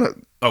 Yeah. I do want to.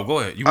 oh, go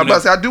ahead. You I'm wanna, about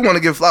to say I do want to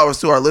give flowers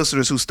to our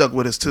listeners who stuck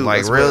with us too. Like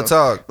as real well.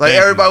 talk. Like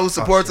Thank everybody you. who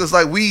supports us,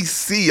 like we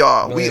see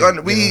y'all. Yeah,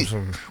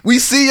 We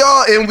see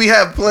y'all and we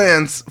have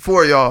plans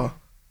for y'all.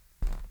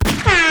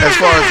 As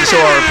far as to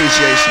show our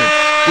appreciation,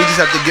 we just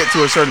have to get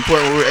to a certain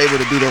point where we're able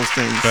to do those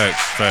things.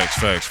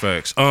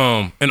 Facts.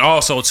 And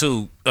also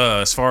too,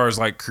 as far as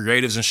like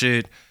creatives and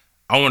shit,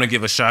 I want to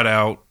give a shout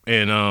out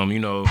and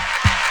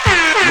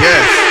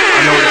Yes,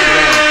 I know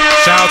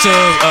what shout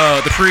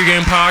out to the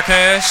pregame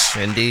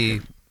podcast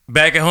Indeed.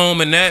 back at home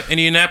in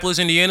Indianapolis,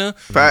 Indiana.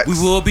 Facts. We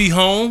will be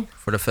home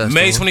For the festival.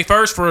 May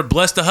 21st for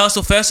Bless the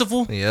Hustle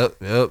Festival. Yep.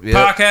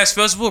 Podcast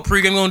Festival.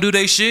 Pregame gonna do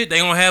their shit. They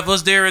gonna have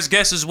us there as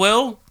guests as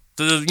well.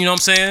 So, you know what I'm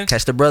saying?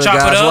 Catch the brother Chop it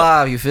guys up.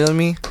 live. You feel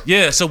me?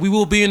 Yeah, so we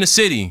will be in the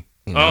city.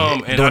 You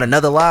know, And doing I-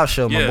 another live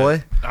show, my yeah,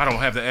 boy. I don't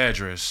have the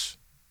address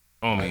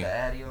on me.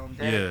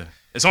 Yeah,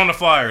 it's on the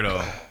flyer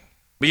though.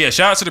 But yeah,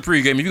 shout out to the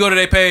pregame. If you go to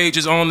their page,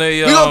 it's on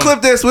their. We gonna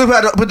clip this. We'll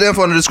have to put the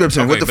info in the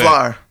description with the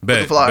flyer.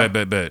 Bet, With the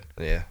flyer. bet.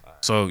 Yeah.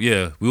 So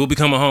yeah, we will be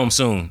coming home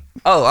soon.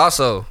 Oh,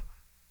 also,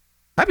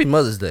 happy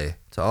Mother's Day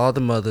to all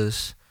the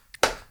mothers.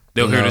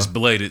 They'll You hear know. this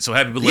belated. So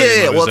happy belated.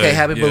 Yeah, Mother's well, okay, Day.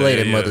 happy Yeah,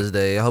 belated yeah. Mother's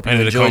Day. I hope you And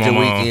to enjoyed come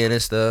your along. weekend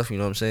and stuff. You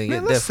know what I'm saying?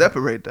 Man, Yeah, let's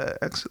definitely. separate that.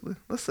 Actually,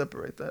 let's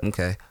separate that.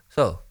 Okay,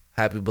 so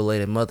happy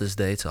belated Mother's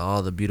Day to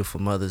all the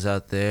beautiful mothers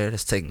out there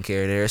that's taking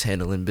care of theirs,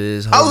 handling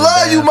biz. I holding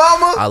love down. you,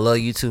 mama. I love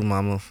you too,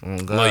 mama. Oh,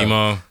 God. Love you,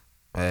 mom.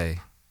 Hey,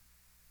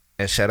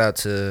 and shout out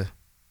to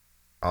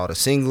all the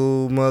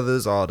single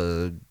mothers, all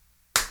the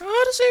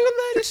single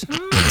ladies,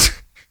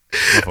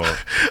 My fault.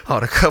 all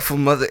the couple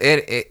mother,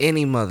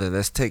 any mother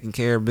that's taking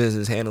care of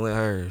business, handling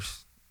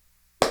hers.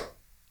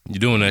 You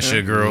doing that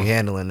shit, girl? You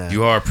handling that.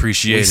 You are we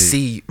appreciated.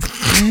 see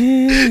you.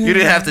 You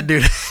didn't have to do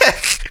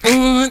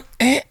that.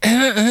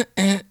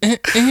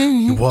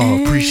 You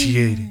are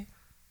appreciated.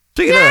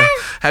 Speaking of,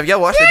 have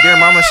y'all watched the Dear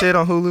Mama shit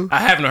on Hulu? I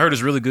haven't heard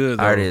it's really good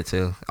though. I did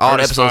too. All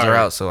the it's episodes fire. are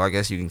out, so I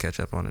guess you can catch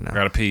up on it now.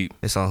 Gotta peep.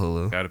 It's on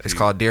Hulu. Gotta It's peep.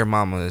 called Dear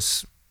Mama.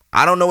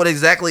 I don't know what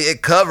exactly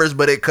it covers,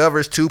 but it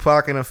covers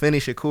Tupac and Afeni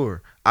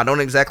Shakur. I don't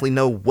exactly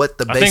know what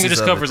the I basis think it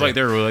just of covers it like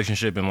their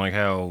relationship and like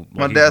how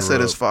My like, he dad grew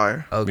said up. it's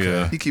fire. Okay.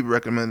 Yeah. He keep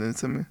recommending it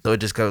to me. So it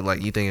just covers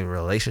like you think of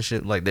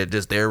relationship, like they're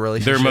just their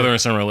relationship. Their mother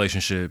and son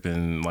relationship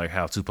and like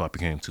how Tupac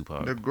became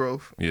Tupac. Their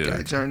growth. Yeah.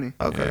 Their journey.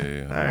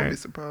 Okay. Yeah. I won't be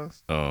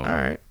surprised. All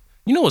right.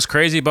 You know what's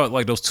crazy about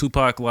like those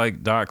Tupac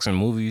like docs and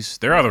movies?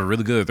 They're either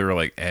really good or they're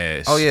like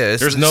ass. Oh yeah.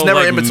 There's it's no never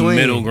like in between.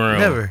 middle ground.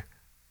 Never.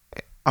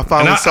 I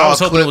finally I saw a was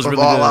hoping clip it was of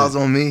really All good. Eyes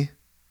on Me.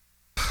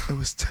 It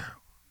was terrible.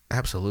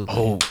 Absolutely.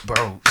 Oh,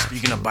 bro.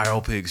 Speaking of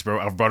biopics, bro,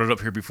 I've brought it up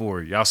here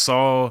before. Did y'all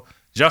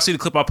see the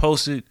clip I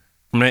posted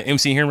from that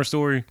MC Hammer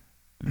story?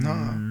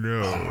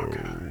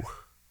 No.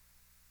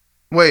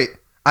 Wait,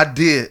 I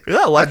did.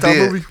 Yeah, Lifetime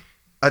movie.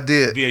 I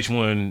did.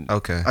 VH1.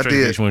 Okay. I straight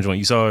did. VH1 joint.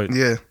 You saw it?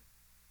 Yeah.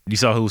 You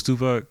saw who was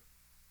Tupac?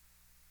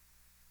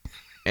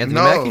 Anthony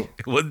No. Mackie.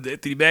 It wasn't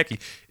Anthony Mackie.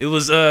 It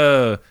was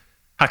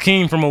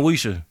Hakeem from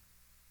Alicia.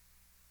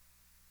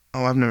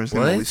 Oh, I've never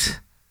seen Alicia.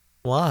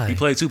 Why? He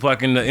played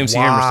Tupac in the MC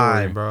Hammer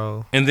story.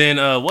 Bro? And then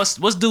what's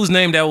dude's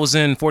name that was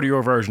in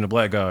 40-year-old version, the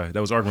black guy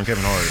that was arguing with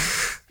Kevin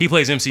Hart? He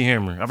plays MC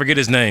Hammer. I forget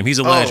his name. He's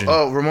a legend.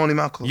 Oh, Ramoni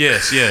Malcolm.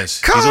 Yes.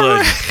 He's a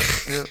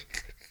legend.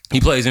 He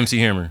plays MC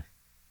Hammer.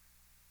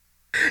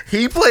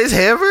 He plays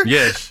Hammer?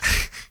 Yes.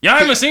 Y'all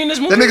haven't seen this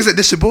movie? That nigga said,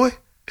 "This your boy.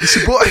 This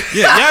your boy."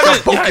 Yeah, y'all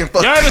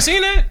Fuck. haven't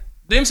seen that?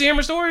 The MC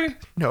Hammer story?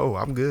 No,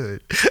 I'm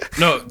good.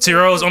 No,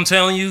 T-Rose, I'm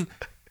telling you,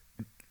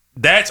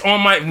 that's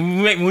on my.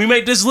 When we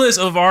make this list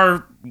of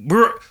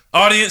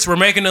we're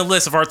making a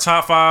list of our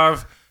top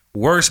 5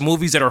 worst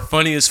movies that are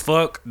funny as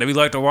fuck that we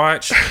like to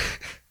watch.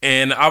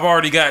 And I've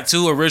already got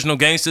 2 original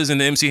gangsters and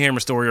the MC Hammer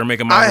story are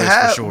making my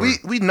list for sure.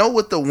 We know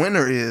what the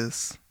winner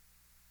is.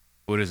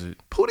 What is it?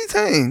 Pootie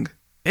Tang.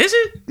 Is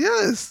it?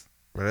 Yes.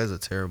 Bro, that's a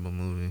terrible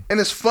movie. And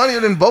it's funnier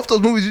than both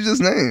those movies you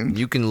just named.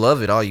 You can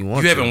love it all you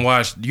want.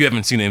 You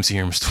haven't seen the MC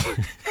Hammer story.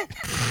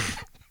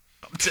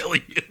 I'm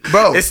telling you.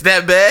 Bro, It's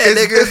that bad,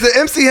 nigga. is the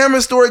MC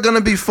Hammer story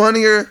gonna be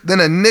funnier than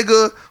a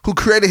nigga who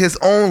created his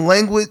own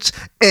language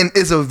and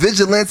is a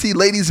vigilante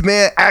ladies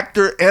man,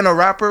 actor, and a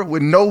rapper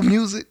with no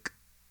music?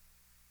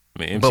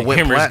 Man, MC But with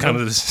Hammer's platinum.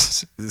 kind of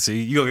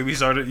see. You gonna get me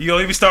started. You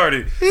gonna get me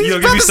started. He's You gonna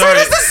about get me to say started.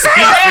 that's the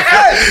same.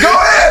 Hey, go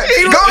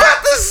ahead. Go ahead.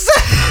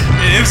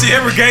 Yeah, MC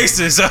Hammer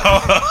gangster, so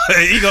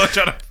he gonna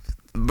try to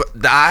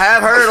But I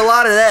have heard a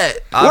lot of that.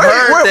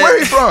 Where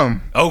he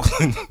from?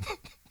 Oakland.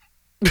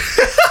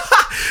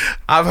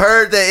 I've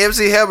heard that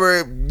MC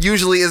Hammer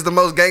usually is the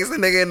most gangster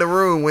nigga in the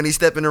room when he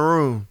step in the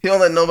room. He don't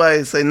let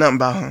nobody say nothing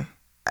about him.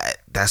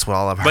 That's what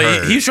all I've But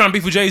heard. he was trying to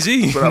beef with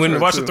Jay-Z But I've when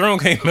heard Watch the too. Throne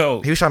came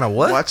out. He was trying to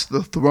what? Watch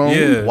the Throne.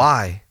 Yeah.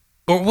 Why?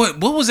 Or what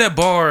was that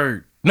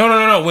bar?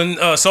 No.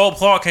 When Soul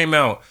Claw came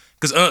out.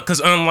 Cause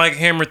unlike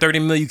Hammer 30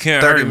 mil, you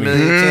can't 30 hurt me.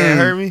 million can't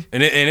hurt me?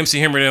 And MC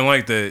Hammer didn't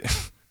like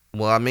that.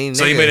 Well, I mean,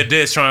 So he nigga, made a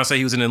diss trying to say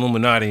he was in the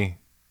Illuminati.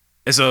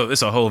 It's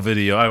a whole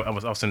video.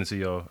 I'll send it to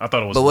y'all. I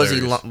thought it was But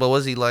hilarious.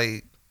 was he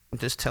like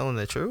just telling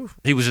the truth?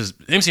 He was just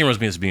MC Hammer was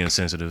just being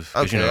sensitive.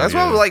 'Cause, Okay, you know, that's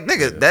why I was yeah. like,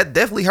 nigga, that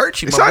definitely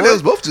hurt you, It's my like boy. they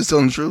was both just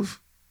telling the truth.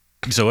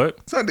 So what?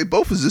 It's like they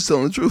both was just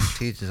telling the truth.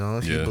 Teach his own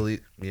if Yeah. you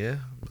believe. Yeah,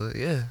 but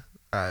yeah.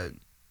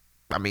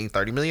 I mean,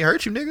 30 million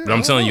hurt you, nigga. But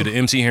I'm telling you, the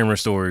MC Hammer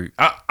story.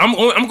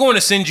 I'm going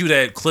to send you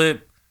that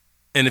clip,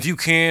 and if you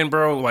can,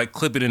 bro, like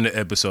clip it in the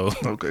episode.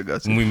 Okay,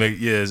 gotcha. When we make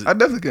I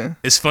definitely can.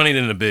 it's funny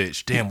than a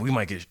bitch. Damn, we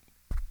might get.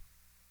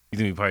 You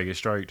think we probably get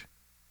striked?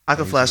 I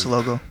can flash the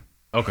logo.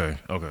 Okay.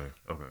 All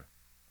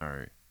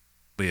right.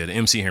 But yeah, the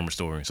MC Hammer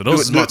story. So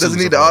those Does it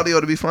need the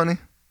audio to be funny?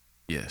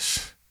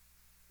 Yes.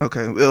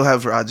 Okay, we'll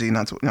have it for IG,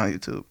 not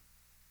YouTube.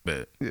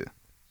 Bet. Yeah.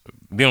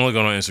 Be on the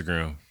lookout on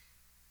Instagram.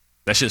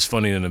 That shit's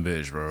funny than a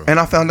bitch, bro. And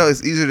I found out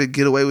it's easier to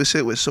get away with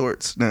shit with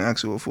shorts than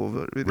actual full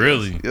videos.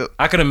 Really? Yep.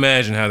 I can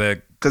imagine how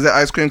that. Because that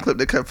ice cream clip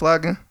that kept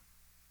flagging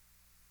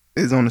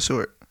is on the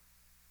short.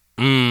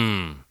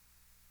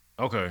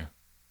 Okay.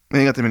 They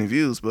ain't got that many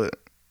views, but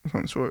it's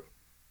on the short.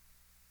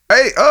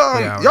 Hey,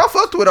 Yeah. y'all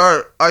fucked with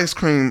our ice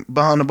cream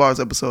behind the bars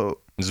episode.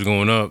 This is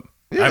going up.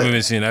 Yeah. I haven't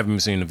been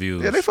seeing the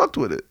views. Yeah, they fucked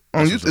with it.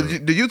 On That's what's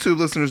YouTube, the YouTube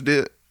listeners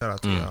did. Shout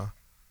out to y'all.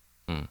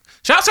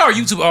 Shout out to our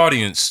YouTube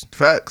audience.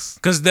 Facts.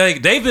 Cause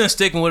they've been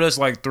sticking with us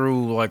like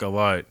through like a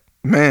lot.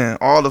 Man,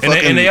 all the And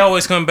fucking... they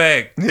always come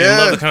back and Yeah.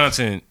 love the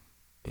content.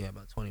 Yeah,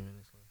 about 20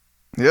 minutes.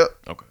 Yep.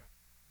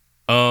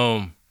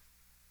 Okay.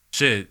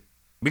 Shit.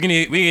 We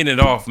getting it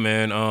off,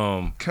 man.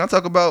 Can I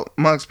talk about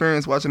my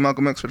experience watching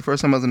Malcolm X for the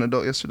first time as an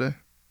adult yesterday?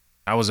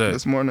 How was that?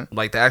 This morning.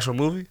 Like the actual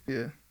movie?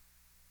 Yeah.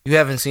 You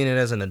haven't seen it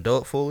as an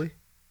adult fully?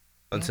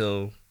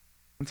 Until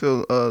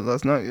Until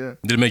last night, yeah.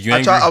 Did it make you I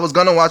angry? was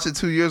gonna watch it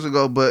 2 years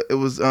ago, but it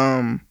was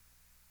I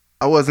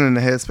wasn't in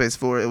the headspace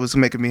for it. It was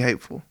making me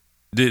hateful.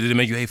 Did it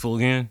make you hateful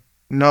again?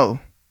 No.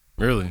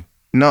 Really?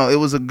 No,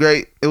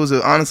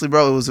 honestly,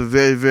 bro, it was a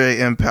very, very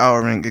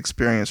empowering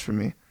experience for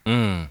me.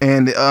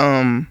 And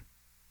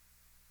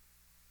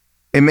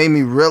it made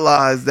me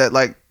realize that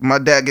like my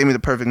dad gave me the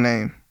perfect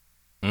name.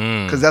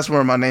 Because that's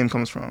where my name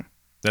comes from.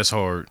 That's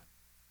hard.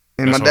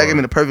 And That's my dad gave hard.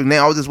 me the perfect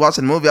name. I was just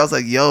watching the movie. I was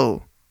like,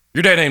 yo,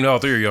 Your dad named all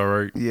three of y'all,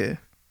 right? yeah.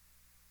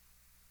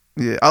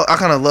 Yeah, I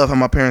kind of love how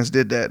my parents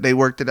did that. They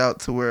worked it out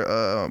to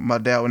where my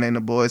dad would name the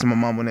boys and my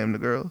mom would name the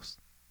girls.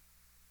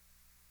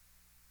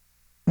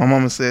 My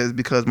mama says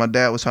because my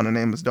dad was trying to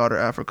name his daughter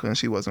Africa and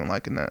she wasn't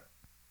liking that.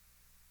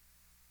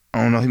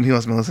 I don't know. He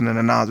must have been listening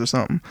to Nas or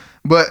something.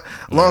 But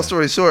long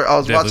story short, I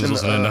was Definitely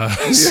watching. listening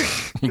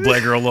to Nas.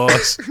 Black Girl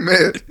Lost.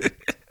 Man.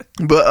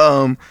 But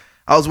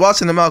I was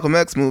watching the Malcolm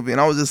X movie and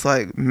I was just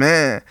like,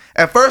 man.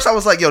 At first I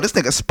was like, yo, this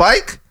nigga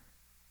Spike,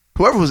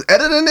 whoever was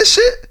editing this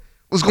shit,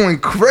 was going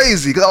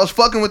crazy because I was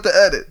fucking with the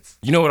edits.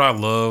 You know what I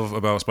love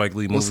about Spike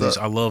Lee What's movies?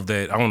 up? I love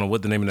that. I don't know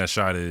what the name of that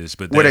shot is,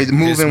 but Where they that,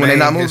 moving when they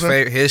not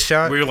moving. His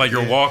shot? where like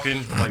you're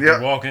walking, like Yeah.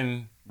 you're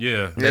walking.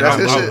 Yeah, Yeah,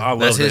 that's his shit. I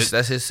love That's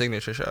that. his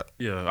signature shot.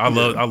 Yeah, I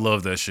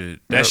love that shit.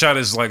 That Yep. shot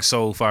is like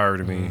so fire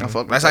to me. I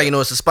fuck with That's how that. you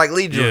know it's a Spike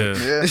Lee joint.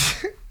 Yeah.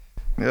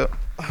 Yeah. Yep.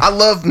 I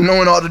love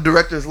knowing all the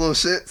directors' little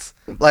shits.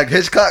 Like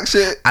Hitchcock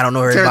shit. I don't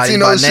know everybody Tarantino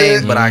by shit.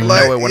 name, but I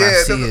Like, know it when I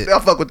see it. I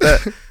fuck with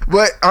that.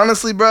 But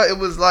honestly, bro, it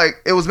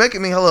was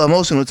making me hella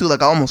emotional too.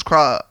 Like I almost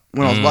cried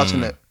when I was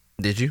watching it.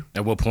 Did you?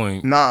 At what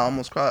point? Nah, I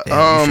almost cried.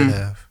 Yeah, you should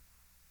have.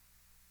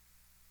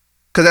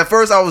 Cause at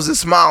first I was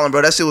just smiling,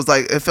 bro. That shit was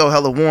like it felt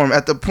hella warm.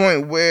 At the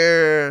point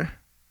where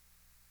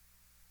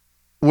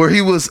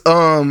he was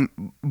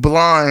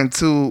blind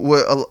to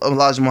what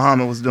Elijah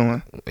Muhammad was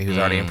doing. He was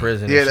already in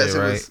prison. Yeah, and that shit,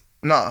 shit right? was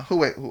nah.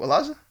 Who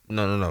Elijah?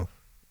 No.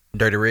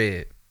 Dirty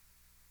Red.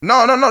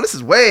 No. This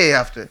is way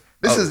after.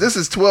 This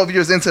is 12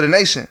 years into the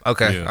nation.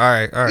 Okay. Yeah. All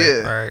right.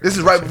 Yeah, All right. this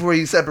is right before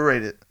he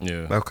separated.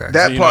 Yeah. Okay.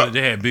 That So, part.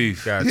 they had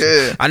beef. Gotcha.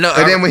 Yeah, I know.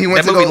 And then when he went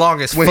that to movie go,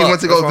 long as when he fuck.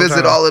 went to That's go what I'm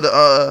visit trying all of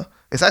the,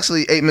 it's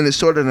actually 8 minutes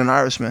shorter than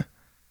Irishman.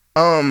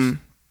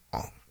 bitch.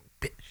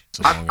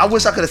 I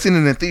wish I could have seen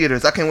it in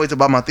theaters. I can't wait to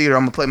buy my theater.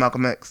 I'm gonna play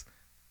Malcolm X.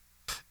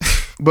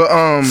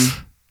 But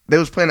they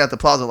was playing at the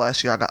Plaza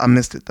last year. I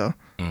missed it though.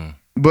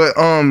 But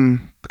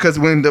because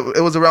when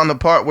it was around the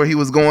part where he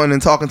was going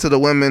and talking to the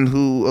women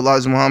who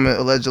Elijah Muhammad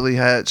allegedly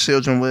had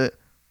children with,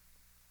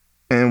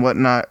 and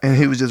whatnot, and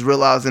he was just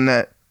realizing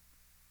that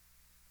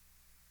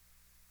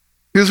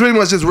he was pretty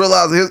much just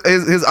realizing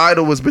his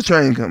idol was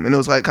betraying him, and it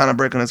was like kind of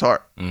breaking his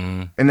heart.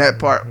 Mm-hmm. And that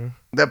part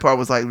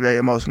was like very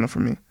emotional for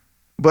me.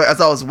 But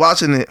as I was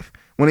watching it,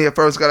 when he had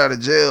first got out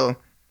of jail,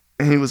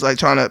 and he was like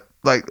trying to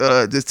like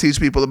just teach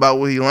people about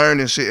what he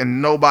learned and shit,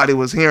 and nobody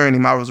was hearing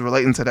him, I was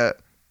relating to that.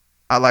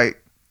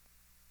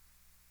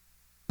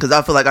 Because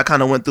I feel like I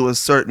kind of went through a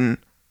certain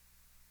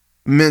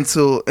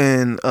mental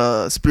and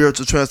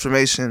spiritual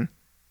transformation,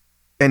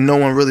 and no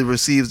one really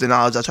receives the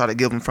knowledge I try to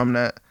give them from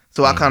that.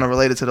 So I kind of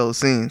related to those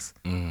scenes.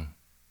 Mm-hmm.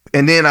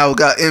 And then I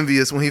got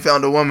envious when he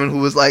found a woman who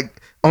was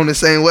like on the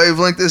same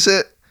wavelength and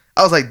shit.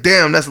 I was like,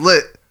 damn, that's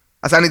lit.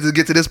 I said, I need to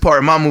get to this part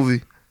in my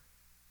movie.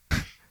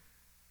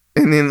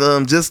 And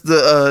then just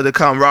the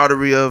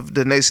camaraderie of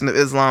the Nation of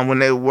Islam when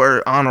they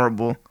were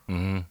honorable.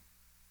 Mm-hmm.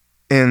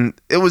 And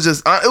it was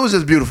just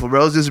beautiful,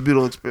 bro. It was just a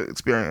beautiful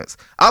experience.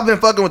 I've been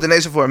fucking with the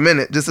Nation for a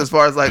minute, just as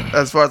far as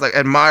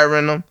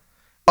admiring them.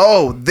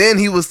 Oh, then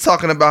he was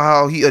talking about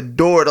how he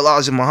adored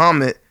Elijah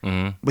Muhammad,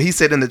 but he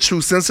said in the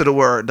true sense of the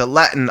word, the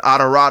Latin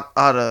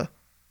adorare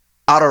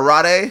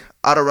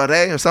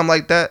or something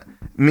like that,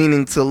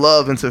 meaning to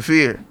love and to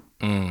fear.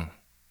 And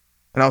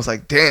I was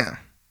like, damn.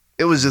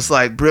 It was just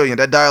like brilliant.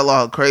 That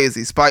dialogue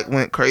crazy. Spike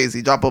went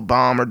crazy. Drop a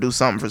bomb or do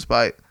something for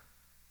Spike.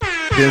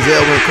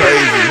 Denzel went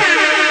crazy.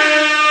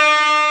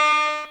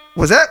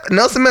 Was that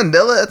Nelson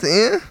Mandela at the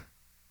end?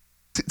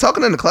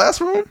 Talking in the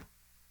classroom?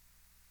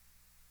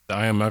 The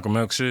I Am Malcolm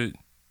X shit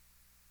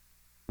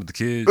with the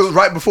kids. It was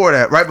right before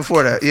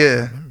that,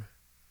 yeah.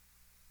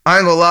 I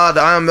ain't gonna lie, the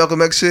I Am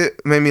Malcolm X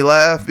shit made me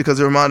laugh because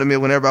it reminded me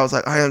of when everybody was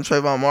like, I am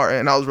Trayvon Martin,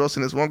 and I was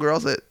roasting this one girl. I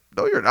said,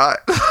 no, you're not.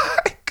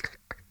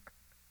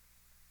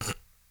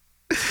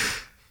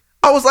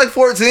 I was like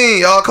 14,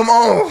 y'all. Come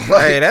on.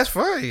 Like, Hey, that's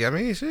funny. I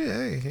mean, shit.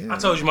 Hey, yeah. I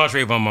told you my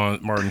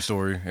Trayvon Martin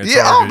story. at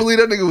yeah, I don't Target. believe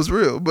that nigga was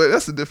real, but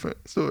that's a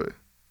different story.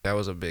 That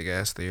was a big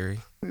ass theory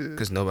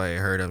because nobody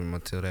had heard of him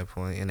until that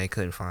point, and they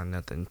couldn't find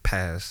nothing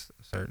past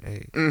a certain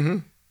age. Mm-hmm.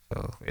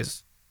 So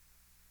it's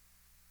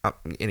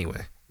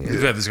anyway.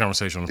 We've had this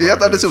conversation. On the Yeah, I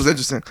thought this podcast. shit was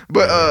interesting,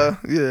 but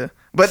yeah,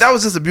 but that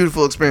was just a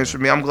beautiful experience for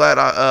me. I'm glad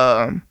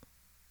I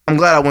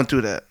went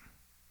through that.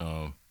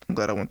 I'm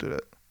glad I went through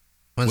that.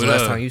 When's the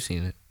last time you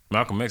seen it?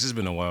 Malcolm X, it's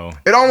been a while.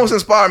 It almost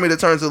inspired me to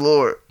turn to the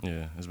Lord.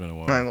 Yeah, it's been a I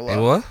while. ain't gonna lie. Hey,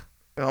 what?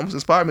 It almost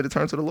inspired me to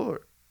turn to the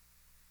Lord.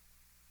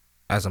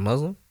 As a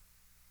Muslim?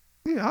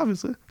 Yeah,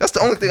 obviously. That's the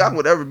only thing I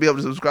would ever be able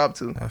to subscribe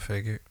to. I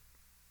figured.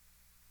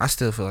 I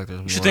still feel like there's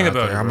more. You should think out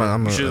about there. it.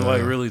 Bro. You should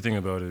like really think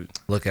about it.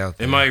 look out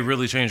there. It might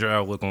really change your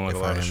outlook on like if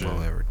a lot I of shit.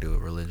 will ever do a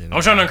religion.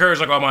 I'm trying to encourage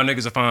like all my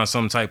niggas to find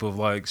some type of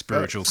like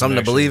spiritual Something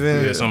to connection. believe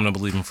in? Yeah, something to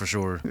believe in for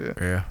sure.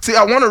 Yeah. See,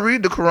 I want to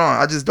read the Quran.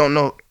 I just don't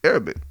know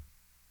Arabic.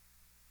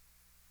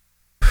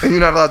 And you're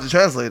not allowed to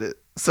translate it.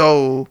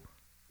 So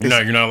You're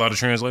not allowed to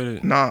translate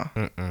it. nah.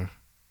 Mm-mm.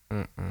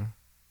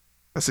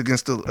 That's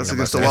against the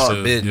That's law.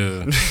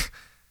 forbidden. Yeah.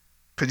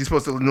 Cause you're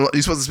supposed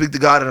to speak to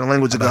God in the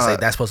language of I say God.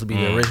 that's supposed to be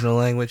the original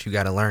language. You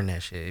got to learn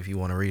that shit if you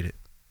want to read it.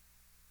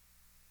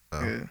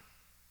 So. Yeah.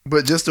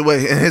 But just the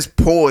way and his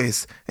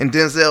poise and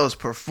Denzel's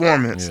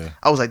performance, Yeah.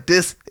 I was like,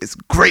 this is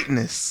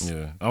greatness.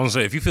 Yeah. I was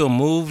gonna say if you feel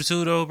moved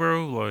too though,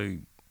 bro, like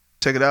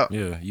Check it out.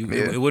 yeah,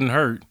 Yeah. It wouldn't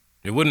hurt.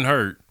 It wouldn't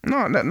hurt.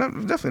 No,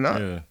 definitely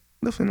not. Yeah.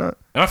 Definitely not.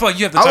 And I feel like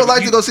you have the I type would like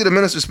of, to go see the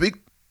minister speak,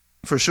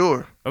 for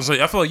sure. I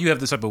feel like you have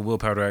the type of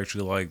willpower to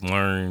actually like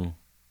learn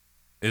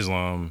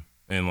Islam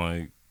and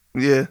like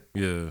Yeah,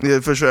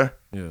 for sure.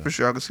 Yeah. For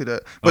sure, I can see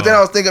that. But then I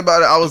was thinking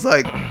about it. I was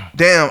like,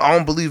 damn, I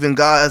don't believe in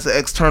God as an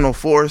external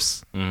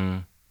force.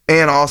 Mm-hmm.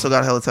 And I also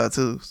got hella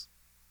tattoos.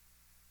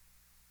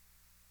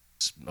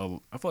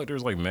 I feel like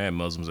there's like mad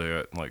Muslims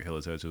that got like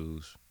hella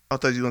tattoos. I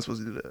thought you weren't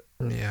supposed to do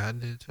that. Yeah, I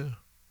did too.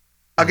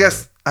 I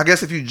guess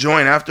if you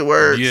join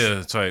afterwards.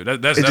 Yeah, type.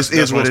 It That's just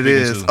is what I'm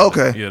it speaking is. to.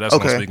 Okay. Yeah, that's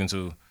what I'm speaking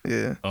to.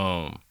 Yeah.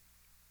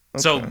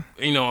 So Okay.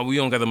 we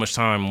don't got that much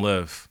time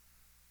left.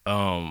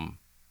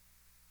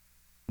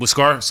 With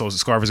Scarf, so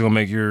Scarf is gonna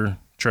make your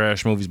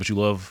trash movies, but you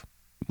love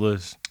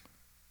Bliss.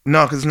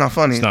 No, because it's not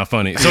funny. It's not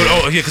funny.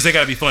 So because they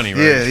gotta be funny,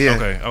 right?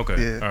 Yeah.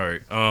 Okay. Yeah. All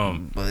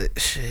right. But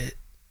shit.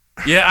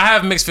 Yeah, I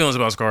have mixed feelings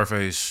about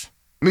Scarface.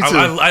 Me too.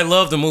 I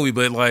love the movie,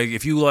 but like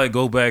if you like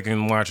go back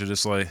and watch it,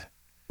 it's like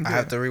I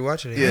have to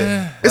rewatch it yeah.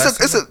 again.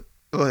 It's a.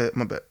 Go ahead.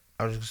 My bad.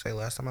 I was just gonna say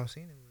last time I've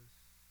seen it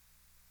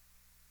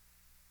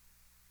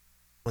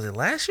was it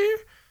last year?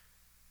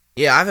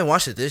 Yeah, I haven't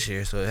watched it this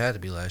year, so it had to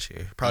be last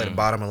year. Probably the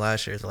bottom of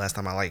last year is the last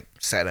time I like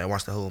sat down and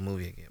watched the whole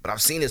movie again. But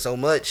I've seen it so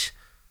much.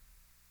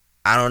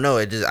 I don't know.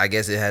 I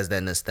guess it has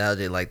that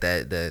nostalgia, like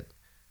that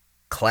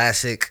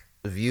classic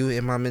view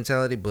in my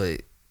mentality.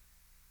 But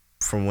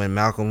from when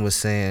Malcolm was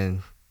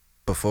saying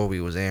before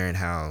we was airing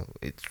how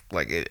it's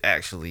like it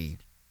actually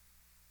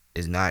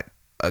is not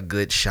a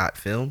good shot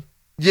film.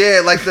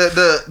 Yeah, like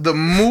the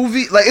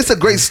movie, like it's a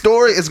great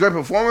story, it's great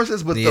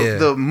performances, but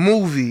the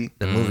movie.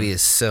 The movie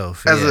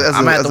itself. As a- yeah. as a-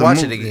 I'm gonna have as to a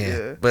watch movie, it again.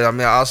 yeah. But I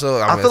mean,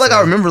 also, I feel like I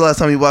remember last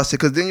time you watched it,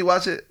 because didn't you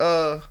watch it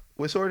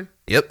with Shorty?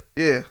 Yep.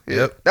 Yeah.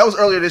 Yep. That was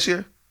earlier this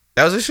year.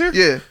 That was this year?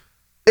 Yeah.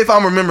 If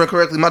I'm remembering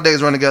correctly, my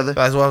days run together.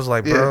 That's what I was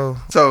like, bro.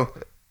 So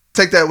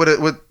take that with it.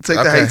 Take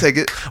that how you take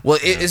it. Well,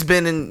 it's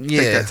been in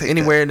take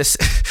anywhere in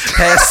the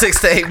past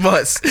 6 to 8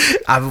 months.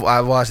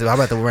 I've watched it. I'm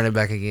about to run it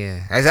back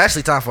again. It's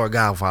actually time for a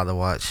Godfather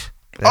watch.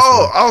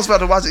 I was about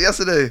to watch it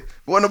yesterday.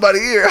 Wasn't nobody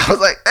here. I was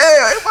like, hey,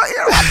 everybody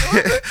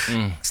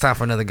here. It's time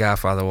for another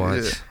Godfather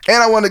watch. Yeah.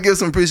 And I want to give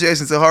some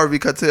appreciation to Harvey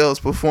Keitel's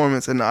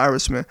performance in The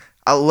Irishman.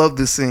 I love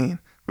this scene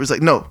where it's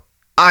like, no,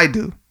 I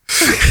do.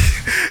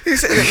 He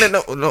said,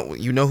 no,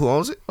 you know who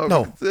owns it?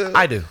 No, Yeah.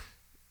 I do.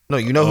 No,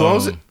 you know who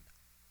owns it?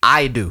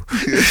 I do.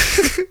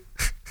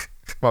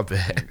 My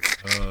bad.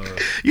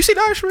 You see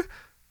The Irishman?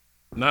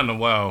 Not in a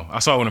while. I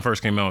saw it when it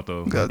first came out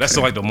though. God That's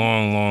damn. like the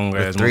long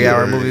ass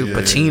 3-hour movie.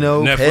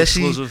 Pacino, Netflix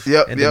Pesci, exclusive.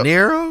 Yep. and De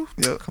Niro.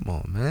 Yep. Come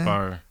on, man.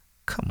 Fire.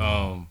 Come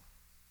on.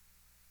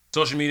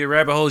 Social media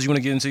rabbit holes. You want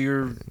to get into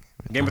your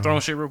Game of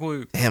Thrones shit real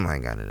quick? Damn, I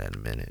ain't got it in a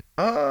minute.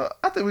 I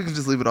think we can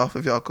just leave it off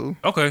if y'all cool.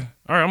 Okay.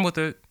 All right. I'm with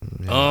it.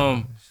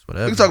 Yeah,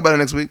 whatever. We can talk about it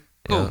next week.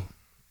 Cool.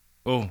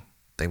 Cool.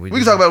 Think We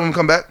can talk about it when we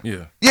come back.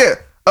 Yeah. Yeah.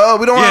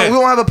 We don't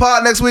have a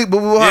pod next week, but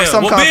we will have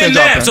some we'll be content in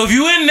that. dropping. So if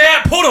you in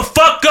that, pull the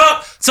fuck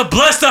up to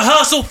Bless the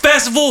Hustle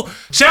Festival.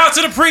 Shout out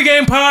to the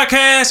pregame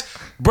podcast,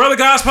 Brother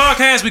Guys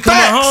Podcast. We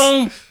coming Facts.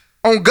 home.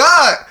 On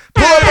God,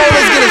 pull up on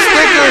us, get a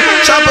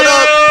sticker, chop it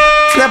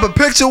up, snap a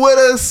picture with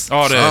us.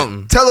 All that.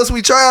 Something. Tell us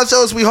we try,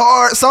 tell us we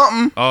hard,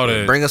 something. All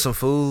that. Bring us some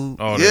food.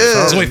 All Yeah. that.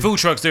 There's gonna be food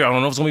trucks there. I don't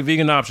know if it's gonna be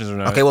vegan options or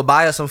not. Okay, well,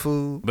 buy us some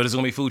food. But it's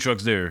gonna be food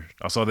trucks there.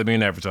 I saw they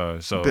being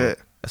advertised. So Bet.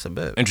 That's a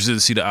bet. interested to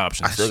see the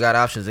options. I still got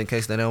options in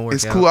case they don't work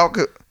It's out. cool out.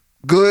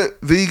 Good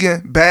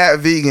vegan, bad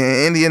vegan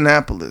in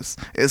Indianapolis.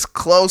 It's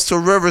close to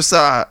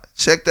Riverside.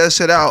 Check that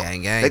shit out.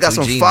 Gang, gang, They got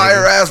some 2G,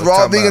 fire nigga. ass What you raw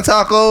talking vegan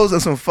about? tacos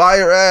and some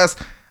fire ass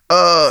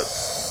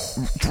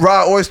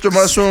raw oyster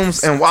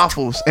mushrooms and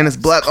waffles, and it's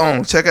black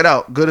owned. Check it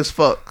out. Good as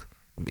fuck.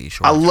 Be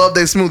sure. I love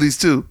their smoothies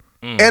too,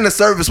 and the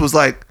service was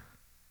like,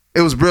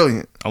 it was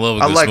brilliant. I love a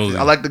good smoothie.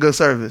 I like the good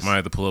service. Might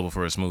have to pull over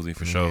for a smoothie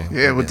for sure.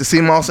 Yeah, with the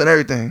sea moss and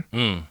everything.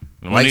 I'm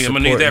gonna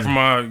need that for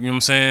my, you know what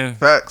I'm saying?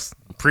 Facts.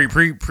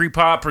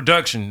 Pre-pod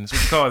production. That's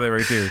what you call that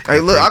right there. Hey,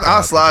 look,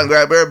 I'll slide and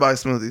grab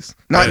everybody's smoothies.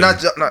 Not.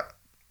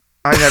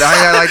 I ain't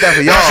got like that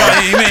for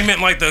y'all. You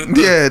meant like the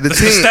The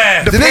team,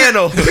 staff. the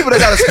panel, the people that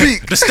gotta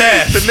speak, The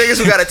staff. the niggas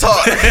who gotta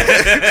talk.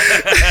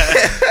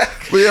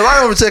 But yeah,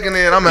 right over checking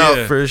in. I'm out.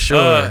 Yeah. For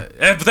sure.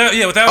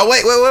 Without Oh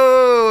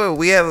wait.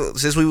 We have,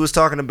 since we was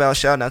talking about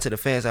shouting out to the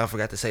fans, I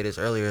forgot to say this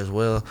earlier as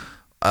well.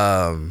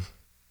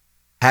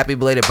 Happy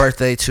belated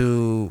birthday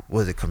to,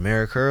 was it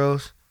Chimera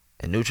Curls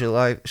and Neutral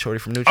Life, Shorty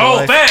from Neutral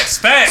Life.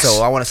 facts.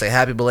 So I want to say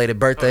happy belated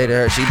birthday to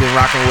her. She been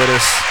rocking with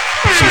us.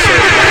 She said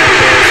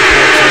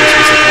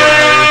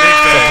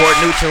support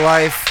Neutral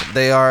Life.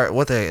 They are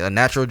a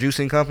natural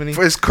juicing company.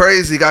 It's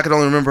crazy. I can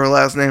only remember her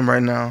last name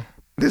right now.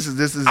 This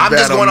is. I'm bad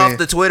just going on me. off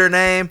the Twitter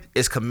name.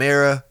 It's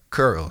Chimera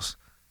Curls.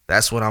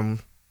 That's what I'm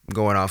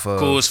going off of.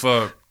 cool as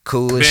fuck.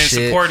 Cool Been as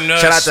shit. supporting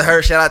us. Shout out to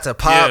her. Shout out to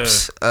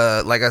Pops.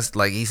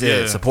 Like he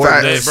said,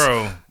 supporting Facts. us.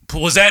 Bro.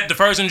 Was that the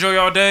first Enjoy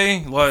All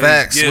Day? Like,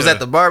 Facts. yeah. Was at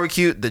the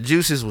barbecue. The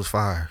juices was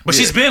fire. But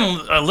she's been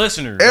a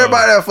listener.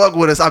 Everybody that fuck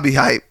with us, I be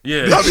hype.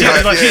 Yeah. I be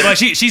hype.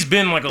 She's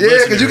been like a Yeah,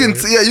 listener.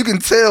 because you can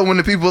tell when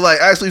the people like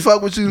actually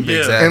fuck with you,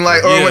 Yeah. and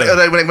like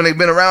when they've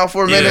been around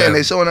for a minute Yeah. and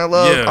they showing that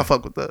love. Yeah. I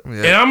fuck with that.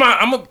 Yeah.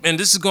 And and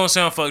this is gonna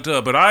sound fucked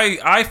up, but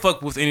I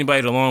fuck with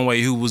anybody the long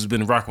way who was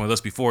been rocking with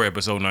us before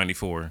episode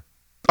 94.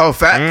 Oh,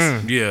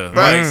 facts. Yeah, Right.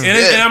 like, and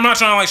Yeah. I'm not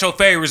trying to like show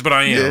favors, but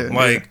I am Yeah,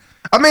 like.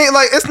 I mean,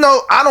 like,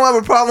 I don't have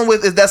a problem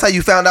with if that's how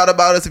you found out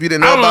about us, if you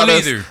didn't know I don't about know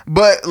us. neither.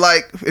 But,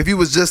 like, if you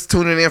was just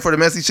tuning in for the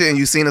messy shit and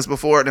you seen us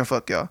before, then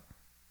fuck y'all.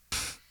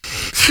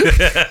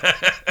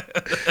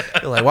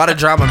 You're like, why the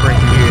drama bring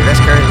you here? That's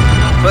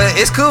crazy. But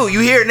it's cool. You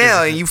here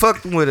now and you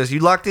fucking with us. You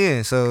locked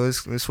in, so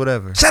it's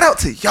whatever. Shout out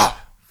to y'all.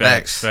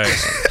 Facts.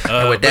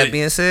 And with that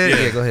being said,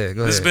 yeah, go ahead.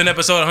 This has been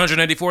episode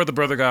 184 of the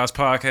Brother Guys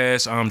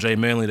Podcast. I'm Jay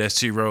Manley. That's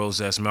T Rose.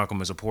 That's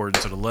Malcolm is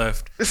important to the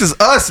left. This is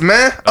us,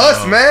 man.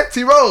 Us, man.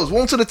 T Rose,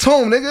 one to the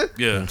tomb, nigga.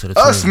 Yeah.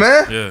 Us,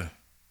 man. Yeah.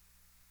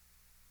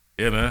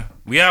 Yeah, man.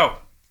 We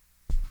out.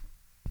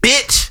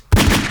 Bitch.